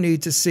 We don't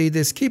need to see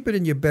this. Keep it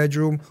in your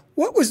bedroom.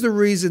 What was the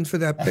reason for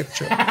that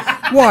picture?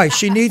 Why?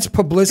 She needs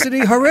publicity?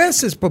 Her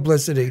ass is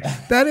publicity.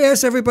 That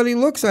ass everybody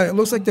looks at. It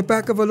looks like the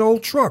back of an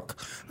old truck.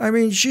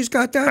 She's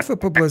got that for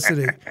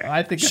publicity.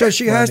 I think so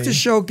she has to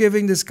show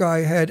giving this guy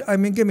head.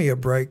 Give me a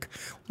break.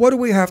 What do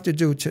we have to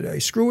do today?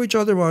 Screw each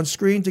other on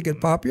screen to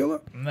get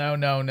popular? No.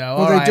 Well,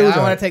 All right, I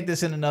want to take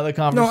this in another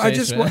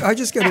conversation. No, I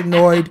just get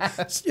annoyed.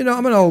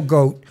 I'm an old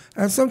goat,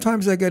 and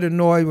sometimes I get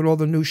annoyed with all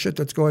the new shit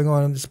that's going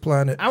on this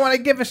planet. I want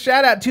to give a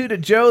shout out to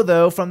Joe,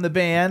 though, from the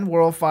band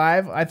World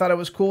 5. I thought it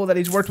was cool that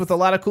he's worked with a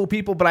lot of cool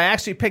people, but I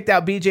actually picked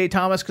out BJ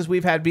Thomas because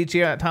we've had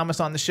BJ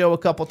Thomas on the show a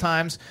couple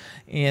times,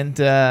 and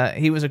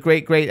he was a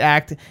great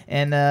act.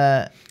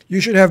 And you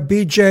should have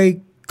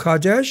BJ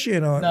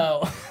Kardashian on.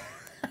 No.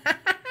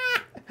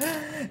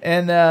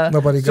 And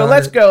nobody got so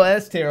let's it. go.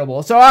 That's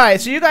terrible. So all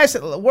right. So you guys,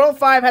 World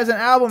 5 has an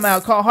album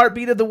out called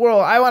Heartbeat of the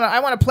World. I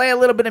want to play a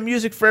little bit of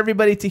music for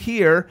everybody to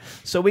hear,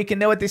 so we can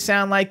know what they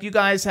sound like. You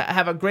guys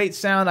have a great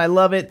sound. I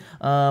love it.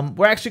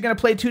 We're actually going to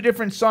play 2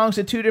 different songs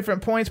at 2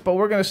 different points, but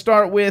we're going to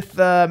start with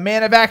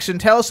Man of Action.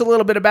 Tell us a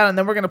little bit about it, and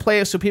then we're going to play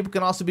it so people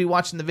can also be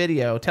watching the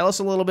video. Tell us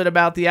a little bit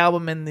about the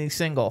album and the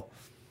single.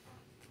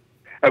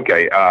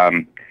 Okay.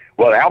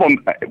 Well, the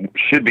album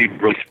should be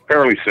released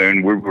fairly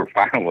soon. We're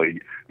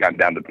finally gotten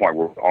down to the point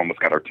where we almost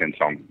got our 10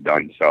 songs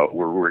done. So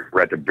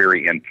we're at the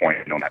very end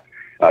point on that.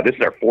 This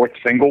is our 4th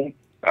single,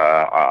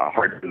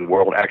 Heartbeat of the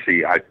World.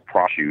 Actually, I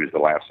promise you, is the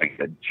last thing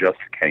that just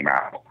came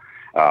out.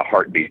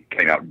 Heartbeat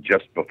came out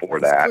just before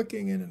that.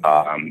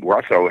 We're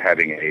also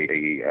having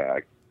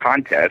a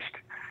contest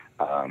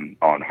on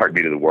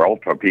Heartbeat of the World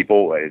for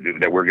people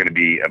that we're going to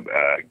be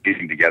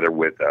getting together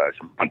with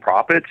some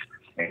nonprofits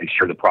and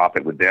share the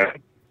profit with them.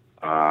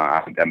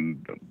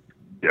 I'm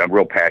a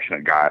real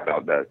passionate guy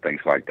about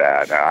things like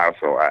that. I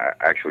also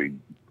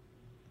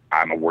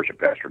I'm a worship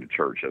pastor at a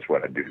church. That's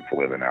what I do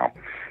for a living now.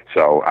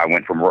 So I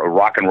went from a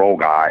rock and roll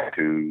guy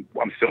to,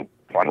 I'm still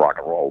on rock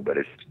and roll, but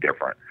it's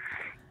different.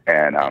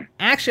 And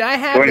actually, I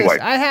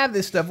have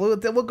this stuff. We'll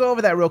go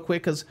over that real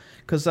quick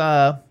because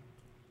I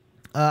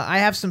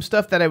have some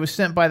stuff that I was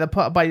sent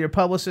by your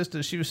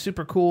publicist. She was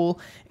super cool,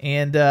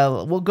 and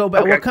we'll go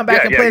back. Okay. We'll come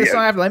back and play the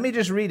song after. Let me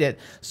just read it.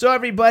 So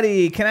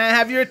everybody, can I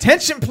have your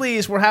attention,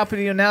 please? We're happy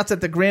to announce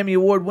that the Grammy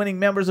Award-winning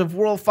members of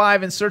World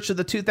 5 in search of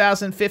the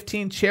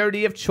 2015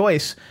 Charity of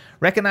Choice,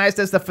 recognized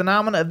as the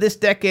phenomenon of this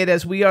decade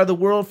as We Are the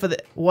World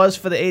was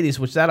for the 80s,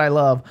 which that I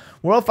love.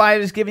 World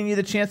 5 is giving you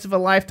the chance of a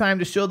lifetime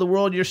to show the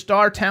world your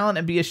star talent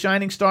and be a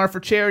shining star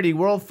for charity.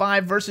 World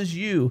 5 versus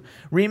you.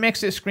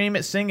 Remix it, scream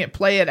it, sing it,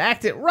 play it,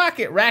 act it, rock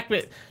it, rap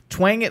it,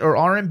 twang it, or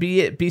R&B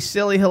it. Be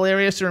silly,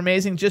 hilarious, or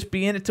amazing. Just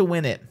be in it to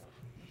win it.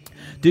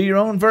 Do your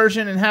own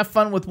version and have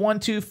fun with 1,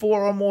 2,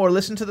 4, or more.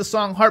 Listen to the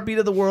song Heartbeat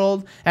of the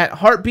World at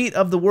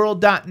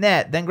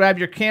heartbeatoftheworld.net. Then grab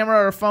your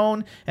camera or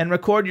phone and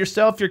record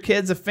yourself, your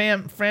kids, a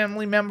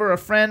family member, a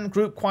friend,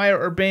 group, choir,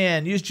 or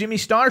band. Use Jimmy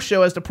Star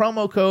Show as the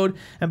promo code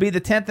and be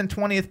the 10th and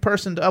 20th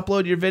person to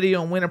upload your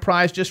video and win a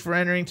prize just for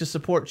entering to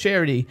support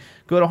charity.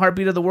 Go to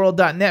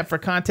heartbeatoftheworld.net for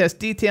contest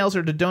details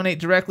or to donate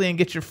directly and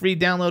get your free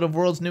download of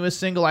World's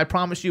newest single, I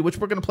Promise You, which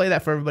we're going to play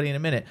that for everybody in a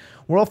minute.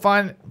 World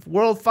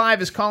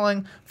 5 is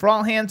calling for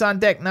all hands on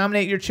deck.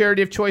 Nominate your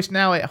charity of choice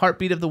now at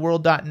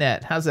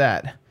heartbeatoftheworld.net. How's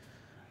that?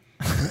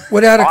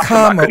 Without a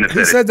comma.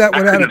 He said that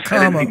without a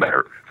comma.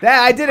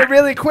 Yeah, I did it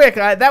really quick.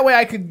 That way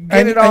I could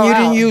get it all out. And you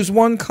didn't out. use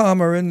one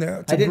comma in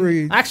there to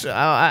breathe. Actually,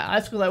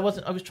 that's because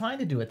I was trying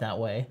to do it that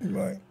way.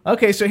 Right.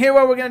 Okay, so here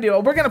what we're going to do.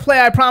 We're going to play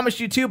I Promise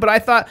You too, but I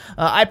thought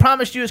I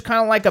Promise You is kind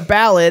of like a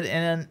ballad,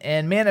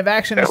 and Man of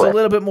Action is a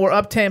little bit more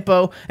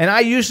up-tempo. And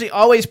I usually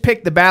always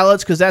pick the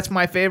ballads because that's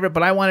my favorite,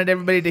 but I wanted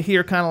everybody to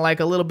hear kind of like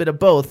a little bit of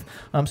both.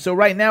 So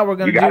right now we're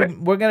going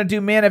to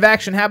do Man of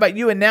Action. How about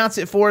you announce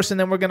it for us, and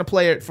then we're going to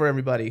play it for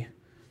everybody.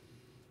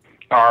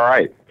 All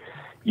right.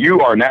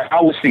 You are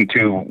now listening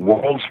to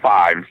World's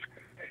 5's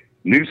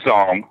new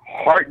song,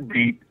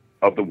 Heartbeat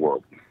of the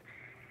World.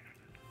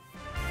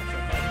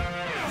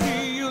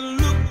 You're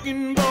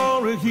looking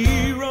for a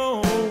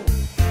hero.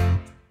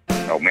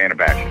 Oh, Man of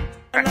Action.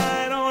 A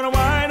night on a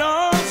white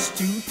horse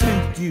to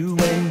take you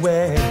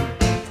away.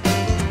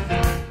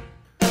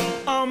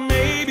 Or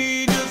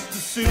maybe just a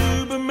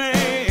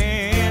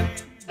Superman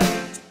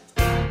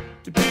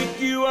to pick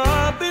you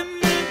up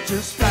and then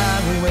just fly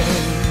away.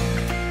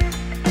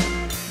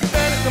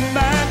 Come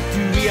back to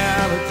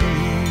reality.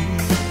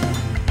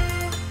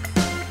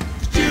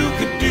 You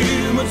could do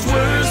much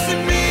worse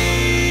than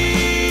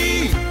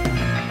me.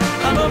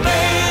 I'm a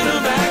man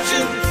of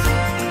action.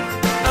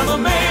 I'm a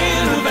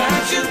man of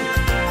action.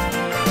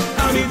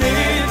 I'll be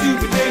there to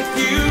protect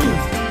you.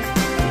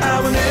 I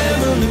will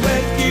never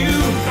neglect you.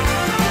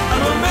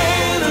 I'm a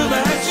man of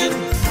action.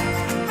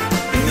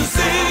 And your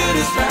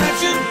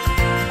satisfaction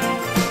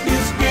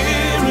is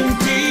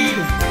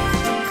guaranteed.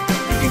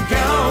 You can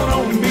count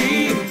on me.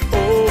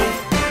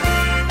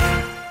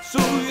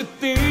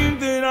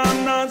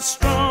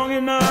 Strong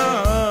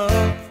enough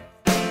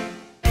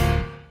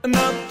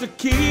to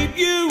keep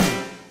you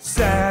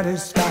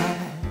satisfied.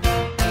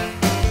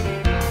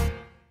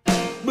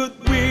 But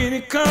when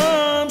it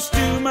comes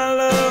to my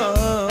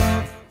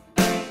love,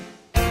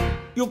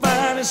 you'll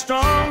find it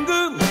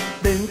stronger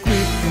than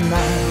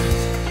kryptonite.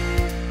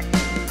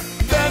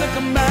 Better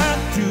come back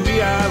to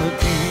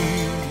reality.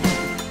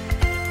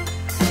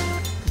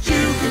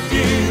 You could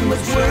do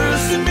much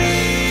worse than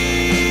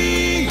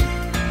me.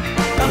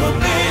 I'm a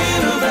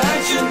man of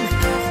action.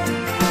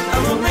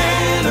 I'm a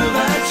man of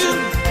action.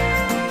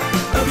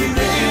 I'll be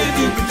there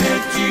to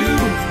protect you.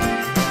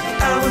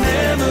 I will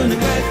never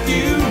neglect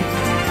you.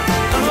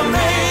 I'm a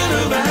man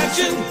of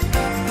action.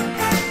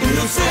 And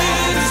your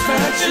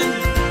satisfaction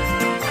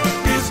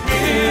is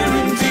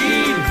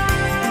guaranteed.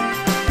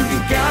 You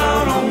can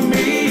count on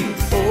me.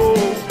 Oh.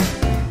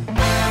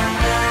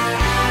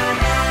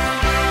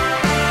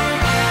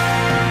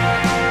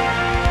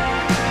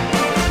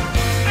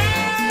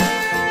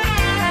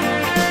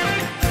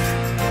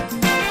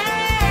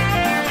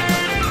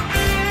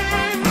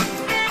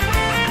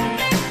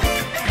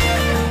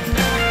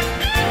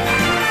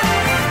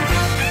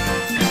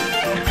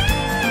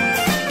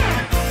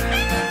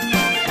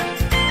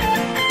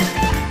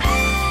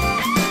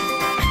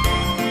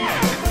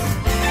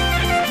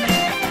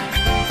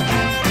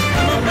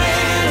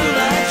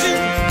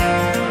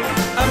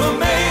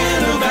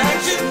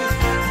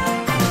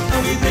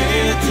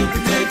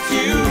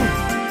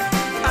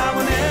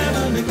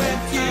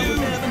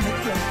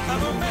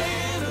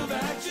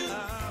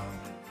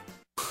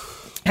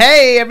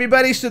 Hey,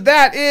 everybody. So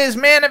that is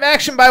Man of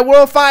Action by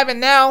World 5. And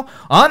now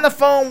on the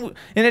phone,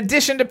 in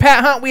addition to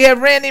Pat Hunt, we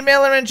have Randy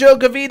Miller and Joe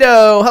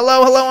Gavito.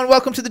 Hello, and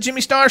welcome to the Jimmy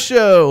Star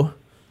Show.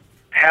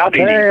 Howdy,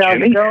 Hey, how's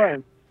Jimmy. it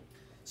going?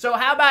 So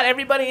how about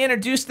everybody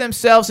introduce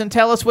themselves and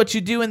tell us what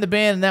you do in the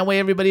band, and that way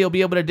everybody will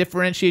be able to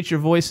differentiate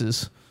your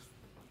voices.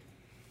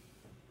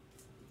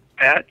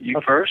 Pat, you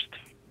first.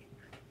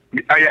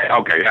 Yeah,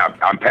 okay, yeah.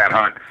 I'm Pat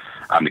Hunt.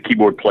 I'm the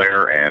keyboard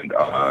player and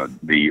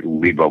the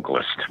lead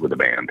vocalist with the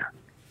band.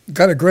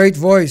 Got a great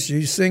voice.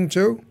 You sing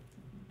too?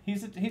 He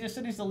just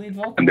said he's the lead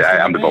vocalist.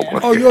 I'm the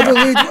vocalist. Oh, you're the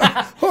lead.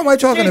 Who am I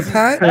talking to,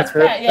 Pat? That's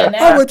Pat, yeah.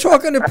 Now. Oh, we're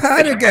talking to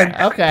Pat again.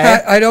 Okay.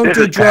 Pat, I don't This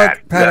do is drugs.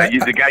 Pat.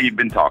 The guy you've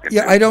been talking to.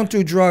 Yeah, I don't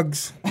do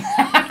drugs.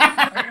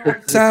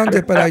 Sound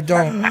it, but I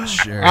don't.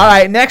 Sure. All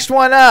right, next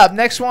one up.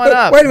 Wait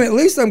a minute. At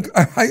least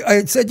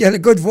I said you had a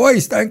good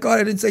voice. Thank God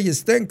I didn't say you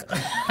stink.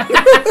 I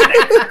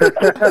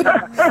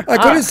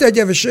could have said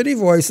you have a shitty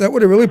voice. That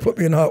would have really put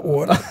me in hot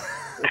water.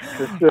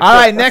 All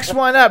right, next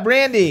one up.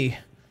 Randy.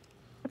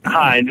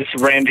 Hi, this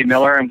is Randy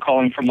Miller. I'm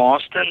calling from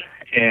Austin,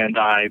 and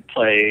I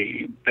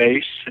play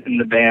bass in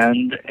the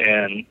band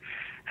and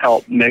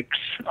help mix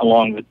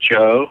along with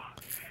Joe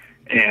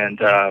and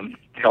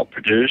help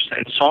produce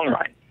and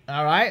songwrite.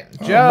 All right,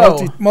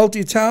 Joe.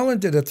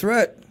 Multi-talented, a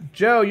threat.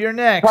 Joe, you're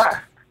next.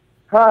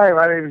 Hi,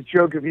 my name is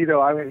Joe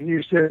Gavito. I'm in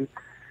Houston,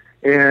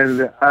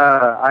 and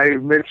I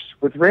mix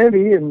with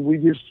Randy, and we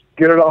just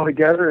get it all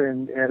together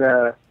and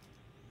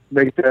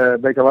make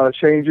a lot of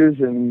changes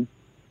and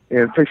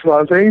fix a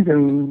lot of things,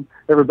 and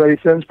everybody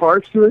sends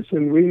parts to us,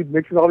 and we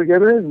mix it all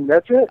together, and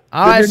that's it.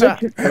 All right, so,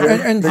 hey,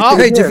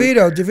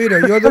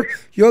 DeVito,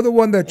 you're the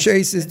one that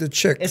chases the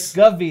chicks. It's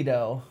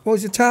Gavito. Well,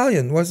 he's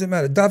Italian. What does it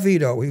matter?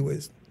 Davito, he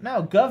was.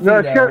 No,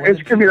 Gavito. No,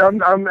 it's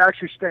Gavito. I'm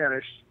actually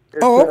Spanish.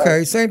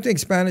 Okay. Same thing,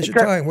 Spanish,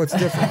 Italian. What's the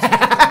difference?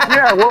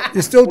 Yeah, well,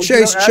 you still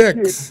chase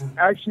chicks.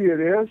 Actually, it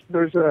is.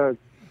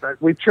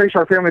 We trace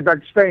our family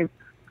back to Spain.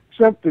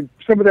 Some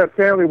of that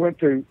family went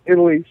to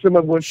Italy. Some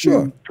of them went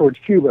towards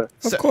Cuba.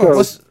 Of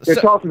course. So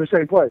it's all from the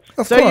same place.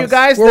 Of So course. you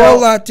guys, we're all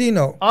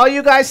Latino. All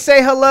you guys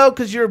say hello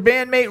because your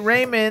bandmate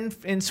Raymond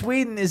in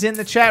Sweden is in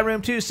the chat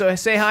room too. So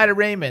say hi to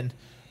Raymond.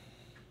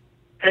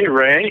 Hey,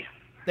 Ray.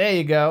 There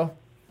you go.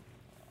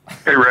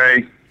 Hey,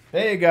 Ray.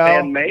 There you go.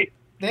 Bandmate.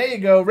 There you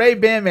go, Ray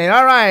bandmate.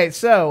 All right,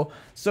 so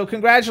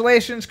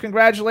congratulations.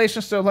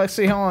 So let's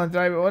see. Hold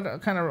on,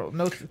 what kind of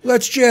notes?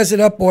 Let's jazz it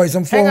up, boys.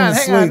 I'm falling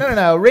asleep. Hang on.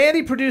 No.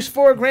 Randy produced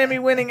 4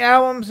 Grammy-winning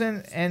albums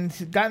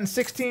and gotten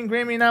 16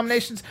 Grammy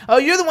nominations. Oh,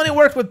 you're the one who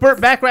worked with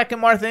Burt Bacharach and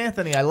Martha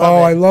Anthony. I love it.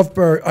 Oh, I love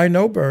Burt. I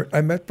know Burt.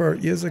 I met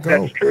Burt years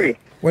ago. That's true.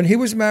 When he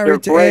was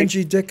married to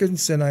Angie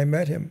Dickinson, I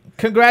met him.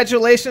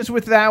 Congratulations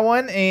with that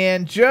one.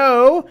 And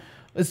Joe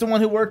is the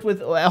one who worked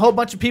with a whole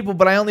bunch of people,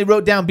 but I only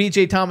wrote down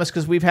B.J. Thomas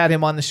because we've had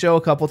him on the show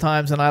a couple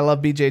times, and I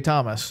love B.J.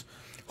 Thomas.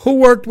 Who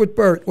worked with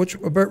Burt? Burt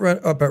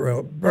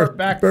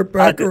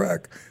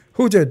Bacharach.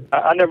 Who did?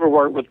 I never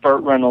worked with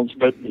Burt Reynolds,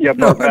 but yeah,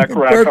 Burt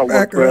Bacharach I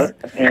worked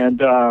with, and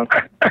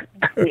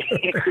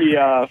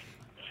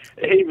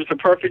he was a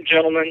perfect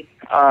gentleman,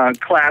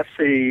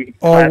 classy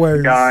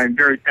guy,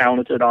 very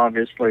talented,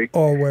 obviously.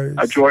 Always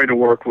a joy to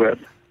work with.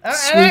 And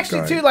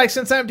actually, too, like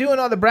since I'm doing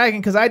all the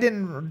bragging, because I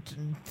didn't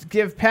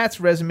give Pat's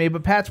resume,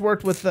 but Pat's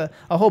worked with a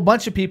whole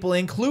bunch of people,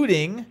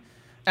 including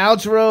Al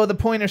Jarreau, the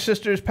Pointer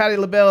Sisters, Patti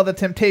LaBelle, the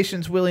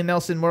Temptations, Willie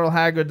Nelson, Merle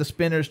Haggard, the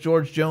Spinners,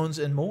 George Jones,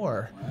 and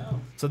more.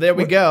 Wow. So there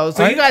we go.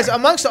 So you guys,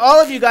 amongst all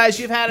of you guys,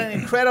 you've had an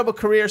incredible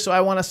career, so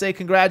I want to say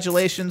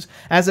congratulations.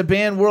 As a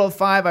band, World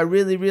 5, I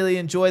really, really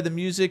enjoy the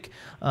music.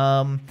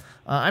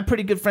 I'm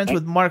pretty good friends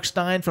with Mark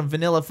Stein from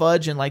Vanilla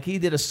Fudge, and like he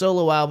did a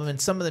solo album, and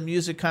some of the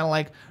music kind of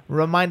like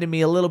reminded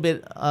me a little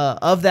bit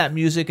of that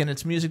music, and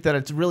it's music that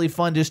it's really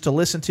fun just to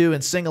listen to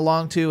and sing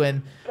along to,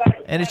 and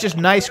it's just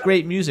nice,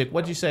 great music.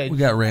 What'd you say? We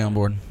got Ray on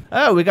board.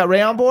 Oh, we got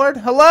Ray on board?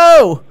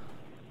 Hello!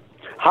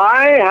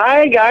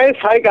 Hi guys.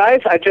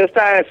 I just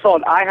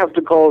thought I have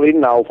to call in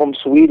now from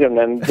Sweden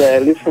and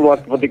listen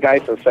what the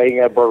guys are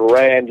saying about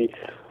Randy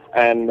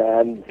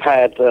and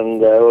Pat and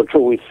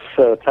Joey's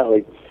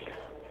telling.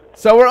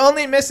 So we're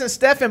only missing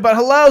Stefan, but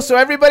hello. So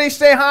everybody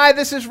say hi.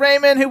 This is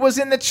Raymond, who was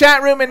in the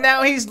chat room, and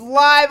now he's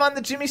live on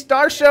the Jimmy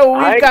Star Show.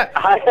 Hi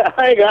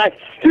guys.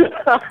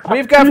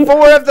 We've got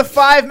 4 of the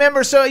 5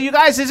 members. So you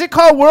guys, is it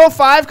called World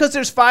 5 because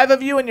there's 5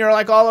 of you and you're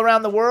like all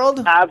around the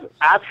world?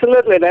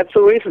 Absolutely, that's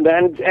the reason.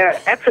 And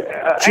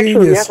actually,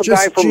 we have a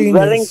guy from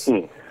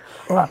Wellington.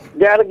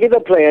 They are a guitar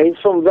player. He's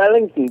from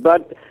Wellington,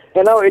 but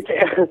you know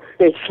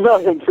it's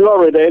not in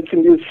Florida. It's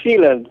in New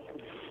Zealand.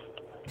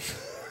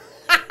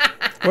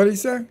 What did he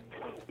say?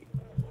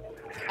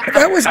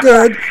 That was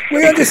good.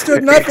 We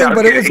understood nothing,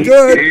 but it was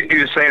good. He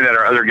was saying that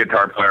our other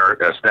guitar player,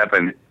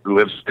 Stefan,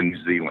 lives in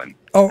New Zealand.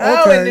 Oh,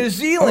 okay. In New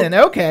Zealand.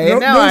 Okay,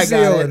 now I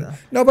got it.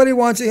 Nobody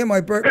wants to hear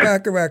my Burt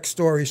Bacharach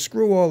story.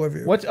 Screw all of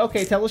you.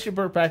 Okay, tell us your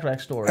Burt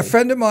Bacharach story. A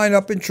friend of mine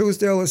up in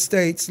Truesdale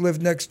Estates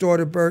lived next door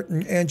to Burt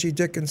and Angie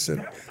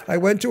Dickinson. I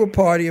went to a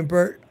party, and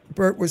Burt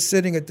was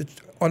sitting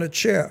on a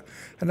chair.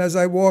 And as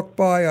I walked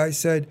by, I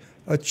said,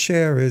 "A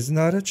chair is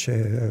not a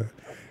chair.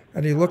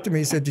 And he looked at me,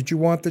 he said, "Did you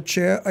want the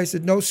chair?" I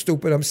said, "No,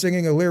 stupid, I'm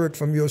singing a lyric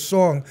from your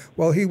song."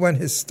 Well, he went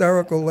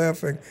hysterical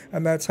laughing,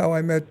 and that's how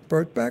I met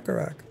Burt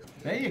Bacharach.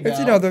 There you go. It's,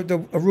 you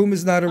know, a room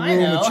is not a room.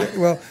 I know.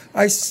 Well,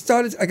 I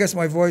guess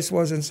my voice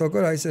wasn't so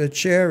good. I said, "A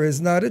chair is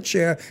not a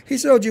chair." He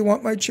said, "Oh, do you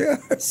want my chair?"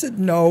 I said,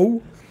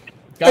 "No."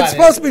 It's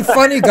supposed to be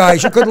funny,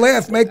 guys. You could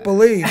laugh, make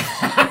believe.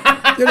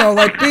 You know,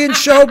 like be in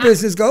show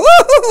business, go,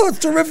 "Oh, it's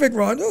terrific,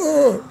 Ron."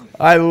 Oh.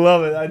 I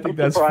love it. I think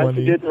that's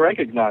funny. You didn't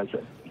recognize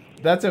it.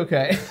 That's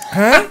okay.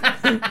 Huh?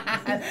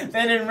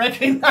 They didn't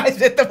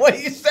recognize it the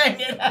way you sang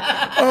it.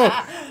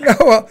 Oh,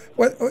 no.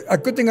 A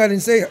good thing I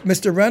didn't say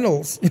Mr.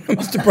 Reynolds. You know,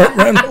 Mr. Burt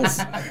Reynolds.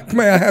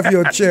 May I have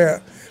your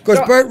chair? Because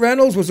Burt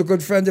Reynolds was a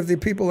good friend of the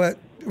people that...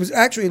 It was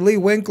actually Lee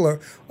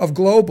Winkler of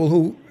Global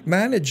who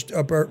managed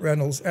Burt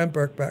Reynolds and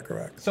Burt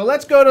Bacharach. So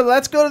let's go to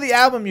the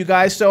album, you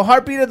guys. So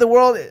Heartbeat of the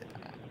World...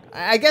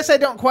 I guess I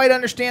don't quite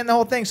understand the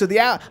whole thing. So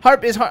the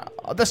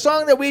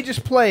song that we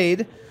just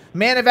played...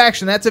 Man of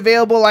Action, that's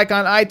available like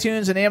on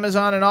iTunes and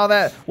Amazon and all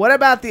that. What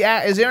about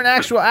is there an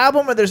actual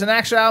album, or there's an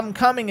actual album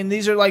coming and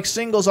these are like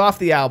singles off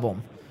the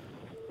album?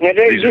 Yeah,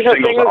 these are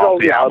singles off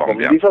the album.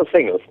 Yeah. These are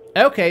singles.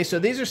 Okay, so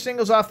these are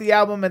singles off the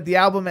album and the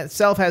album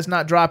itself has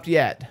not dropped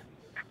yet.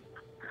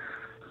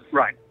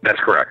 Right. That's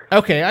correct.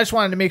 Okay, I just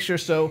wanted to make sure.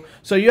 So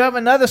you have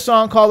another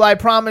song called I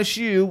Promise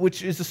You,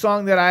 which is a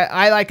song that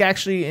I like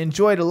actually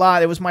enjoyed a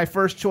lot. It was my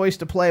first choice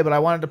to play, but I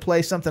wanted to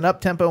play something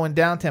up-tempo and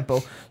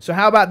down-tempo. So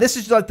how about, this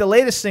is like the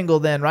latest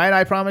single then, right?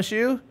 I Promise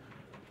You?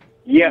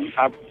 Yes.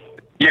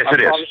 Yes, I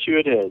it is. promise you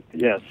it is,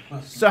 yes.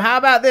 So how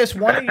about this?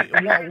 One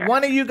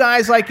of you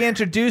guys like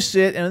introduce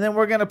it, and then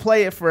we're going to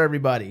play it for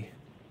everybody.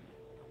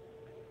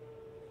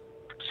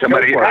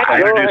 Somebody,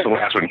 I introduced the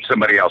last one.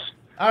 Somebody else.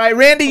 All right,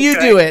 Randy, you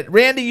do it.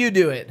 Randy, you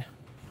do it.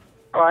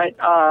 All right,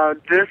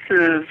 this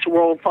is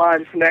World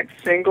 5's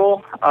next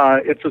single.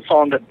 It's a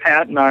song that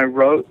Pat and I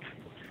wrote,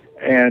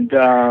 and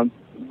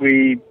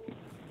we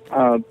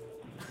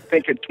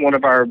think it's one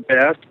of our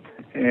best,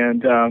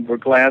 and we're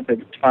glad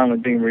that it's finally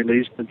being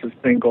released as a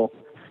single.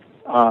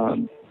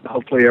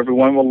 Hopefully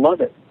everyone will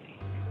love it.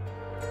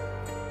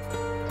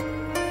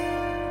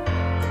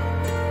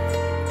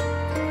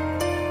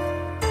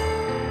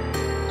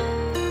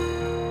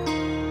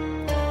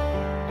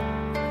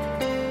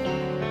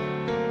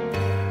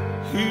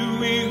 Here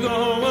we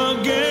go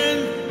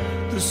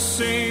again, the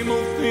same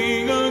old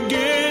thing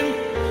again.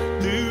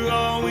 There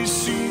always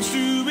seems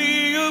to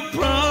be a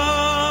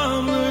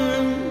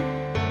problem.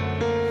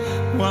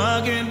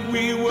 Why can't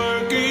we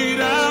work it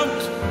out?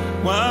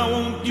 Why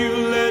won't you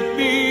let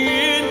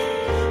me in?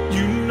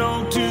 You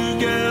know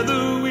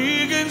together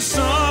we can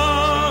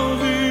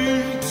solve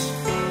it.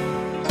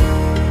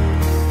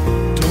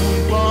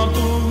 Don't walk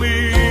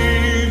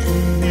away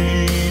from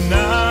me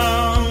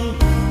now.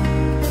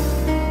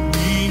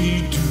 We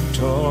need to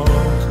talk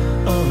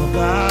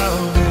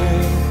about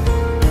it.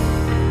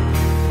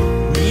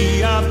 We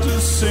have to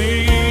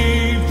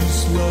save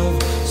this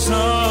love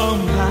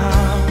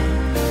somehow.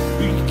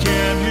 We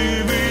can't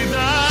live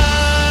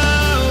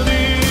without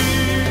it.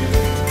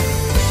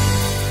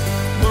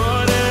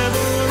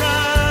 Whatever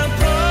our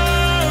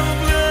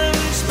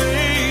problems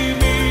may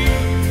be,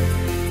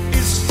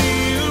 it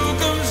still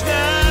comes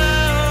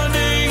down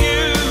to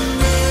you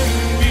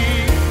and me.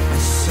 I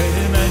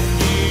said I'd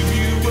give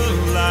you a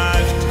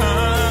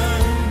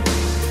lifetime.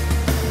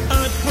 I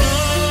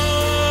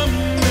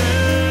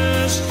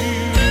promised you.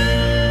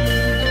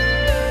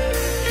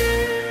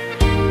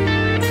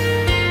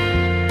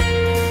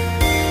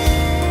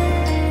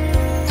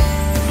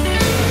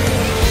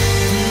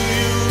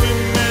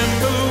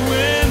 Remember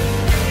when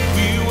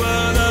we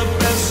were the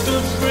best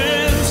of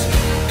friends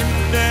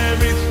and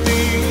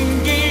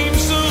everything came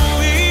so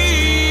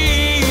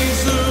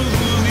easily?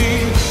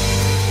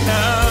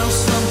 Now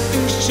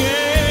something's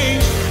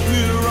changed.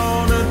 We're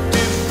on a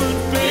different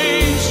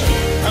page.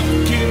 How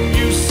can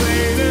you say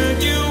that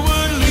you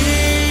would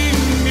leave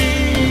me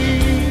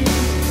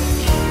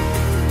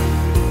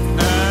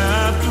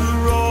after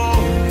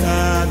all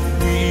that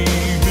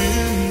we've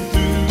been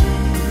through?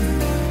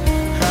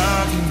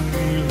 How can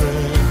we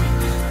let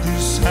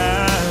this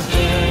happen?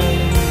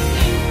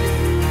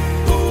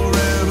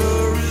 Forever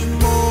is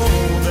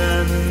more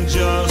than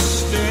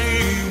just a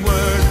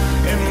word,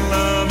 and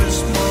love is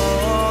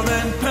more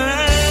than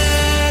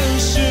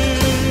passion.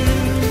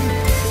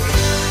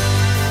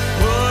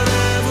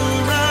 Whatever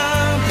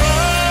our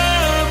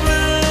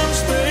problems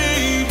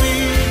may be,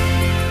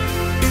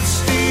 it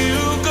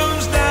still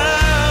comes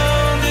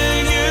down to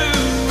you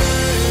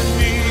and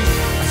me.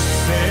 I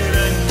said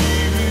I'd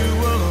give you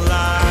a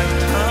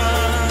lifetime.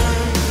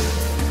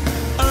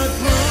 I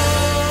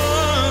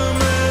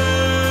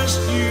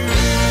promised you.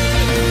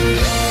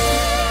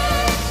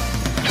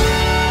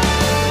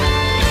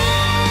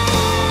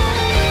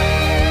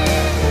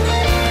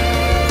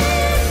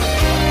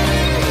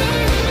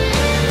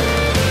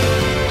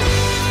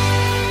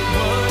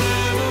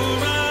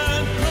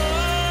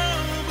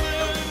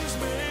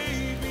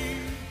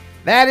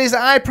 That is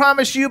I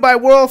Promise You by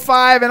World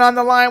 5, and on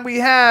the line we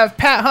have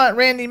Pat Hunt,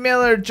 Randy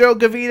Miller, Joe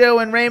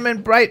Gavito, and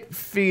Raymond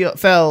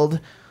Brightfeld.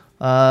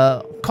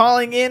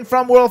 calling in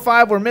from World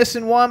 5. We're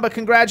missing one, but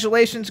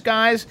congratulations,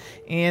 guys.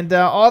 And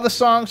all the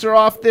songs are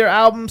off their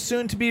album,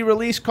 soon to be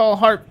released, called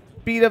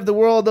Heartbeat of the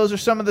World. Those are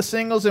some of the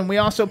singles. And we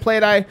also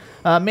played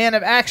Man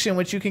of Action,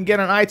 which you can get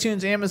on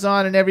iTunes,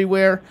 Amazon, and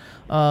everywhere.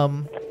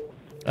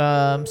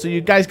 So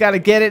you guys got to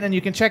get it, and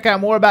you can check out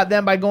more about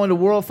them by going to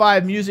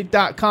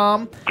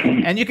world5music.com.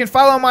 And you can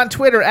follow them on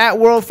Twitter at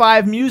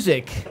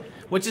world5music,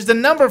 which is the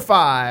number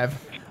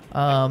 5.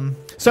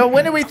 So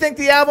when do we think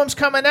the album's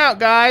coming out,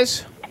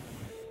 guys?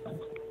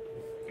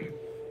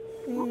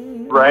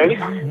 Ray?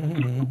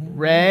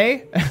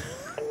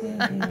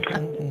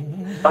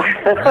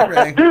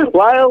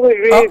 Well,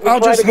 we I'll try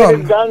just to get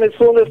hum. it done as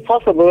soon as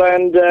possible,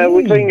 and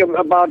we're thinking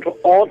about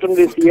autumn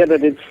this year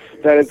that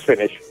it's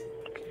finished.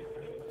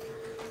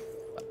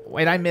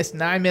 Wait, I missed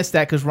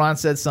that because Ron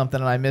said something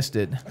and I missed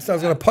it. So I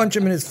was going to punch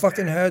him in his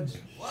fucking head.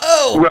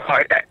 Well,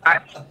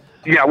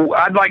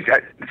 I'd like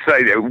to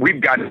say that we've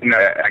gotten,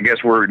 I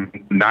guess we're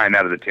 9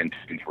 out of the 10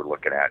 tunes we're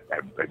looking at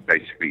have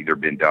basically either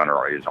been done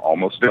or is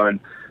almost done.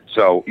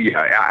 So,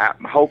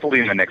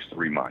 hopefully in the next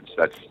 3 months.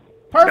 That's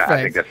perfect.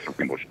 I think that's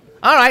something we'll.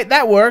 All right,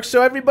 that works.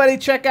 So everybody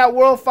check out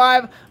World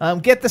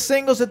 5. Get the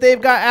singles that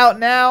they've got out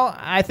now.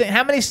 I think,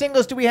 how many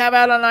singles do we have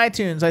out on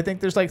iTunes? I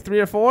think there's like 3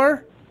 or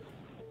 4.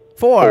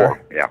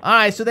 4. Yeah. All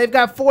right, so they've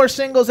got 4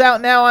 singles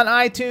out now on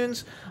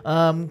iTunes.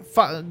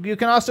 You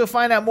can also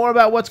find out more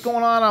about what's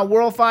going on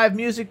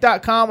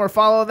world5music.com or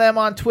follow them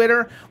on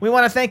Twitter. We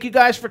want to thank you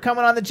guys for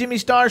coming on the Jimmy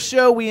Star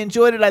Show. We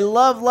enjoyed it. I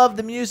love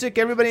the music.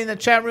 Everybody in the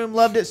chat room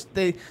loved it.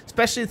 They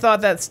especially thought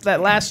that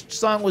last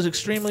song was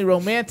extremely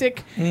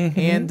romantic. Mm-hmm.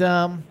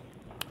 And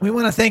we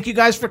want to thank you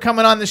guys for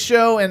coming on the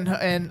show,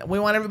 and we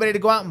want everybody to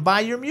go out and buy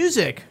your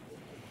music.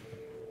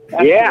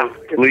 Yeah.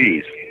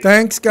 Please.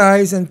 Thanks,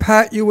 guys. And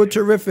Pat, you were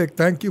terrific.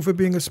 Thank you for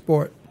being a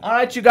sport. All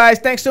right, you guys.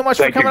 Thanks so much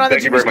for coming on the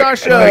Thank you Jimmy very Star much.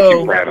 Show. Thank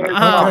you for having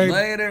us. Okay.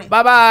 Later.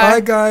 Bye-bye. Bye,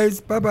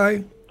 guys.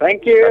 Bye-bye.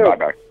 Thank you.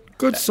 Bye-bye.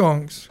 Good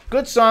songs.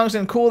 Good songs,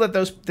 and cool that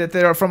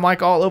they're from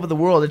like all over the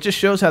world. It just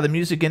shows how the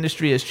music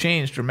industry has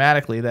changed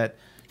dramatically. That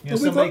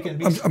somebody can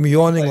be. I'm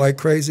yawning like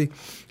crazy.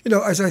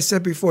 As I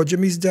said before,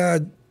 Jimmy's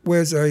dad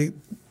wears a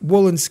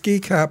woolen ski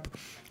cap,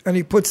 and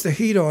he puts the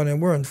heat on, and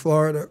we're in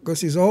Florida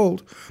because he's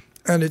old.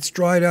 And it's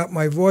dried out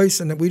my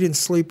voice, and we didn't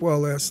sleep well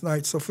last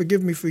night. So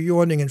forgive me for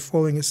yawning and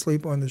falling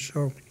asleep on the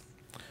show.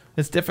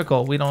 It's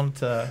difficult. We don't.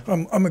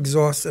 I'm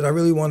exhausted. I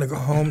really want to go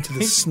home to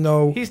the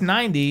snow. He's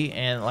 90,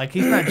 and like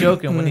he's not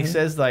joking when he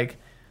says it'll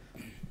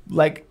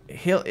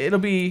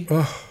be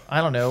I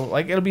don't know,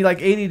 like it'll be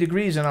like 80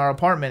 degrees in our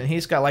apartment, and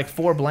he's got like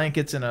 4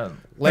 blankets and an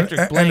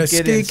electric blanket and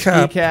a ski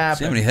cap. Does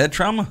he have any head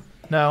trauma?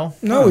 No,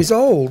 he's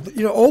old.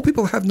 Old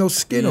people have no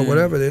skin or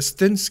whatever. They're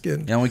thin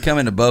skin. Yeah, when we come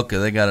into Boca,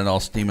 they got it all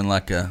steaming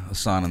like a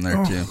sauna in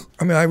there, too.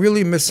 I mean, I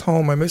really miss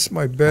home. I miss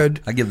my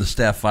bed. I give the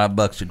staff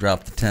 $5 to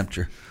drop the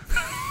temperature.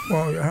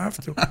 Well, you have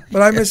to.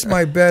 But I miss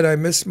my bed. I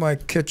miss my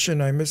kitchen.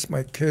 I miss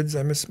my kids.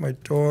 I miss my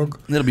dog.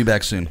 It'll be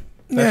back soon.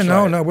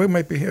 No. We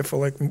might be here for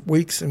like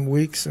weeks and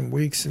weeks and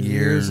weeks and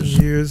years and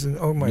years. And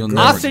oh my God.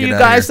 Also, you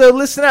guys, though,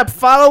 listen up.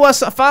 Follow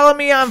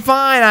me on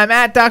Vine. I'm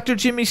at Dr.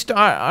 Jimmy Star.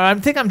 I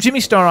think I'm Jimmy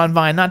Star on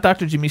Vine, not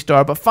Dr. Jimmy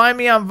Star. But find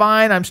me on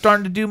Vine. I'm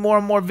starting to do more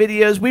and more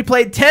videos. We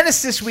played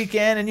tennis this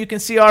weekend, and you can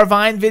see our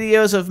Vine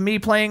videos of me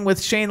playing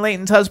with Shane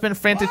Layton's husband,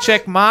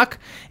 František Mach.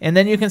 And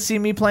then you can see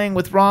me playing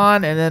with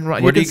Ron. And then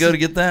Where do you go to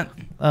get that?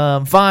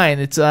 Vine.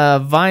 It's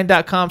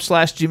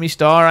vine.com/Jimmy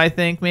Star, I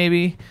think,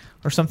 maybe,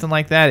 or something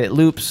like that. It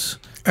loops.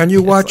 And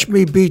you watch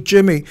me beat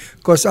Jimmy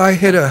because I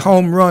hit a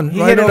home run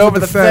Hit it over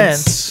the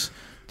fence.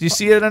 Do you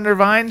see it under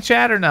Vine,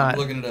 chat, or not? I'm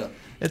looking it up.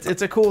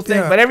 It's a cool thing.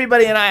 Yeah. But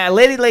everybody and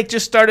Lady Lake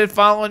just started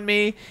following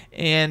me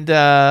and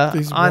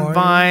on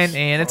Vine,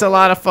 and it's a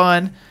lot of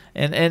fun.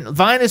 And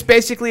Vine is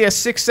basically a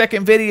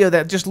 6-second video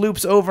that just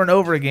loops over and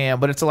over again,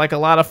 but it's like a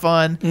lot of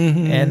fun.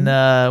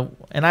 Mm-hmm.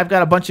 And I've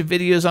got a bunch of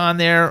videos on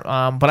there,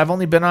 but I've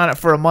only been on it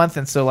for a month,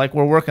 and so like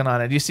we're working on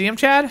it. Do you see him,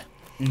 Chad?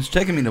 It's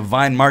taking me to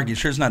Vine Market. You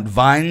sure it's not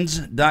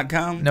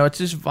vines.com? No, it's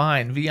just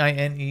Vine.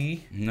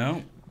 Vine.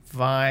 No.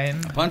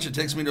 Vine. Punch it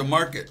takes me to a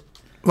market.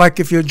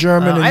 Like if you're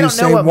German and I you don't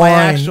say know what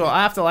wine.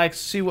 I have to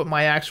see what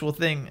my actual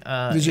thing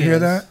Did you hear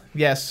that?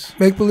 Yes.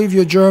 Make believe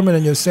you're German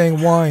and you're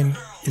saying wine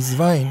is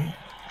Wein.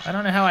 I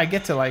don't know how I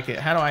get to like it.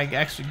 How do I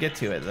actually get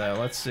to it, though?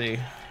 Let's see.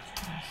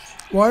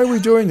 Why are we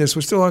doing this?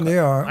 We're still on the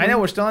air, aren't we? I know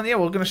we're still on the air.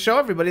 We're going to show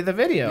everybody the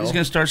video. He's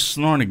going to start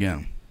snoring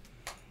again.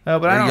 Oh,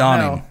 but Or I don't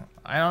yawning. know.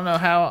 I don't know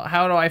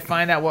how do I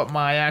find out what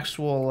my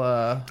actual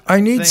I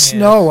need thing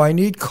snow. is. I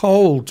need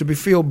cold to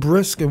feel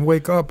brisk and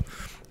wake up.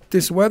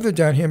 This weather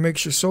down here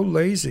makes you so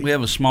lazy. We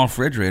have a small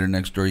refrigerator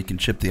next door. You can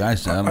chip the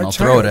ice out, and I I'll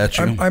tell throw it at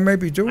you. I may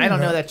be doing that. I don't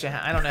know that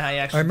I don't know how you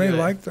actually I may do it.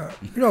 like that.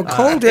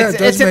 Cold air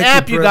does It's an make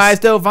app, you brisk. guys,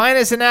 though. Vine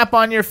is an app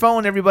on your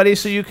phone, everybody,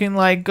 so you can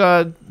like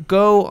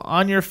go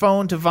on your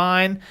phone to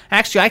Vine.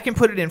 Actually, I can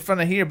put it in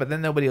front of here, but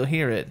then nobody will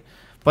hear it.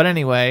 But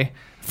anyway,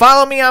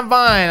 follow me on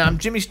Vine. I'm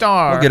Jimmy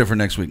Star. We'll get it for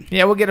next week.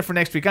 Yeah, we'll get it for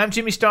next week. I'm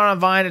Jimmy Star on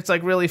Vine. It's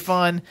like really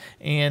fun,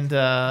 and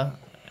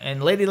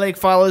And Lady Lake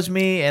follows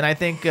me, and I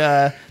think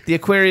the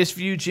Aquarius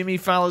View Jimmy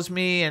follows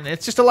me, and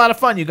it's just a lot of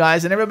fun, you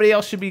guys. And everybody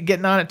else should be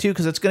getting on it too,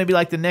 because it's going to be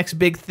like the next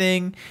big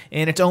thing,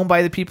 and it's owned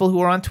by the people who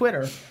are on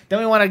Twitter. Then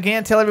we want to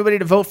again tell everybody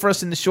to vote for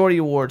us in the Shorty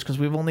Awards, because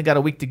we've only got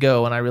a week to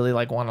go, and I really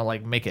want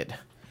to make it.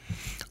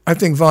 I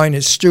think Vine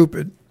is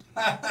stupid.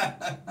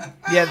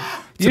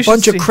 Yeah, it's a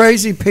bunch of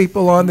crazy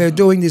people on there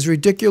doing these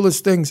ridiculous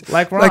things.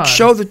 Like Ron. Like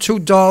show the two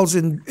dolls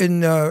in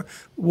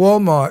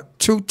Walmart.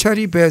 Two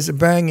teddy bears are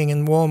banging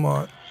in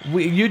Walmart.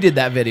 You did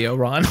that video,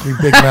 Ron. You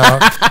big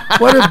mouth.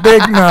 What a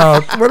big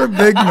mouth. What a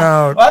big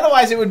mouth. Well,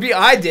 otherwise, it would be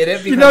I did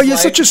it. You know, you're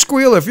such a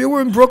squealer. If you were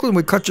in Brooklyn,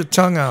 we'd cut your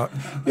tongue out.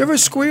 You're a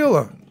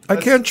squealer. I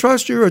can't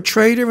trust you. You're a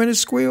traitor and a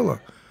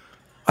squealer.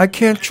 I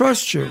can't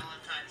trust you.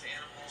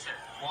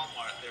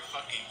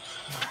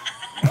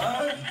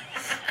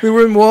 We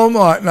were in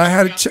Walmart, and I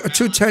had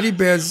two teddy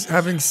bears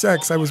having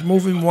sex. I was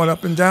moving one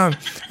up and down,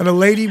 and a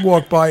lady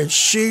walked by, and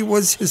she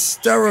was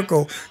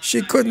hysterical.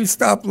 She couldn't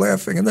stop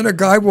laughing. And then a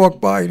guy walked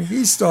by, and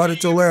he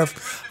started to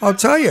laugh. I'll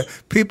tell you,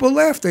 people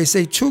laugh. They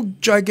say two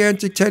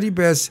gigantic teddy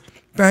bears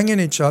banging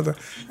each other,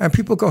 and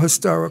people go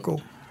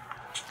hysterical.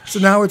 So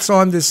now it's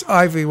on this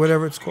Ivy,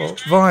 whatever it's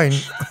called, Vine.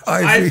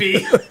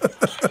 Ivy.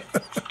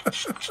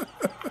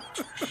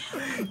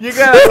 You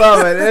gotta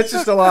love it. It's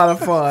just a lot of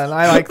fun.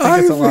 I think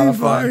it's a lot of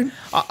fun.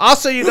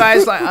 Also, you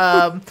guys,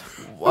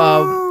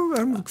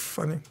 I'm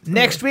funny.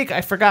 Next week,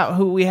 I forgot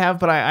who we have,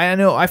 but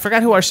I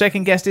forgot who our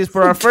second guest is.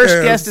 But our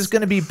first guest is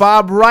going to be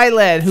Bob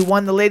Ryled, who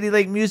won the Lady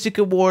Lake Music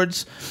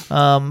Awards,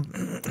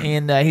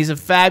 and he's a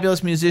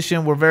fabulous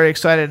musician. We're very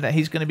excited that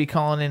he's going to be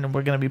calling in, and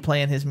we're going to be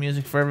playing his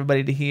music for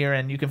everybody to hear.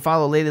 And you can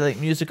follow Lady Lake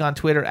Music on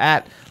Twitter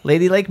at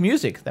Lady Lake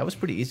Music. That was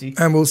pretty easy.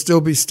 And we'll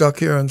still be stuck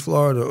here in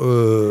Florida.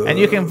 And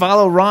you can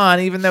follow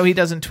Ron, even though he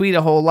doesn't tweet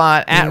a whole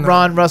lot, at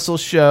Ron Russell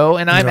Show,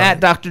 and I'm at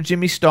Dr.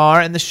 Jimmy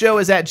Star, and the show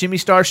is at Jimmy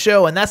Star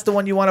Show, and that's the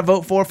one you want to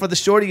vote for the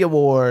Shorty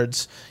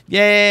Awards.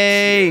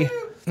 Yay!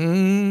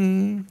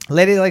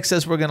 Lady Lake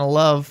says we're gonna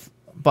love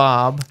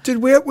Bob. Did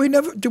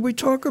we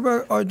talk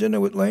about our dinner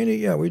with Lainey?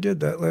 Yeah, we did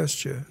that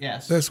last year.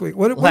 Yes, last week.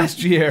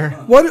 Last year.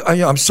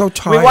 I'm so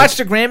tired. We watched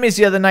the Grammys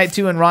the other night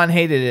too, and Ron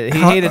hated it. He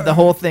hated the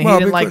whole thing. He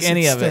didn't like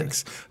any of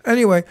it.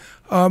 Anyway,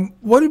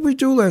 what did we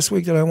do last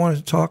week that I wanted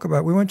to talk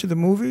about? We went to the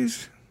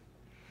movies.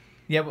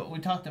 Yeah, but we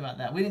talked about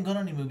that. We didn't go to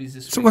any movies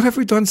this week. So what have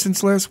we done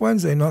since last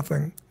Wednesday?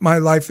 Nothing. My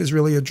life is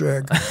really a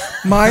drag.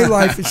 My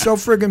life is so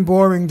friggin'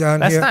 boring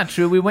down here. That's not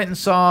true. We went and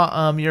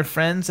saw your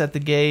friends at the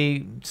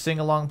gay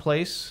sing-along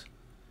place.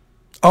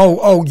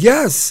 Oh,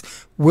 yes.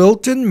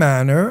 Wilton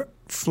Manor,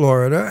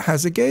 Florida,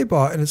 has a gay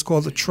bar, and it's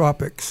called the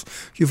Tropics.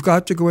 You've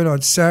got to go in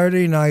on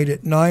Saturday night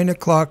at 9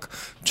 o'clock.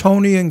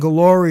 Tony and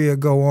Gloria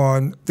go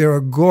on. They're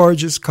a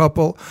gorgeous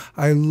couple.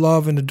 I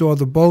love and adore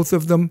the both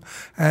of them,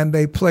 and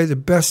they play the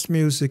best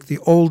music, the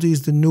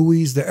oldies, the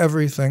newies, the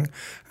everything.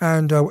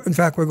 And, in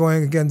fact, we're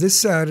going again this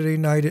Saturday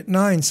night at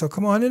 9, so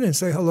come on in and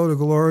say hello to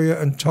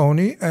Gloria and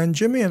Tony, and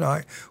Jimmy and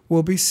I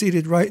will be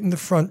seated right in the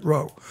front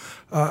row.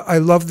 I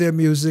love their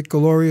music.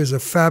 Gloria is a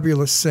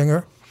fabulous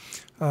singer.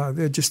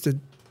 They're just a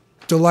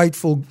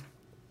delightful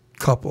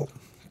couple.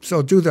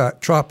 So do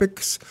that.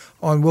 Tropics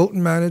on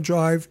Wilton Manor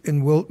Drive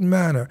in Wilton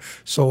Manor.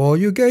 So all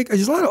you gay,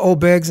 there's a lot of old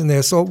bags in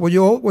there. So when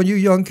you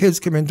young kids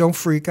come in, don't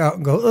freak out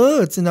and go,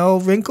 oh, it's an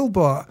old wrinkle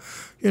bar.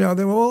 You know,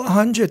 they're all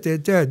 100. They're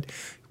dead.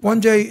 One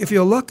day, if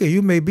you're lucky,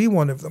 you may be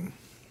one of them.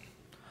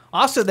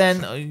 Also,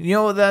 then,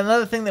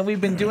 another thing that we've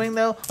been doing,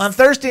 though, on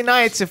Thursday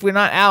nights, if we're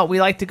not out, we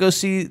like to go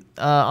see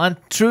on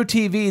True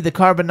TV, The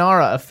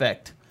Carbonara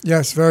Effect.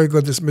 Yes, very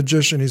good. This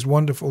magician, he's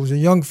wonderful. He's a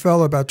young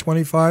fella, about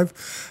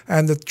 25,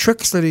 and the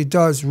tricks that he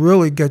does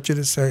really get you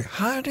to say,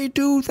 how did he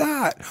do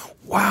that?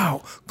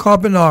 Wow.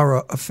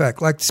 Carbonara Effect,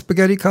 like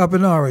spaghetti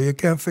carbonara. You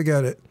can't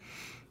forget it.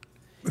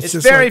 It's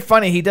very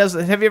funny. He does.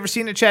 Have you ever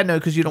seen it, Chad? No,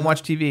 because you don't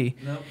watch TV.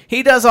 No.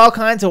 He does all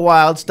kinds of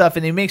wild stuff,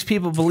 and he makes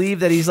people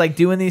believe that he's like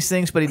doing these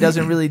things, but he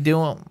doesn't really do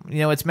them.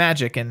 It's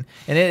magic, and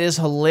it is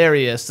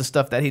hilarious, the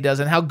stuff that he does,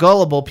 and how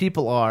gullible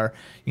people are.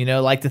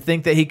 Like to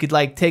think that he could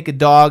like take a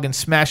dog and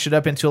smash it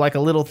up into like a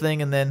little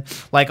thing, and then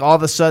like all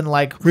of a sudden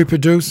like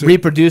reproduce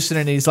it,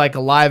 and he's like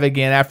alive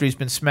again after he's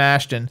been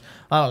smashed, and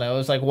I don't know. It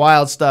was like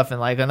wild stuff,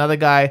 and like another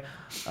guy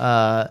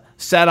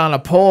sat on a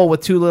pole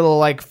with two little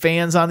like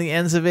fans on the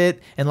ends of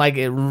it, and like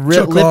it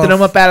lifted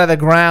him up out of the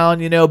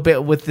ground,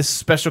 with this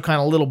special kind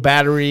of little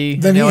battery.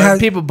 Then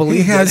people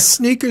believe he has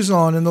sneakers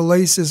on and the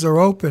laces are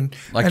open,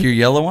 like your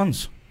yellow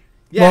ones.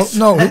 Yes.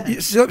 Well, no,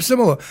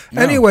 similar.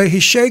 No. Anyway, he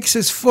shakes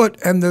his foot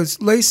and the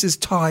laces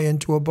tie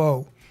into a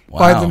bow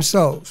by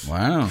themselves.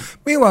 Wow.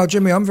 Meanwhile,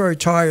 Jimmy, I'm very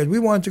tired. We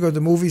wanted to go to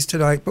the movies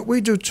tonight, but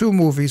we do two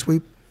movies.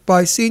 We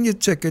buy senior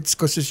tickets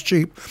because it's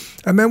cheap,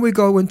 and then we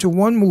go into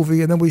one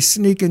movie, and then we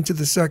sneak into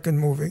the second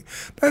movie.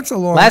 That's a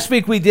long... Last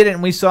week we did it,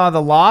 and we saw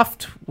The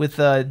Loft with...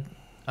 Oh,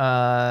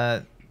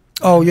 yeah,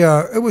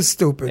 it was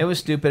stupid. It was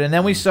stupid. And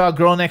then we saw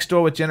Girl Next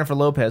Door with Jennifer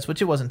Lopez,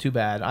 which it wasn't too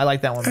bad. I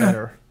like that one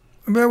better.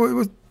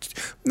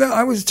 No,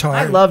 I was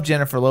tired. I love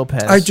Jennifer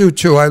Lopez. I do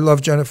too. I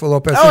love Jennifer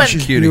Lopez. Oh, and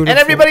she's beautiful. And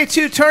everybody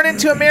too, turn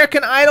into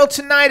American Idol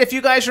tonight. If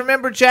you guys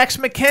remember Jax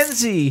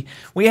McKenzie,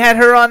 we had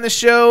her on the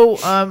show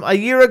a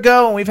year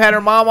ago, and we've had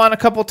her mom on a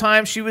couple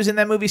times. She was in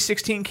that movie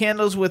 16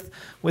 Candles with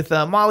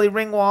Molly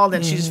Ringwald,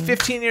 and she's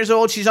 15 years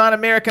old. She's on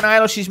American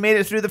Idol. She's made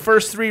it through the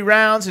first 3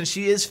 rounds, and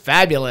she is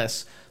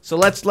fabulous. So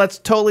let's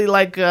totally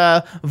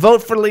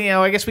vote for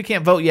Leo. I guess we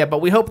can't vote yet, but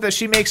we hope that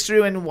she makes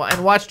through and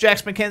watch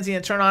Jax McKenzie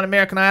and turn on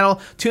American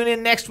Idol. Tune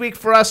in next week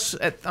for us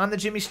on the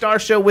Jimmy Star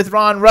Show with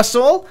Ron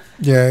Russell,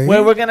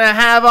 where we're gonna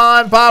have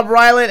on Bob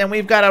Rylett, and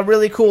we've got a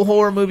really cool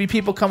horror movie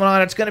people coming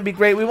on. It's gonna be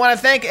great. We want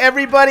to thank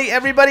everybody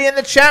in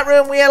the chat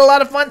room. We had a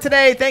lot of fun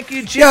today. Thank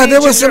you, Jimmy. Yeah,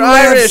 there was some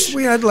Irish. laughs.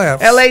 We had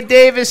laughs. L.A.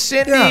 Davis,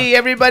 Cindy,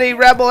 everybody,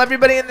 Rebel,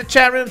 everybody in the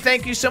chat room.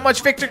 Thank you so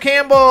much, Victor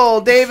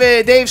Campbell,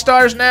 Dave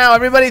Stars Now.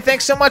 Everybody,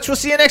 thanks so much. We'll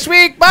see you next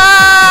week. Bye.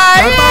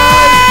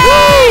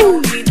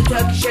 Woo!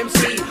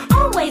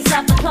 Always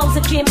love the clothes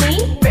of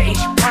Jimmy. Beige,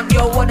 I'm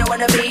your wanna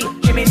be.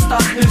 Jimmy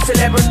Star's new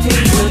celebrity.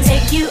 We'll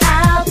take you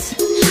out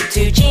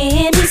to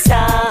Jimmy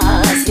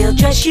Star's. He'll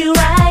dress you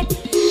right.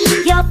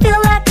 You'll feel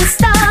like a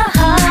star.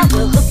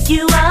 We'll hook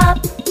you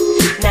up.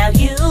 Now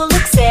you'll